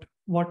about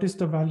what is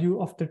the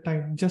value of the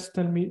time? Just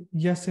tell me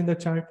yes in the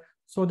chat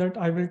so that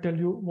I will tell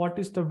you what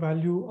is the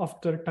value of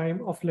the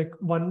time of like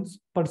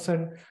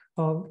 1%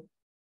 or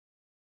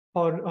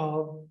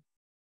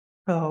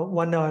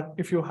 1 hour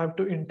if you have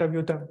to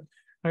interview them,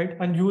 right?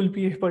 And you will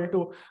be able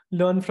to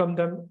learn from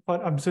them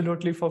for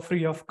absolutely for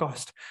free of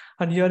cost.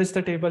 And here is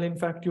the table. In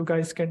fact, you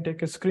guys can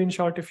take a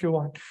screenshot if you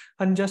want.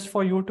 And just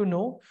for you to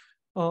know,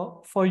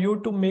 for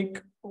you to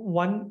make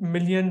 $1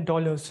 million,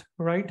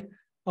 right?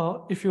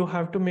 If you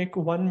have to make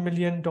 $1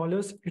 million,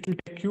 it will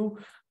take you,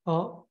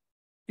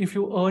 if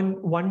you earn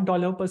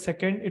 $1 per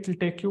second, it will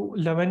take you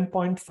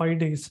 11.5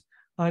 days.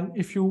 And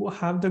if you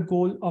have the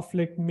goal of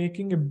like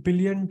making $1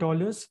 billion,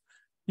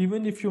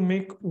 even if you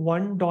make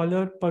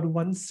 $1 per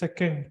 1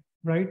 second,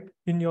 right,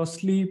 in your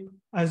sleep,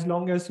 as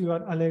long as you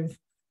are alive,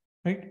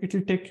 right, it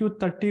will take you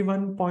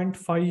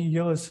 31.5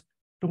 years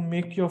to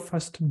make your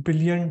first $1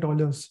 billion,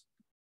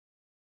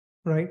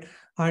 right?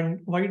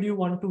 And why do you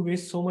want to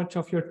waste so much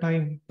of your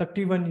time?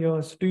 31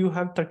 years. Do you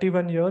have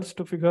 31 years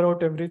to figure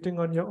out everything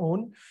on your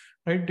own,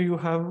 right? Do you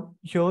have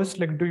years,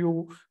 like do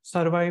you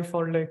survive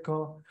for like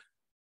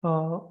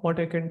what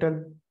I can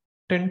tell,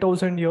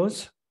 10,000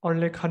 years or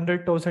like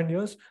 100,000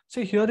 years?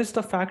 See, here is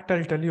the fact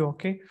I'll tell you,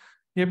 okay?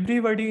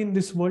 Everybody in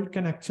this world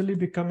can actually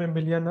become a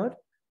millionaire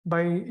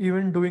by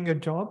even doing a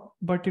job,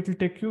 but it will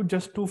take you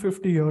just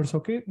 250 years,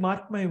 okay?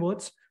 Mark my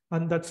words,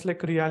 and that's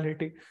like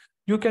reality.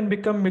 You can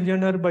become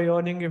millionaire by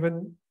earning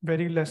even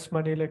very less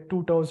money, like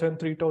 $2,000,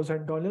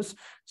 $3,000.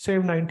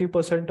 Save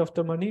 90% of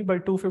the money. By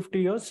 250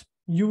 years,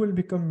 you will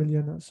become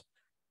millionaires,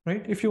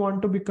 right? If you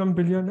want to become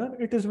billionaire,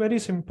 it is very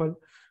simple.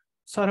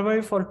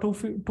 Survive for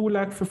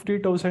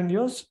 250,000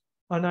 years,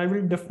 and I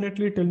will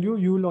definitely tell you,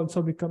 you will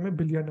also become a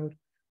billionaire,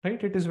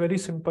 right? It is very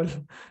simple.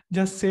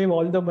 Just save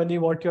all the money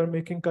what you're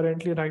making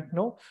currently right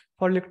now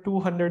for like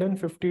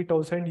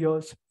 250,000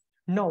 years.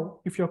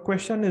 Now, if your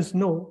question is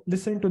no,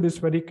 listen to this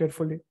very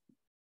carefully.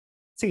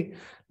 See,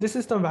 this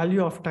is the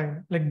value of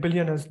time, like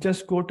billionaires.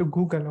 Just go to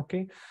Google,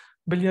 okay?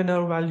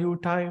 Billionaire value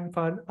time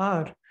per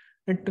hour.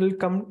 It will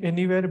come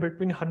anywhere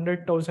between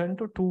 100,000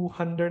 to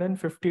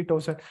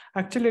 250,000.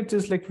 Actually, it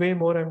is like way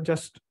more. I'm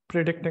just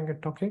predicting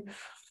it, okay?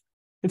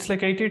 It's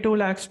like 82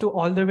 lakhs to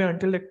all the way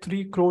until like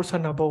 3 crores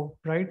and above,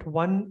 right?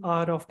 1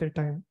 hour of their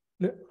time.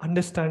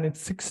 Understand, it's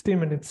 60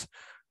 minutes.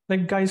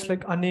 Like guys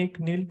like Anik,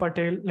 Neil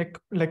Patel, like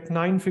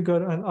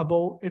 9-figure and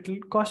above, it'll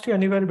cost you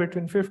anywhere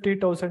between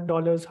 $50,000,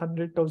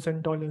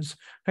 $100,000,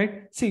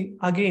 right? See,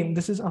 again,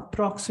 this is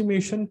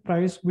approximation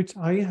price which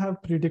I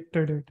have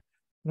predicted it,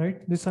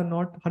 right? These are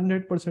not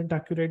 100%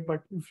 accurate,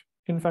 but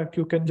in fact,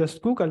 you can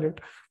just Google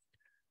it.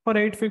 For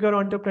 8-figure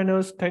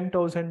entrepreneurs,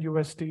 10,000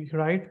 USD,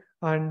 right?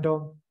 And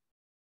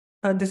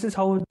this is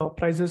how the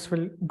prices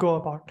will go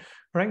about,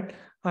 right?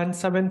 And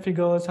 7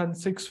 figures and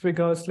 6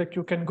 figures, like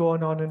you can go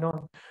on and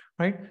on,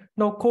 right?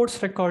 Now,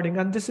 course recording,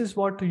 and this is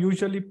what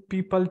usually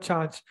people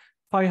charge: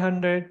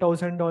 $500,000,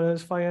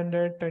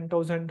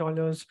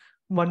 $10,000,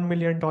 $1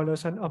 million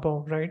and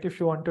above, right? If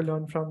you want to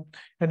learn from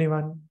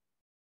anyone.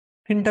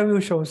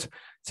 Interview shows.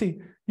 See,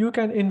 you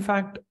can in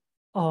fact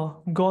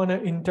go on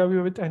an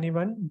interview with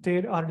anyone.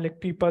 There are like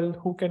people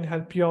who can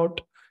help you out.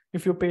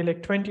 If you pay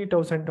like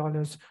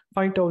 $20,000,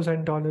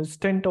 $5,000,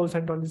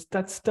 $10,000,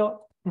 that's the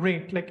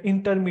rate like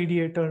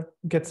intermediator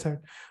gets it,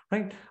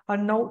 right?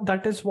 And now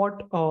that is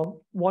what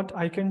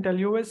I can tell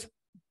you is,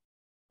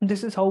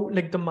 this is how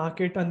like the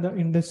market and the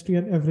industry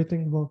and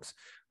everything works,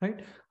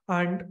 right?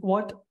 And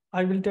what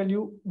I will tell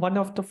you, one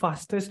of the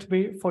fastest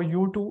way for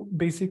you to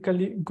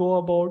basically go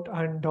about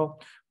and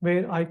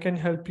where I can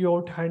help you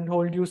out,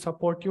 handhold you,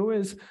 support you,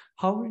 is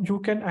how you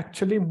can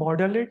actually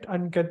model it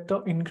and get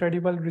the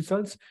incredible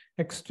results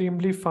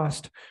extremely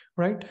fast,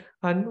 right?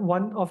 And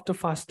one of the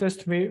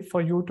fastest way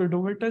for you to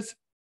do it is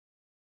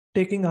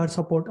taking our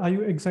support. Are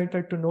you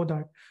excited to know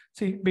that?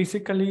 See,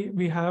 basically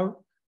we have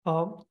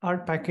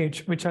our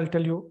package, which I'll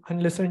tell you,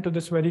 and listen to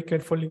this very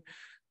carefully.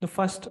 The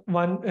first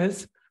one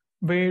is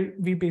where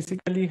we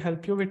basically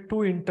help you with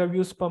 2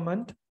 interviews per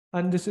month.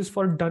 And this is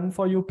for done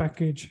for you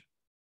package,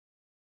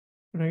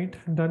 right?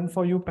 Done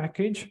for you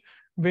package,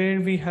 where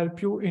we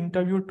help you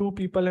interview 2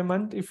 people a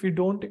month. If we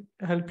don't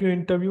help you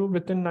interview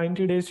within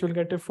 90 days, you'll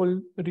get a full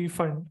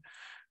refund,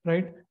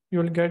 right?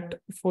 You'll get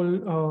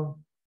full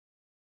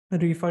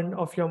refund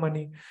of your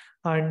money.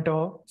 And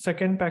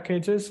second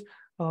package is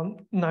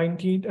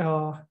 90,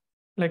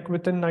 like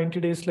within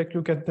 90 days, like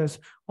you get this.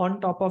 On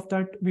top of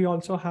that, we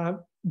also have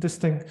this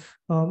thing.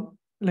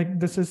 Like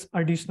this is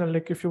additional,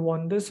 like if you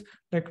want this,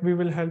 like we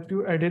will help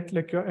you edit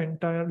like your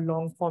entire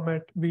long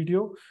format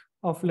video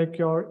of like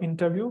your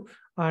interview.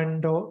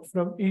 And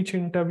from each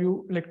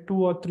interview, like 2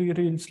 or 3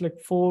 reels, like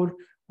 4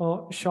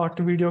 short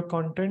video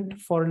content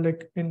for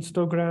like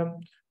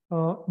Instagram,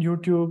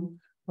 YouTube,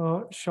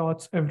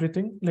 shorts,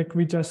 everything. Like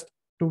we just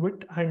do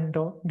it and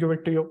give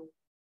it to you,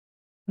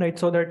 right?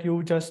 So that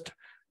you just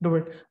do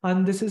it.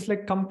 And this is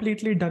like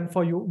completely done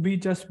for you. We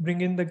just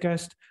bring in the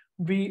guest,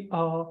 we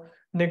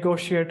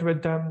negotiate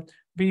with them,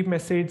 we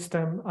message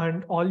them,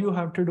 and all you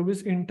have to do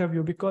is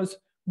interview, because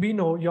we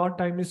know your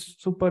time is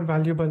super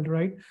valuable,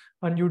 right?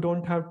 And you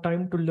don't have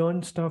time to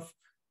learn stuff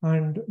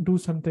and do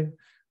something.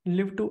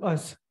 Leave to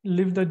us,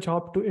 leave the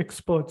job to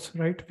experts,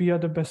 right? We are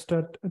the best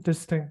at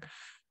this thing,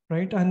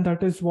 right? And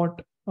that is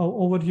what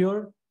over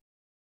here,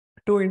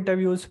 2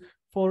 interviews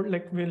for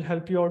like, we'll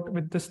help you out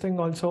with this thing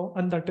also,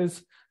 and that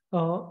is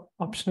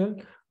optional.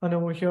 And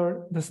over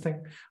here, this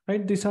thing,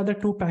 right? These are the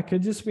 2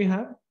 packages we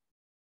have,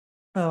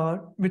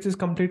 which is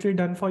completely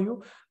done for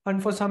you.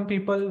 And for some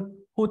people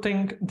who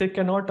think they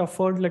cannot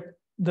afford like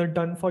the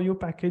done for you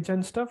package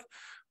and stuff,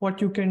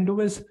 what you can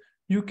do is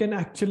you can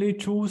actually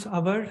choose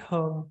our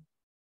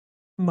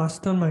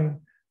mastermind,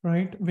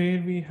 right?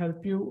 Where we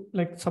help you,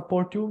 like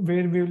support you,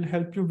 where we will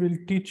help you, we'll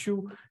teach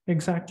you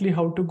exactly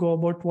how to go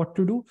about what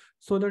to do,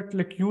 so that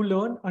like you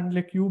learn and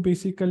like you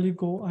basically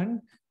go and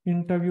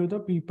interview the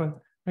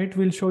people, right?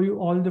 We'll show you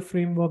all the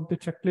framework, the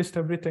checklist,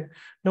 everything.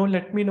 Now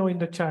let me know in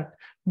the chat,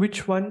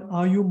 which one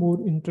are you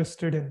more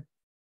interested in,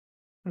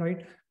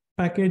 right?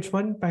 Package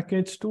 1,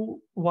 package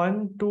 2,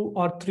 1, 2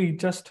 or 3,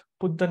 just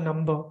put the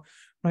number,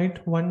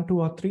 right? 1,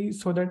 2 or 3,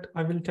 so that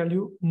I will tell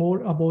you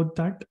more about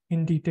that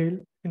in detail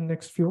in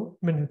next few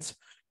minutes.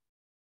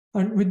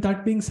 And with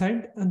that being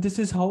said, and this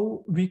is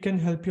how we can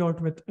help you out.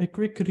 With a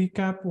quick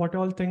recap, what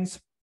all things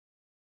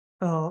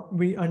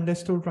we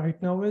understood right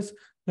now is,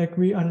 like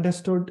we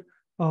understood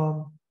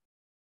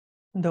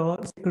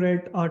the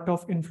secret art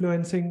of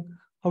influencing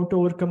how to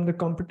overcome the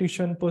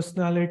competition,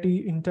 personality,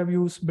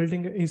 interviews,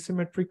 building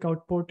asymmetric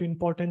output,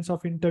 importance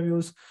of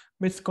interviews,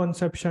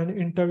 misconception,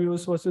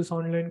 interviews versus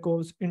online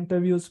course,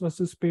 interviews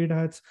versus paid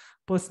ads,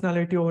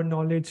 personality over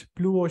knowledge,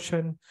 blue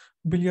ocean,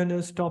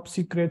 billionaires, top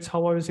secrets,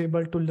 how I was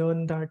able to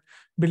learn that,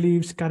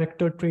 beliefs,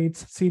 character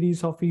traits,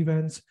 series of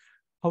events,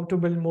 how to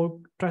build more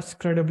trust,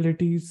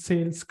 credibility,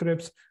 sales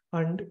scripts,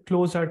 and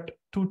close at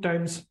 2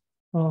 times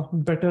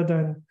better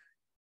than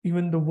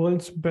even the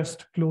world's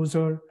best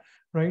closer,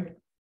 right?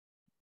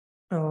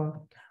 Uh,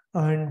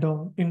 and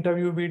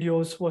interview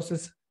videos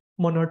versus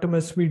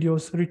monotonous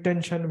videos,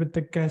 retention with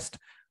the guest,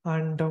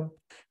 and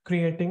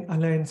creating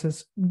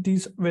alliances.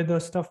 These were the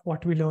stuff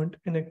what we learned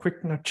in a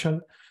quick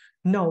nutshell.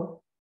 Now,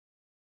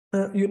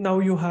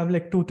 you have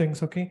like two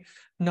things. Okay,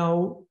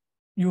 now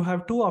you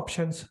have two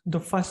options. The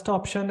first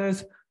option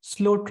is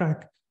slow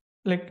track.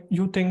 Like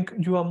you think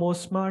you are more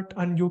smart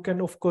and you can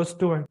of course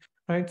do it,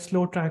 right?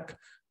 Slow track,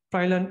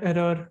 trial and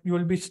error. You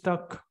will be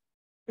stuck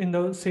in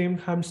the same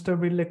hamster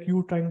wheel, like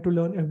you trying to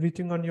learn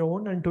everything on your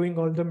own and doing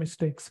all the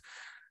mistakes,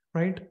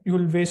 right? You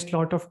will waste a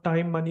lot of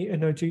time, money,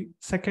 energy.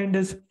 Second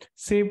is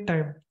save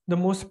time, the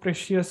most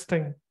precious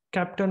thing.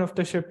 Captain of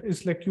the ship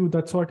is like you.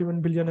 That's what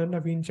even billionaire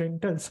Naveen Jain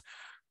tells.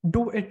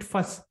 Do it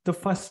first, the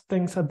first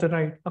things at the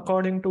right.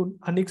 According to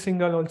Anik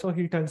Singhal also,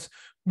 he tells,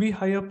 we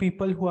hire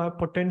people who have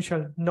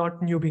potential,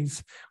 not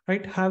newbies,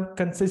 right? Have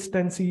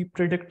consistency,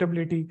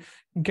 predictability,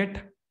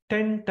 get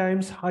 10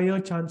 times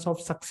higher chance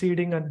of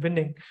succeeding and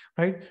winning,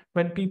 right?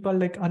 When people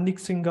like Anik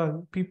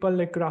Singhal, people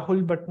like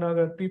Rahul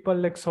Bhatnagar, people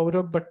like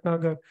Saurabh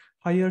Bhatnagar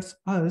hires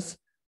us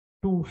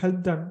to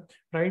help them,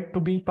 right? To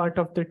be part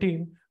of the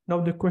team.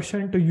 Now the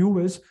question to you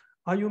is,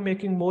 are you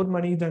making more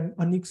money than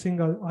Anik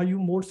Singhal? Are you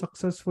more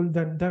successful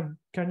than them?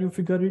 Can you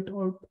figure it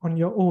out on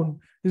your own?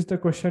 Is the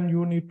question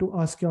you need to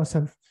ask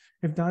yourself.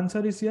 If the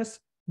answer is yes,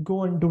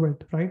 go and do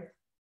it, right?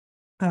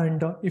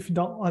 And if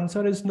the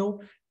answer is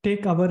no,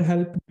 take our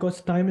help,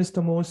 because time is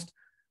the most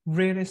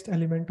rarest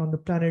element on the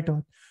planet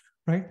Earth,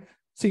 right?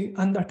 See,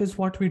 and that is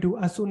what we do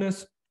as soon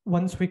as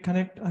once we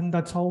connect, and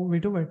that's how we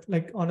do it.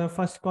 Like on our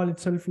first call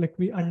itself, like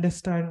we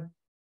understand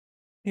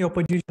your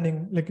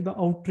positioning, like the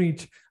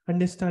outreach,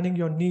 understanding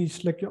your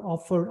niche, like your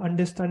offer,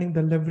 understanding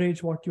the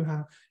leverage, what you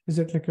have. Is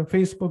it like your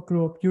Facebook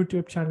group,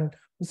 YouTube channel?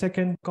 The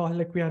second call,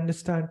 like we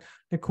understand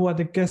like who are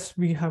the guests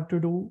we have to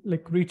do,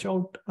 like reach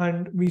out,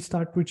 and we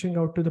start reaching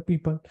out to the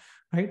people,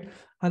 right?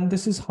 And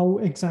this is how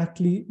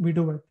exactly we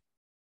do it,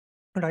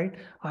 right?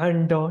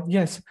 And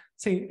yes,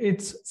 see,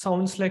 it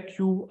sounds like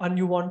you and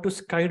you want to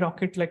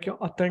skyrocket like your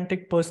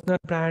authentic personal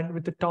brand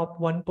with the top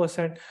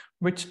 1%,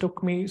 which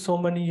took me so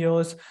many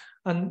years.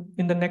 And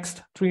in the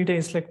next 3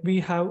 days, like we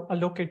have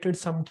allocated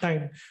some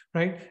time,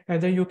 right?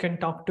 Either you can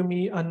talk to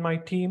me and my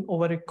team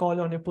over a call,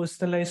 on a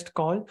personalized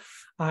call,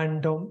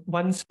 and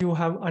once you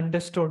have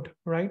understood,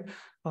 right,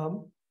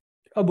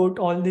 about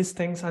all these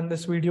things and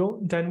this video,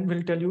 then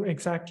we'll tell you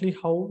exactly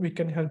how we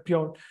can help you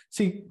out.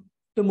 See,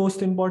 the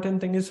most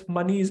important thing is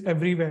money is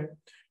everywhere.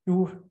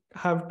 You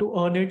have to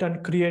earn it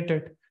and create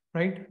it,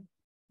 right?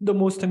 The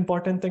most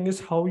important thing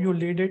is how you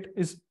lead it,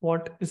 is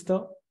what is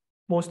the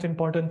most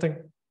important thing.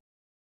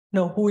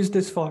 Now, who is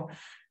this for?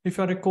 If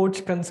you're a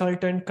coach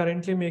consultant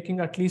currently making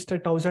at least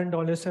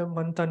 $1,000 a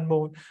month and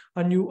more,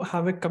 and you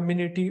have a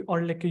community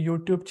or like a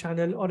YouTube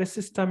channel or a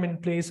system in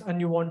place, and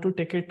you want to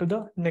take it to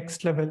the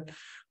next level,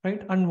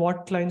 right? And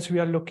what clients we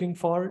are looking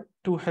for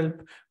to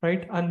help,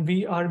 right? And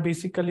we are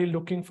basically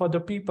looking for the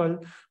people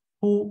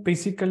who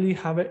basically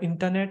have an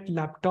internet,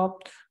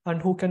 laptop, and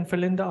who can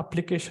fill in the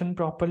application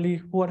properly,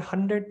 who are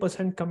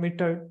 100%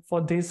 committed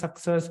for their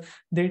success.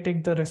 They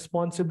take the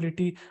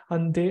responsibility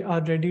and they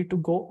are ready to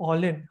go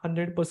all in,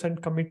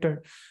 100%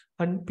 committed.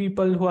 And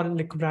people who are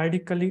like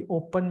radically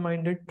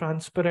open-minded,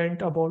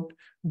 transparent about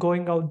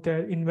going out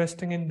there,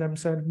 investing in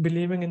themselves,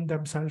 believing in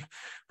themselves,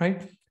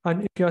 right?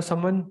 And if you're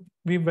someone,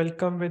 we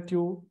welcome with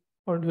you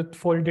or with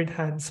folded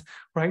hands,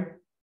 right?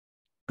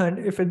 And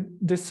if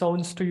this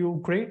sounds to you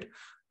great,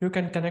 you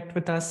can connect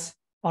with us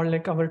or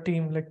like our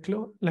team,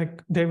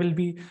 like they will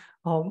be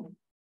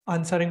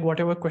answering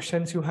whatever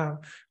questions you have,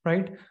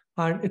 right?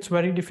 And it's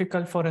very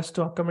difficult for us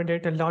to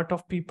accommodate a lot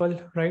of people,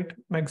 right?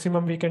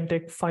 Maximum we can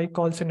take 5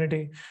 calls in a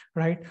day,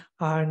 right?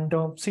 And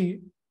see,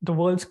 the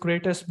world's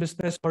greatest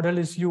business model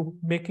is you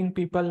making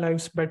people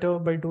lives better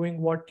by doing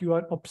what you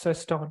are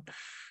obsessed on.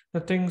 The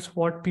things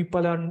what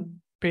people are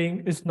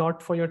paying is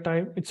not for your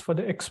time, it's for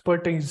the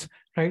expertise,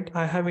 right?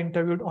 I have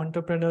interviewed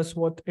entrepreneurs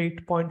worth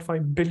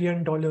 $8.5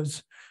 billion,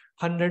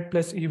 100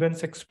 plus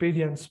events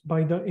experience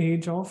by the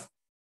age of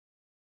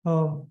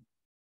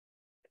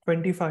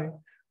 25,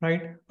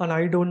 right? And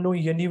I don't know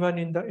anyone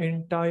in the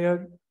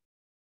entire,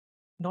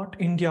 not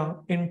India,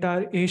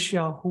 entire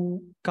Asia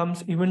who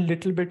comes even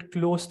little bit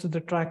close to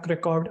the track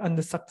record and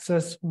the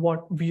success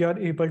what we are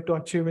able to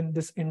achieve in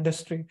this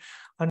industry.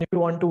 And if you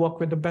want to work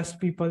with the best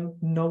people,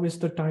 now is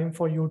the time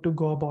for you to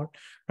go about,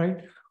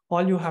 right?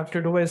 All you have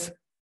to do is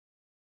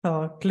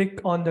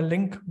click on the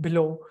link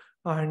below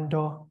and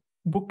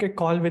book a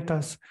call with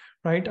us,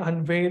 right?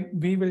 And where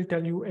we will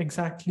tell you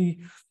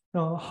exactly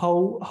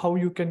how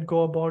you can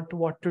go about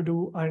what to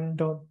do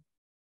and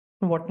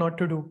what not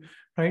to do,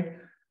 right?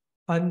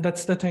 And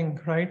that's the thing,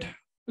 right?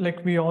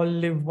 Like we all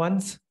live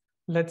once.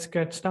 Let's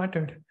get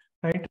started,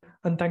 right?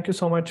 And thank you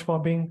so much for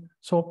being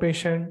so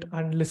patient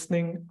and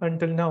listening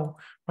until now,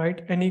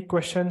 right? Any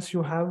questions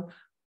you have,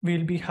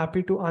 we'll be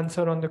happy to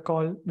answer on the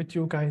call with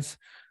you guys.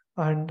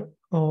 And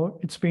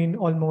it's been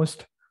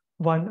almost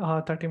 1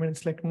 hour, 30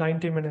 minutes, like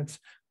 90 minutes.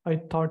 I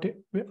thought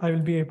I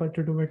will be able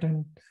to do it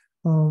in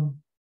um,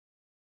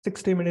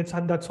 60 minutes.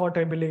 And that's what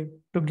I believe,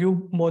 to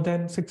give more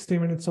than 60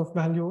 minutes of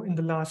value in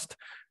the last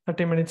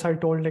 30 minutes. I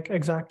told like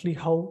exactly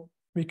how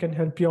we can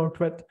help you out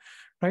with,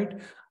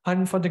 right?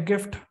 And for the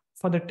gift,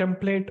 for the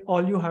template,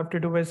 all you have to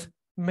do is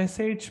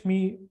message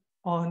me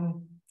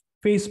on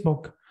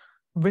Facebook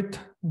with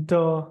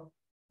the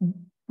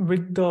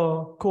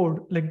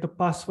code, like the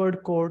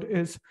password code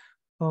is,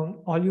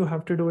 all you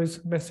have to do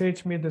is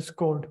message me this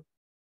code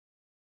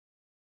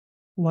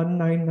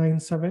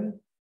 1997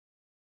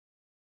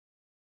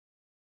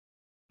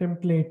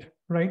 template,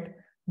 right?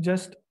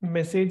 Just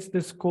message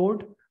this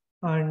code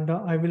and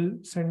I will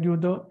send you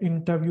the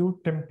interview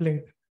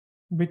template,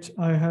 which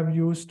I have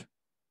used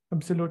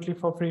absolutely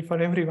for free for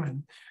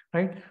everyone,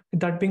 right?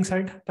 With that being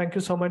said, thank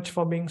you so much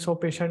for being so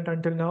patient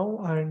until now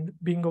and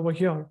being over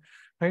here,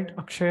 right?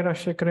 Akshay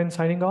Rajsheakaran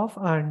signing off,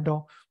 and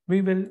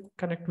we will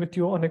connect with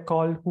you on a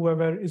call,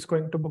 whoever is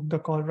going to book the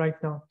call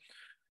right now.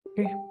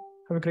 Okay,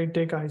 have a great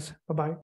day, guys. Bye-bye.